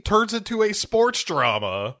movie turns into a sports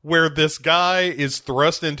drama where this guy is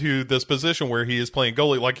thrust into this position where he is playing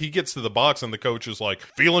goalie. Like, he gets to the box and the coach is like,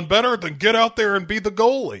 feeling better? Then get out there and be the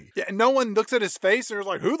goalie. Yeah, and no one looks at his face and is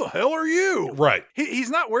like, who the hell are you? Right.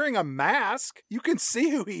 He's not wearing a mask. You can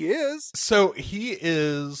see who he is. So he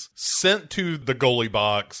is sent to the goalie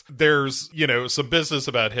box. There's, some business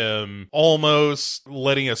about him almost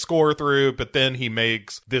letting a score through, but then he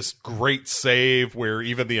makes this great save where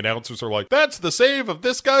even the announcers are like, that's the save of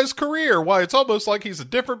this guy's career. Why, it's almost like he's a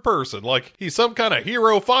different person. Like, he's some kind of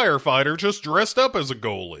hero firefighter just dressed up as a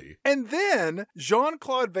goalie. And then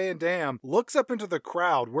Jean-Claude Van Damme looks up into the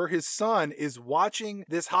crowd where his son is watching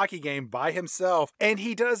this hockey game by himself, and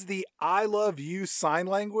he does the I love you sign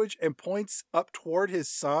language and points up toward his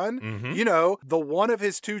son. Mm-hmm. The one of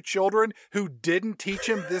his two children who didn't teach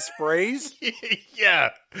him this phrase. Yeah,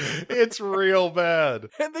 it's real bad.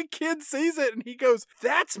 And the kid sees it and he goes,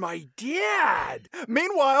 that's my dad.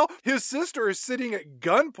 Meanwhile, his sister is sitting at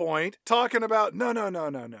gunpoint talking about, no.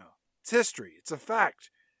 It's history. It's a fact.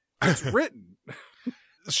 It's written.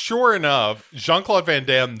 Sure enough, Jean-Claude Van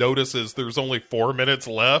Damme notices there's only 4 minutes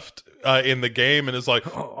left in the game and is like,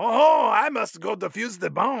 oh, I must go defuse the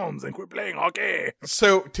bombs and quit playing hockey.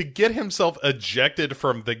 So to get himself ejected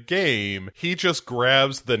from the game, he just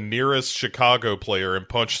grabs the nearest Chicago player and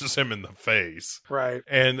punches him in the face. Right.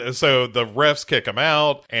 And so the refs kick him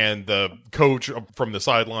out, and the coach from the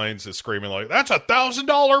sidelines is screaming like, that's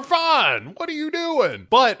 $1,000 fine. What are you doing?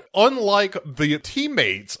 But unlike the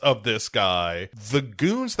teammates of this guy, the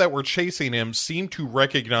goons that were chasing him seem to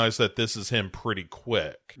recognize that this is him pretty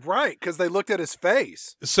quick. Right, because they looked at his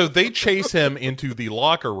face. So they chase him into the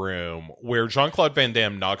locker room where Jean-Claude Van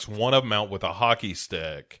Damme knocks one of them out with a hockey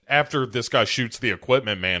stick. After this guy shoots the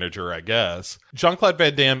equipment manager, I guess. Jean-Claude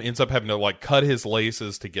Van Damme ends up having to cut his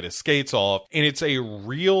laces to get his skates off. And it's a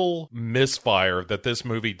real misfire that this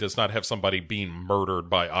movie does not have somebody being murdered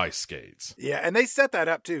by ice skates. Yeah, and they set that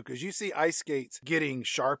up too, because you see ice skates getting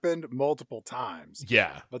sharpened multiple times.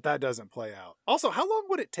 Yeah. But that doesn't play out. Also, how long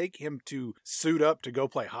would it take him to suit up to go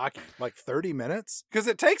play hockey? Like 30 minutes? Because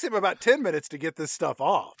it takes him about 10 minutes to get this stuff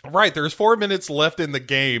off. Right, there's 4 minutes left in the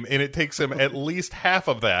game, and it takes him at least half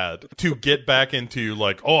of that to get back into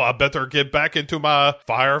I better get back into my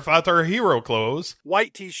firefighter hero clothes.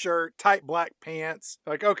 White t-shirt, tight black pants.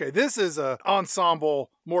 Okay, this is a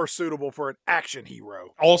ensemble more suitable for an action hero.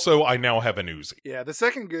 Also, I now have an Uzi. Yeah, the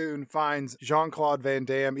second goon finds Jean-Claude Van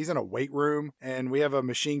Damme. He's in a weight room, and we have a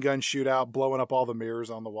machine gun shootout blowing up all the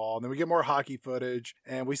mirrors on the wall. And then we get more hockey footage,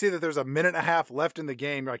 and we see that there's a minute and a half left in the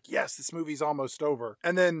game. You're like, yes, this movie's almost over.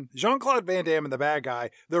 And then Jean-Claude Van Damme and the bad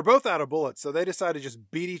guy, they're both out of bullets, so they decide to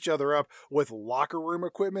just beat each other up with locker room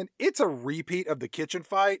equipment. It's a repeat of the kitchen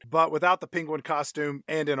fight, but without the penguin costume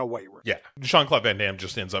and in a weight room. Yeah, Jean-Claude Van Damme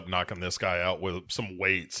just ends up knocking this guy out with some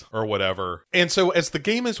weights or whatever. And so as the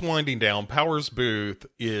game is winding down, Powers Booth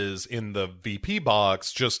is in the VP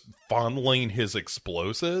box just fondling his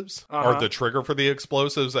explosives or the trigger for the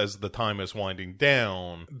explosives as the time is winding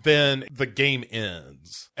down. Then the game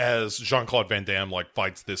ends as Jean-Claude Van Damme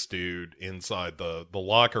fights this dude inside the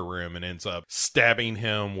locker room and ends up stabbing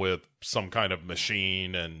him with some kind of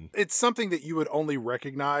machine. And it's something that you would only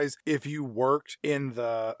recognize if you worked in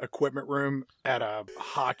the equipment room at a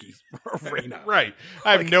hockey arena. Right.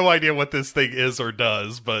 I have no idea what this thing is or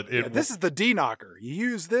does, but this is the D-knocker. You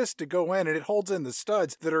use this to go in and it holds in the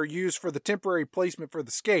studs that are used for the temporary placement for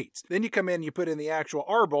the skates. Then you come in and you put in the actual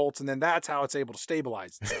R-bolts, and then that's how it's able to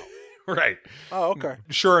stabilize itself. Right. Oh, okay.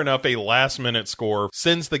 Sure enough, a last-minute score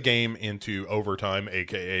sends the game into overtime,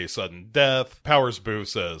 a.k.a. sudden death. Powers Booth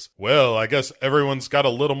says, well, I guess everyone's got a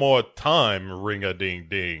little more time,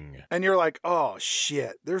 ring-a-ding-ding. And you're like, oh,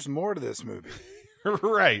 shit, there's more to this movie.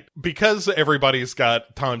 Right. Because everybody's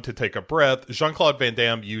got time to take a breath, Jean-Claude Van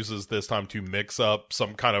Damme uses this time to mix up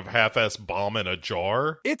some kind of half-ass bomb in a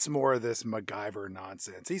jar. It's more of this MacGyver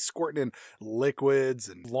nonsense. He's squirting in liquids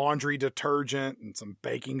and laundry detergent and some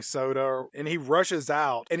baking soda, and he rushes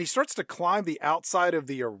out, and he starts to climb the outside of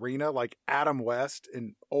the arena like Adam West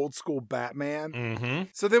in old school Batman. Mm-hmm.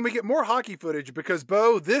 So then we get more hockey footage because,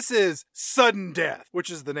 Bo, this is Sudden Death, which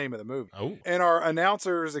is the name of the movie. Oh. And our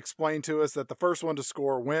announcers explain to us that the first one to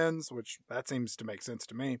score wins, which that seems to make sense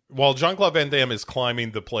to me. While Jean-Claude Van Damme is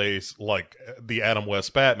climbing the place like the Adam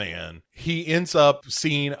West Batman, he ends up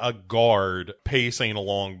seeing a guard pacing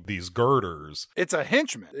along these girders. It's a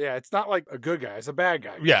henchman. Yeah, it's not like a good guy. It's a bad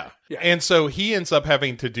guy. Yeah. Yeah. And so he ends up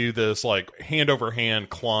having to do this like hand over hand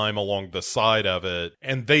climb along the side of it.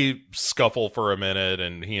 And they scuffle for a minute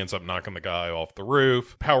and he ends up knocking the guy off the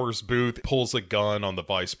roof. Powers Booth pulls a gun on the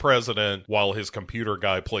vice president while his computer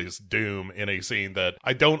guy plays Doom in a scene that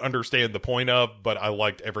I don't understand the point of, but I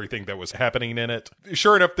liked everything that was happening in it.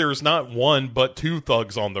 Sure enough, there's not one but two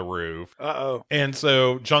thugs on the roof. Uh-oh. And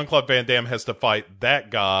so Jean-Claude Van Damme has to fight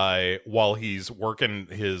that guy while he's working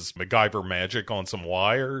his MacGyver magic on some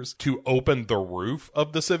wires to open the roof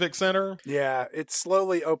of the Civic Center. Yeah, it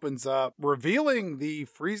slowly opens up, revealing the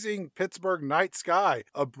freezing Pittsburgh night sky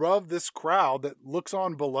above this crowd that looks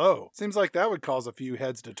on below. Seems like that would cause a few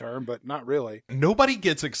heads to turn, but not really. Nobody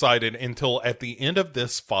gets excited until at the end of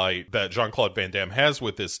this fight that Jean-Claude Van Damme has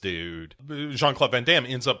with this dude. Jean-Claude Van Damme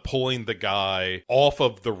ends up pulling the guy off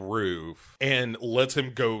of the roof and lets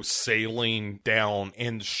him go sailing down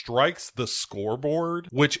and strikes the scoreboard,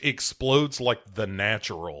 which explodes like The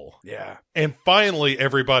Natural. Yeah. And finally,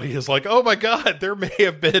 everybody is like, oh my God, there may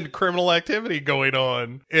have been criminal activity going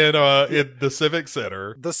on in the Civic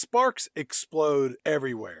Center. The sparks explode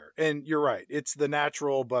everywhere. And you're right. It's The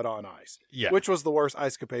Natural, but on ice. Yeah. Which was the worst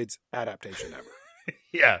Ice Capades adaptation ever.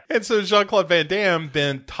 Yeah. And so Jean-Claude Van Damme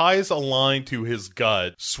then ties a line to his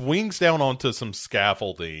gut, swings down onto some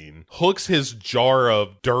scaffolding, hooks his jar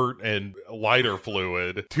of dirt and lighter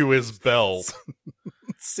fluid to his belt.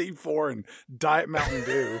 C4 and Diet Mountain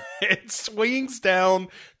Dew. And swings down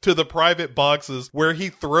to the private boxes where he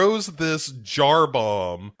throws this jar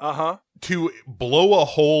bomb. Uh-huh. To blow a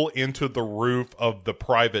hole into the roof of the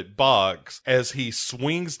private box as he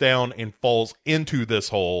swings down and falls into this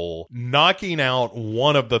hole, knocking out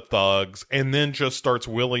one of the thugs, and then just starts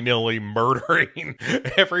willy-nilly murdering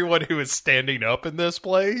everyone who is standing up in this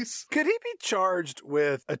place. Could he be charged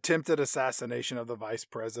with attempted assassination of the vice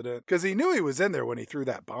president? Because he knew he was in there when he threw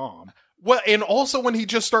that bomb. Well, and also when he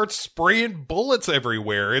just starts spraying bullets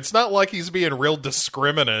everywhere. It's not like he's being real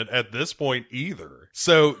discriminate at this point either.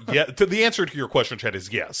 So, yeah, the answer to your question, Chad,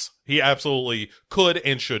 is yes. He absolutely could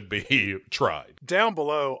and should be tried. Down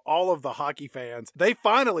below, all of the hockey fans, they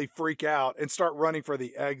finally freak out and start running for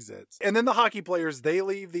the exits. And then the hockey players, they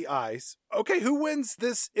leave the ice. Okay, who wins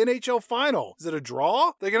this NHL final? Is it a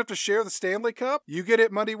draw? They're going to have to share the Stanley Cup? You get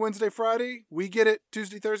it Monday, Wednesday, Friday. We get it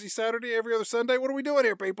Tuesday, Thursday, Saturday, every other Sunday. What are we doing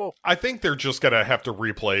here, people? I think they're just going to have to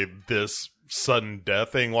replay this sudden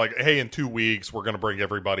death thing. Like, hey, in 2 weeks, we're going to bring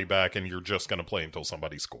everybody back and you're just going to play until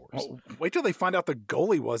somebody scores. Oh, wait till they find out the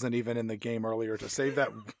goalie wasn't even in the game earlier to save that.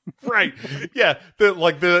 Right. Yeah.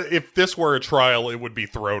 If this were a trial, it would be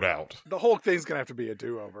thrown out. The whole thing's going to have to be a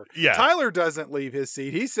do-over. Yeah. Tyler doesn't leave his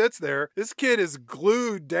seat. He sits there. This kid is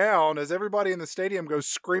glued down as everybody in the stadium goes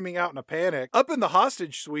screaming out in a panic. Up in the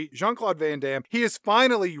hostage suite, Jean-Claude Van Damme, he is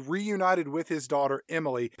finally reunited with his daughter,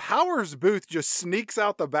 Emily. Powers Booth just sneaks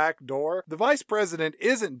out the back door. The vice president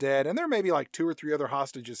isn't dead, and there may be like 2 or 3 other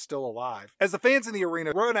hostages still alive. As the fans in the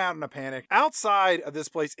arena run out in a panic, outside of this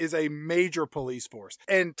place is a major police force,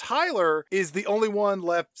 and Tyler is the only one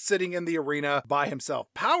left sitting in the arena by himself.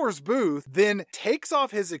 Powers Booth then takes off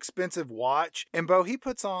his expensive watch, and Bo, he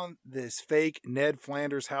puts on this fake Ned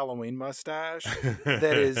Flanders Halloween mustache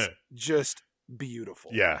that is just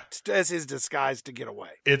beautiful. Yeah. As his disguise to get away.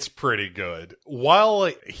 It's pretty good. While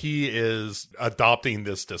he is adopting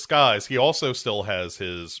this disguise, he also still has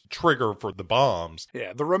his trigger for the bombs.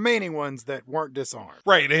 Yeah, the remaining ones that weren't disarmed.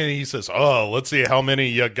 Right, and he says, oh, let's see how many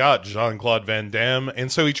you got, Jean-Claude Van Damme. And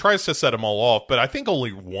so he tries to set them all off, but I think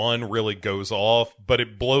only one really goes off, but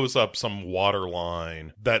it blows up some water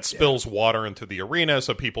line that spills water into the arena,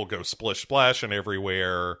 so people go splish-splashing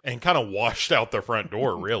everywhere and kind of washed out the front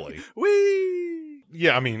door, really. Whee!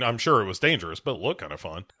 yeah, I mean, I'm sure it was dangerous, but it looked kind of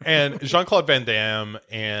fun. And Jean-Claude Van Damme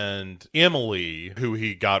and Emily, who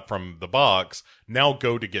he got from the box, now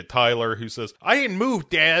go to get Tyler, who says, I ain't moved,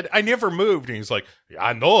 Dad. I never moved. And he's like,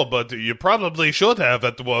 I know, but you probably should have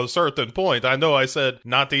at a certain point. I know I said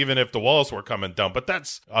not even if the walls were coming down, but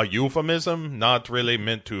that's a euphemism, not really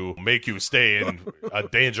meant to make you stay in a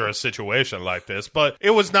dangerous situation like this. But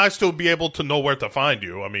it was nice to be able to know where to find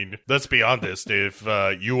you. I mean, let's be honest, if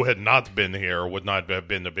you had not been here, would not have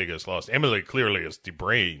been the biggest loss. Emily clearly is the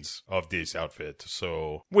brains of this outfit,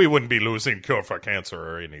 so we wouldn't be losing cure for cancer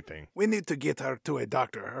or anything. We need to get her to a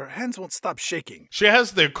doctor. Her hands won't stop shaking. She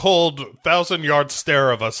has the cold 1,000-yard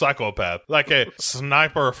stare of a psychopath, like a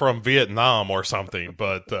sniper from Vietnam or something,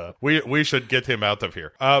 but we should get him out of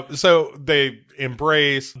here. So they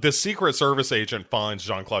embrace. The Secret Service agent finds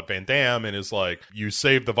Jean-Claude Van Damme and is like, you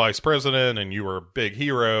saved the vice president and you were a big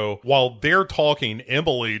hero. While they're talking,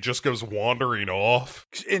 Emily just goes wandering off.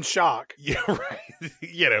 In shock. Yeah, right.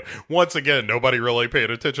 You know, once again, nobody really paid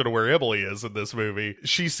attention to where Emily is in this movie.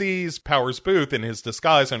 She sees Powers Booth in his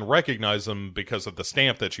disguise and recognizes him because of the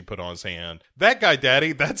stamp that she put on his hand. That guy,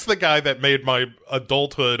 Daddy, that's the guy that made my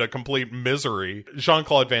adulthood a complete misery.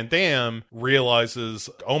 Jean-Claude Van Damme realizes,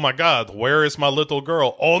 oh my God, where is my little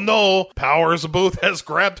girl? Oh no, Powers Booth has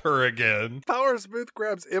grabbed her again. Powers Booth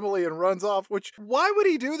grabs Emily and runs off, which, why would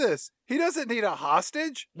he do this? He doesn't need a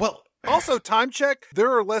hostage. Well, also, time check,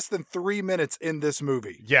 there are less than 3 minutes in this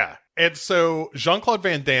movie. Yeah. And so Jean-Claude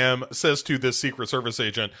Van Damme says to this Secret Service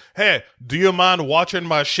agent, hey, do you mind watching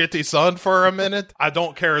my shitty son for a minute? I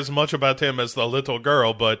don't care as much about him as the little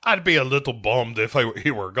girl, but I'd be a little bummed if he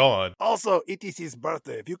were gone. Also, it is his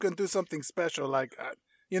birthday. If you can do something special like...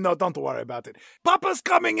 don't worry about it. Papa's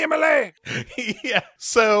coming, Emily! Yeah.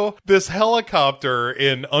 So this helicopter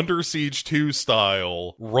in Under Siege 2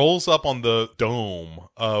 style rolls up on the dome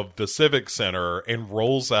of the Civic Center and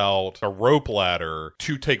rolls out a rope ladder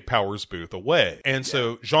to take Powers Booth away. And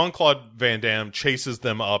so Jean-Claude Van Damme chases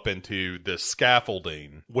them up into this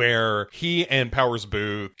scaffolding where he and Powers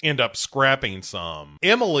Booth end up scrapping some.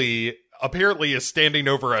 Emily apparently is standing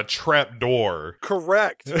over a trap door.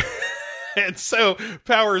 Correct. And so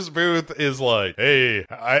Powers Booth is like, hey,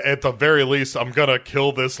 at the very least, I'm gonna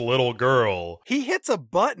kill this little girl. He hits a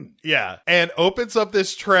button. Yeah, and opens up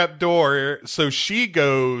this trap door, so she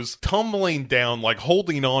goes tumbling down, like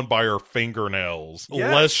holding on by her fingernails,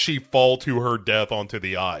 lest she fall to her death onto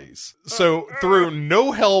the ice. So through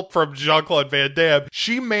no help from Jean-Claude Van Damme,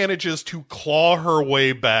 she manages to claw her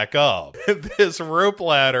way back up. This rope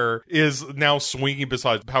ladder is now swinging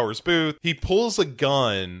beside Powers Booth. He pulls a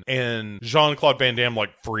gun and Jean-Claude Van Damme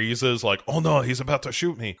freezes, oh no, he's about to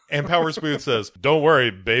shoot me. And Powers Booth says, don't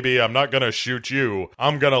worry, baby, I'm not gonna shoot you.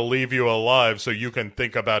 I'm gonna leave you alive so you can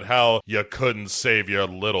think about how you couldn't save your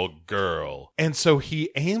little girl. And so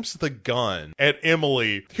he aims the gun at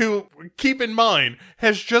Emily, who, keep in mind,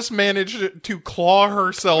 has just managed to claw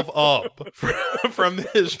herself up from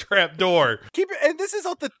this trap door. And this is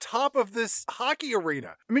at the top of this hockey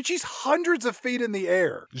arena. I mean, she's hundreds of feet in the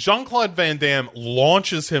air. Jean-Claude Van Damme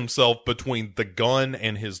launches himself between the gun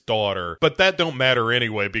and his daughter, but that don't matter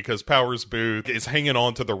anyway because Powers Booth is hanging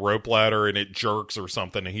on to the rope ladder and it jerks or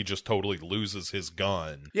something and he just totally loses his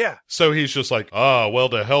gun. Yeah. So he's just like, well,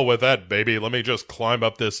 to hell with that, baby. Let me just climb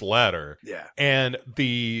up this ladder. Yeah. And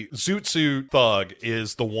the Zoot Suit thug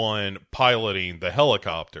is the one piloting the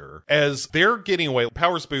helicopter. As they're getting away,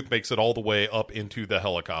 Powers Booth makes it all the way up into the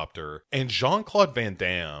helicopter, and Jean-Claude Van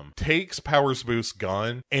Damme takes Powers Booth's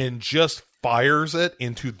gun and just fires it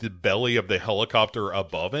into the belly of the helicopter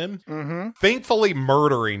above him, thankfully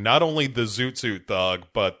murdering not only the Zoot Suit thug,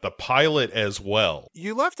 but the pilot as well.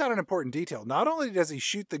 You left out an important detail. Not only does he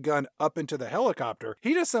shoot the gun up into the helicopter,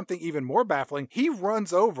 he does something even more baffling. He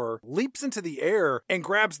runs over, leaps into the air, and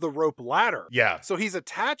grabs the rope ladder. Yeah. So he's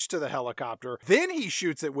attached to the helicopter, then he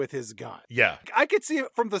shoots it with his gun. Yeah. I could see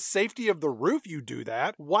it from the safety of the roof you do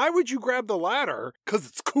that. Why would you grab the ladder? Because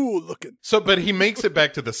it's cool looking. So, but he makes it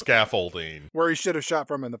back to the scaffolding. Where he should have shot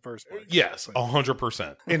from in the first place. Yes,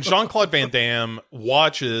 100%. And Jean-Claude Van Damme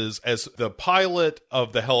watches as the pilot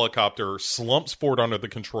of the helicopter slumps forward under the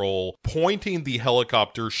control, pointing the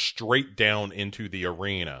helicopter straight down into the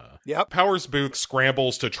arena. Yep. Powers Booth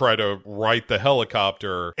scrambles to try to right the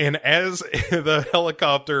helicopter, and as the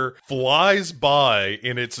helicopter flies by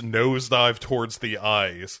in its nosedive towards the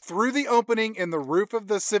ice, through the opening in the roof of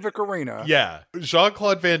the Civic Arena. Yeah.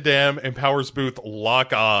 Jean-Claude Van Damme and Powers Booth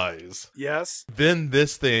lock eyes. Yes. Then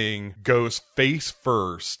this thing goes face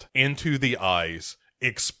first into the ice,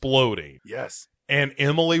 exploding. Yes. And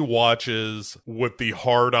Emily watches with the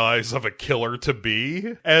hard eyes of a killer to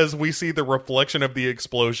be as we see the reflection of the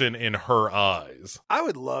explosion in her eyes. I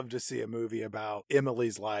would love to see a movie about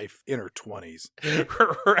Emily's life in her 20s.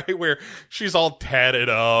 Right, where she's all tatted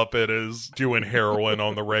up and is doing heroin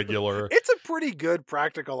on the regular. It's a pretty good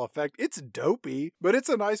practical effect. It's dopey, but it's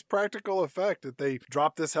a nice practical effect that they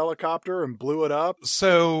dropped this helicopter and blew it up.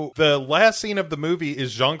 So the last scene of the movie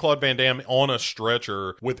is Jean-Claude Van Damme on a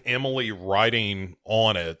stretcher with Emily riding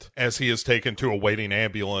on it as he is taken to a waiting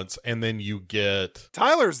ambulance, and then you get...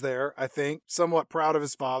 Tyler's there, I think, somewhat proud of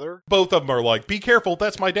his father. Both of them are like, be careful,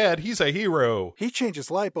 that's my dad, he's a hero. He changes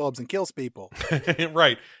light bulbs and kills people.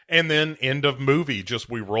 Right. And then end of movie, just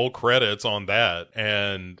we roll credits on that,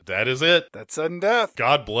 and that is it. That's sudden death.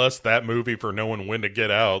 God bless that movie for knowing when to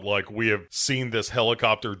get out. Like, we have seen this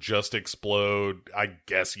helicopter just explode. I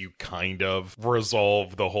guess you kind of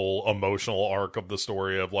resolve the whole emotional arc of the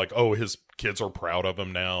story of like, oh, his kids are proud of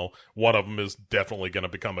him now. One of them is definitely going to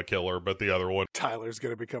become a killer, but the other one... Tyler's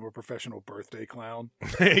going to become a professional birthday clown.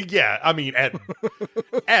 Yeah, I mean,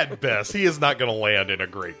 at best, he is not going to land in a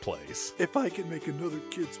great place. If I can make another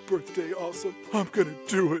kid's birthday awesome, I'm going to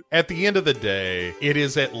do it. At the end of the day, it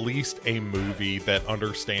is at least a movie that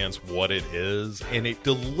understands what it is, and it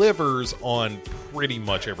delivers on pretty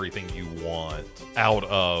much everything you want out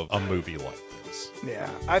of a movie like this. Yeah,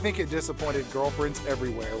 I think it disappointed girlfriends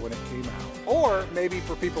everywhere when it came out. Or maybe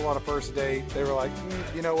for people on a first date, they were like,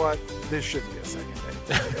 you know what? This shouldn't be a second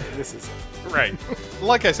date. This is it. Right.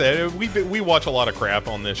 Like I said, we watch a lot of crap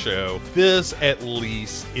on this show. This, at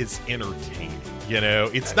least, is entertaining. You know,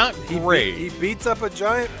 it's not great. He beats up a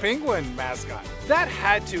giant penguin mascot. That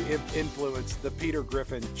had to influence the Peter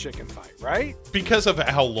Griffin chicken fight, right? Because of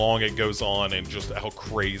how long it goes on and just how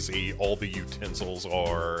crazy all the utensils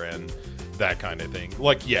are and that kind of thing.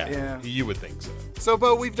 Like, yeah. You would think so. So,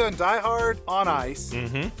 Bo, we've done Die Hard on ice.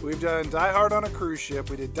 Mm-hmm. We've done Die Hard on a cruise ship.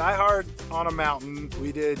 We did Die Hard on a mountain.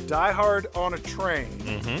 We did Die Hard on a train.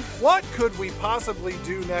 Mm-hmm. What could we possibly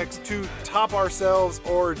do next to top ourselves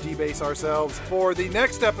or debase ourselves for the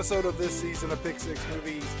next episode of this season of Pick Six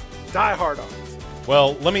Movies, Die Hard on Ice?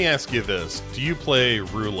 Well, let me ask you this. Do you play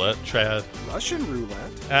roulette, Chad? Russian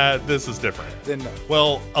roulette? This is different. Then no.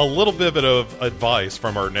 Well, a little bit of advice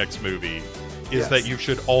from our next movie is that you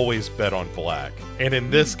should always bet on black. And in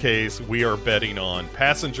this case, we are betting on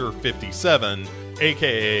Passenger 57,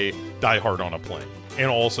 a.k.a. Die Hard on a Plane, and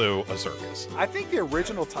also a circus. I think the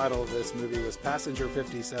original title of this movie was Passenger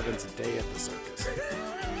 57's Day at the Circus.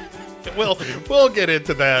 Well, we'll get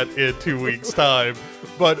into that in 2 weeks' time.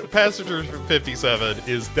 But Passenger 57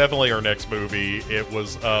 is definitely our next movie. It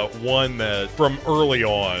was one that, from early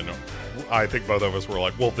on, I think both of us were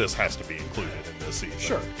like, well, this has to be included in this season.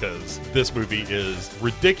 Sure. Because this movie is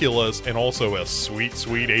ridiculous and also a sweet,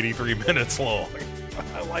 sweet 83 minutes long.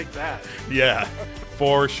 I like that. Yeah.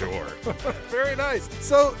 For sure. Very nice.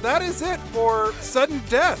 So that is it for Sudden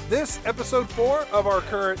Death, this episode 4 of our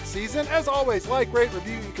current season. As always, like, rate,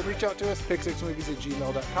 review. You can reach out to us,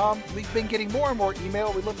 pick6movies@gmail.com. We've been getting more and more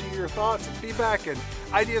email. We'd love to hear your thoughts and feedback and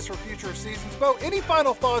ideas for future seasons. Bo, any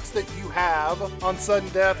final thoughts that you have on Sudden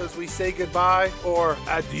Death as we say goodbye, or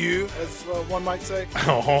adieu, as one might say?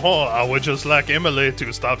 Oh, I would just like Emily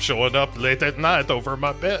to stop showing up late at night over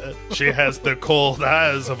my bed. She has the cold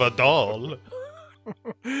eyes of a doll.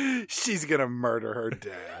 She's gonna murder her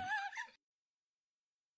dad.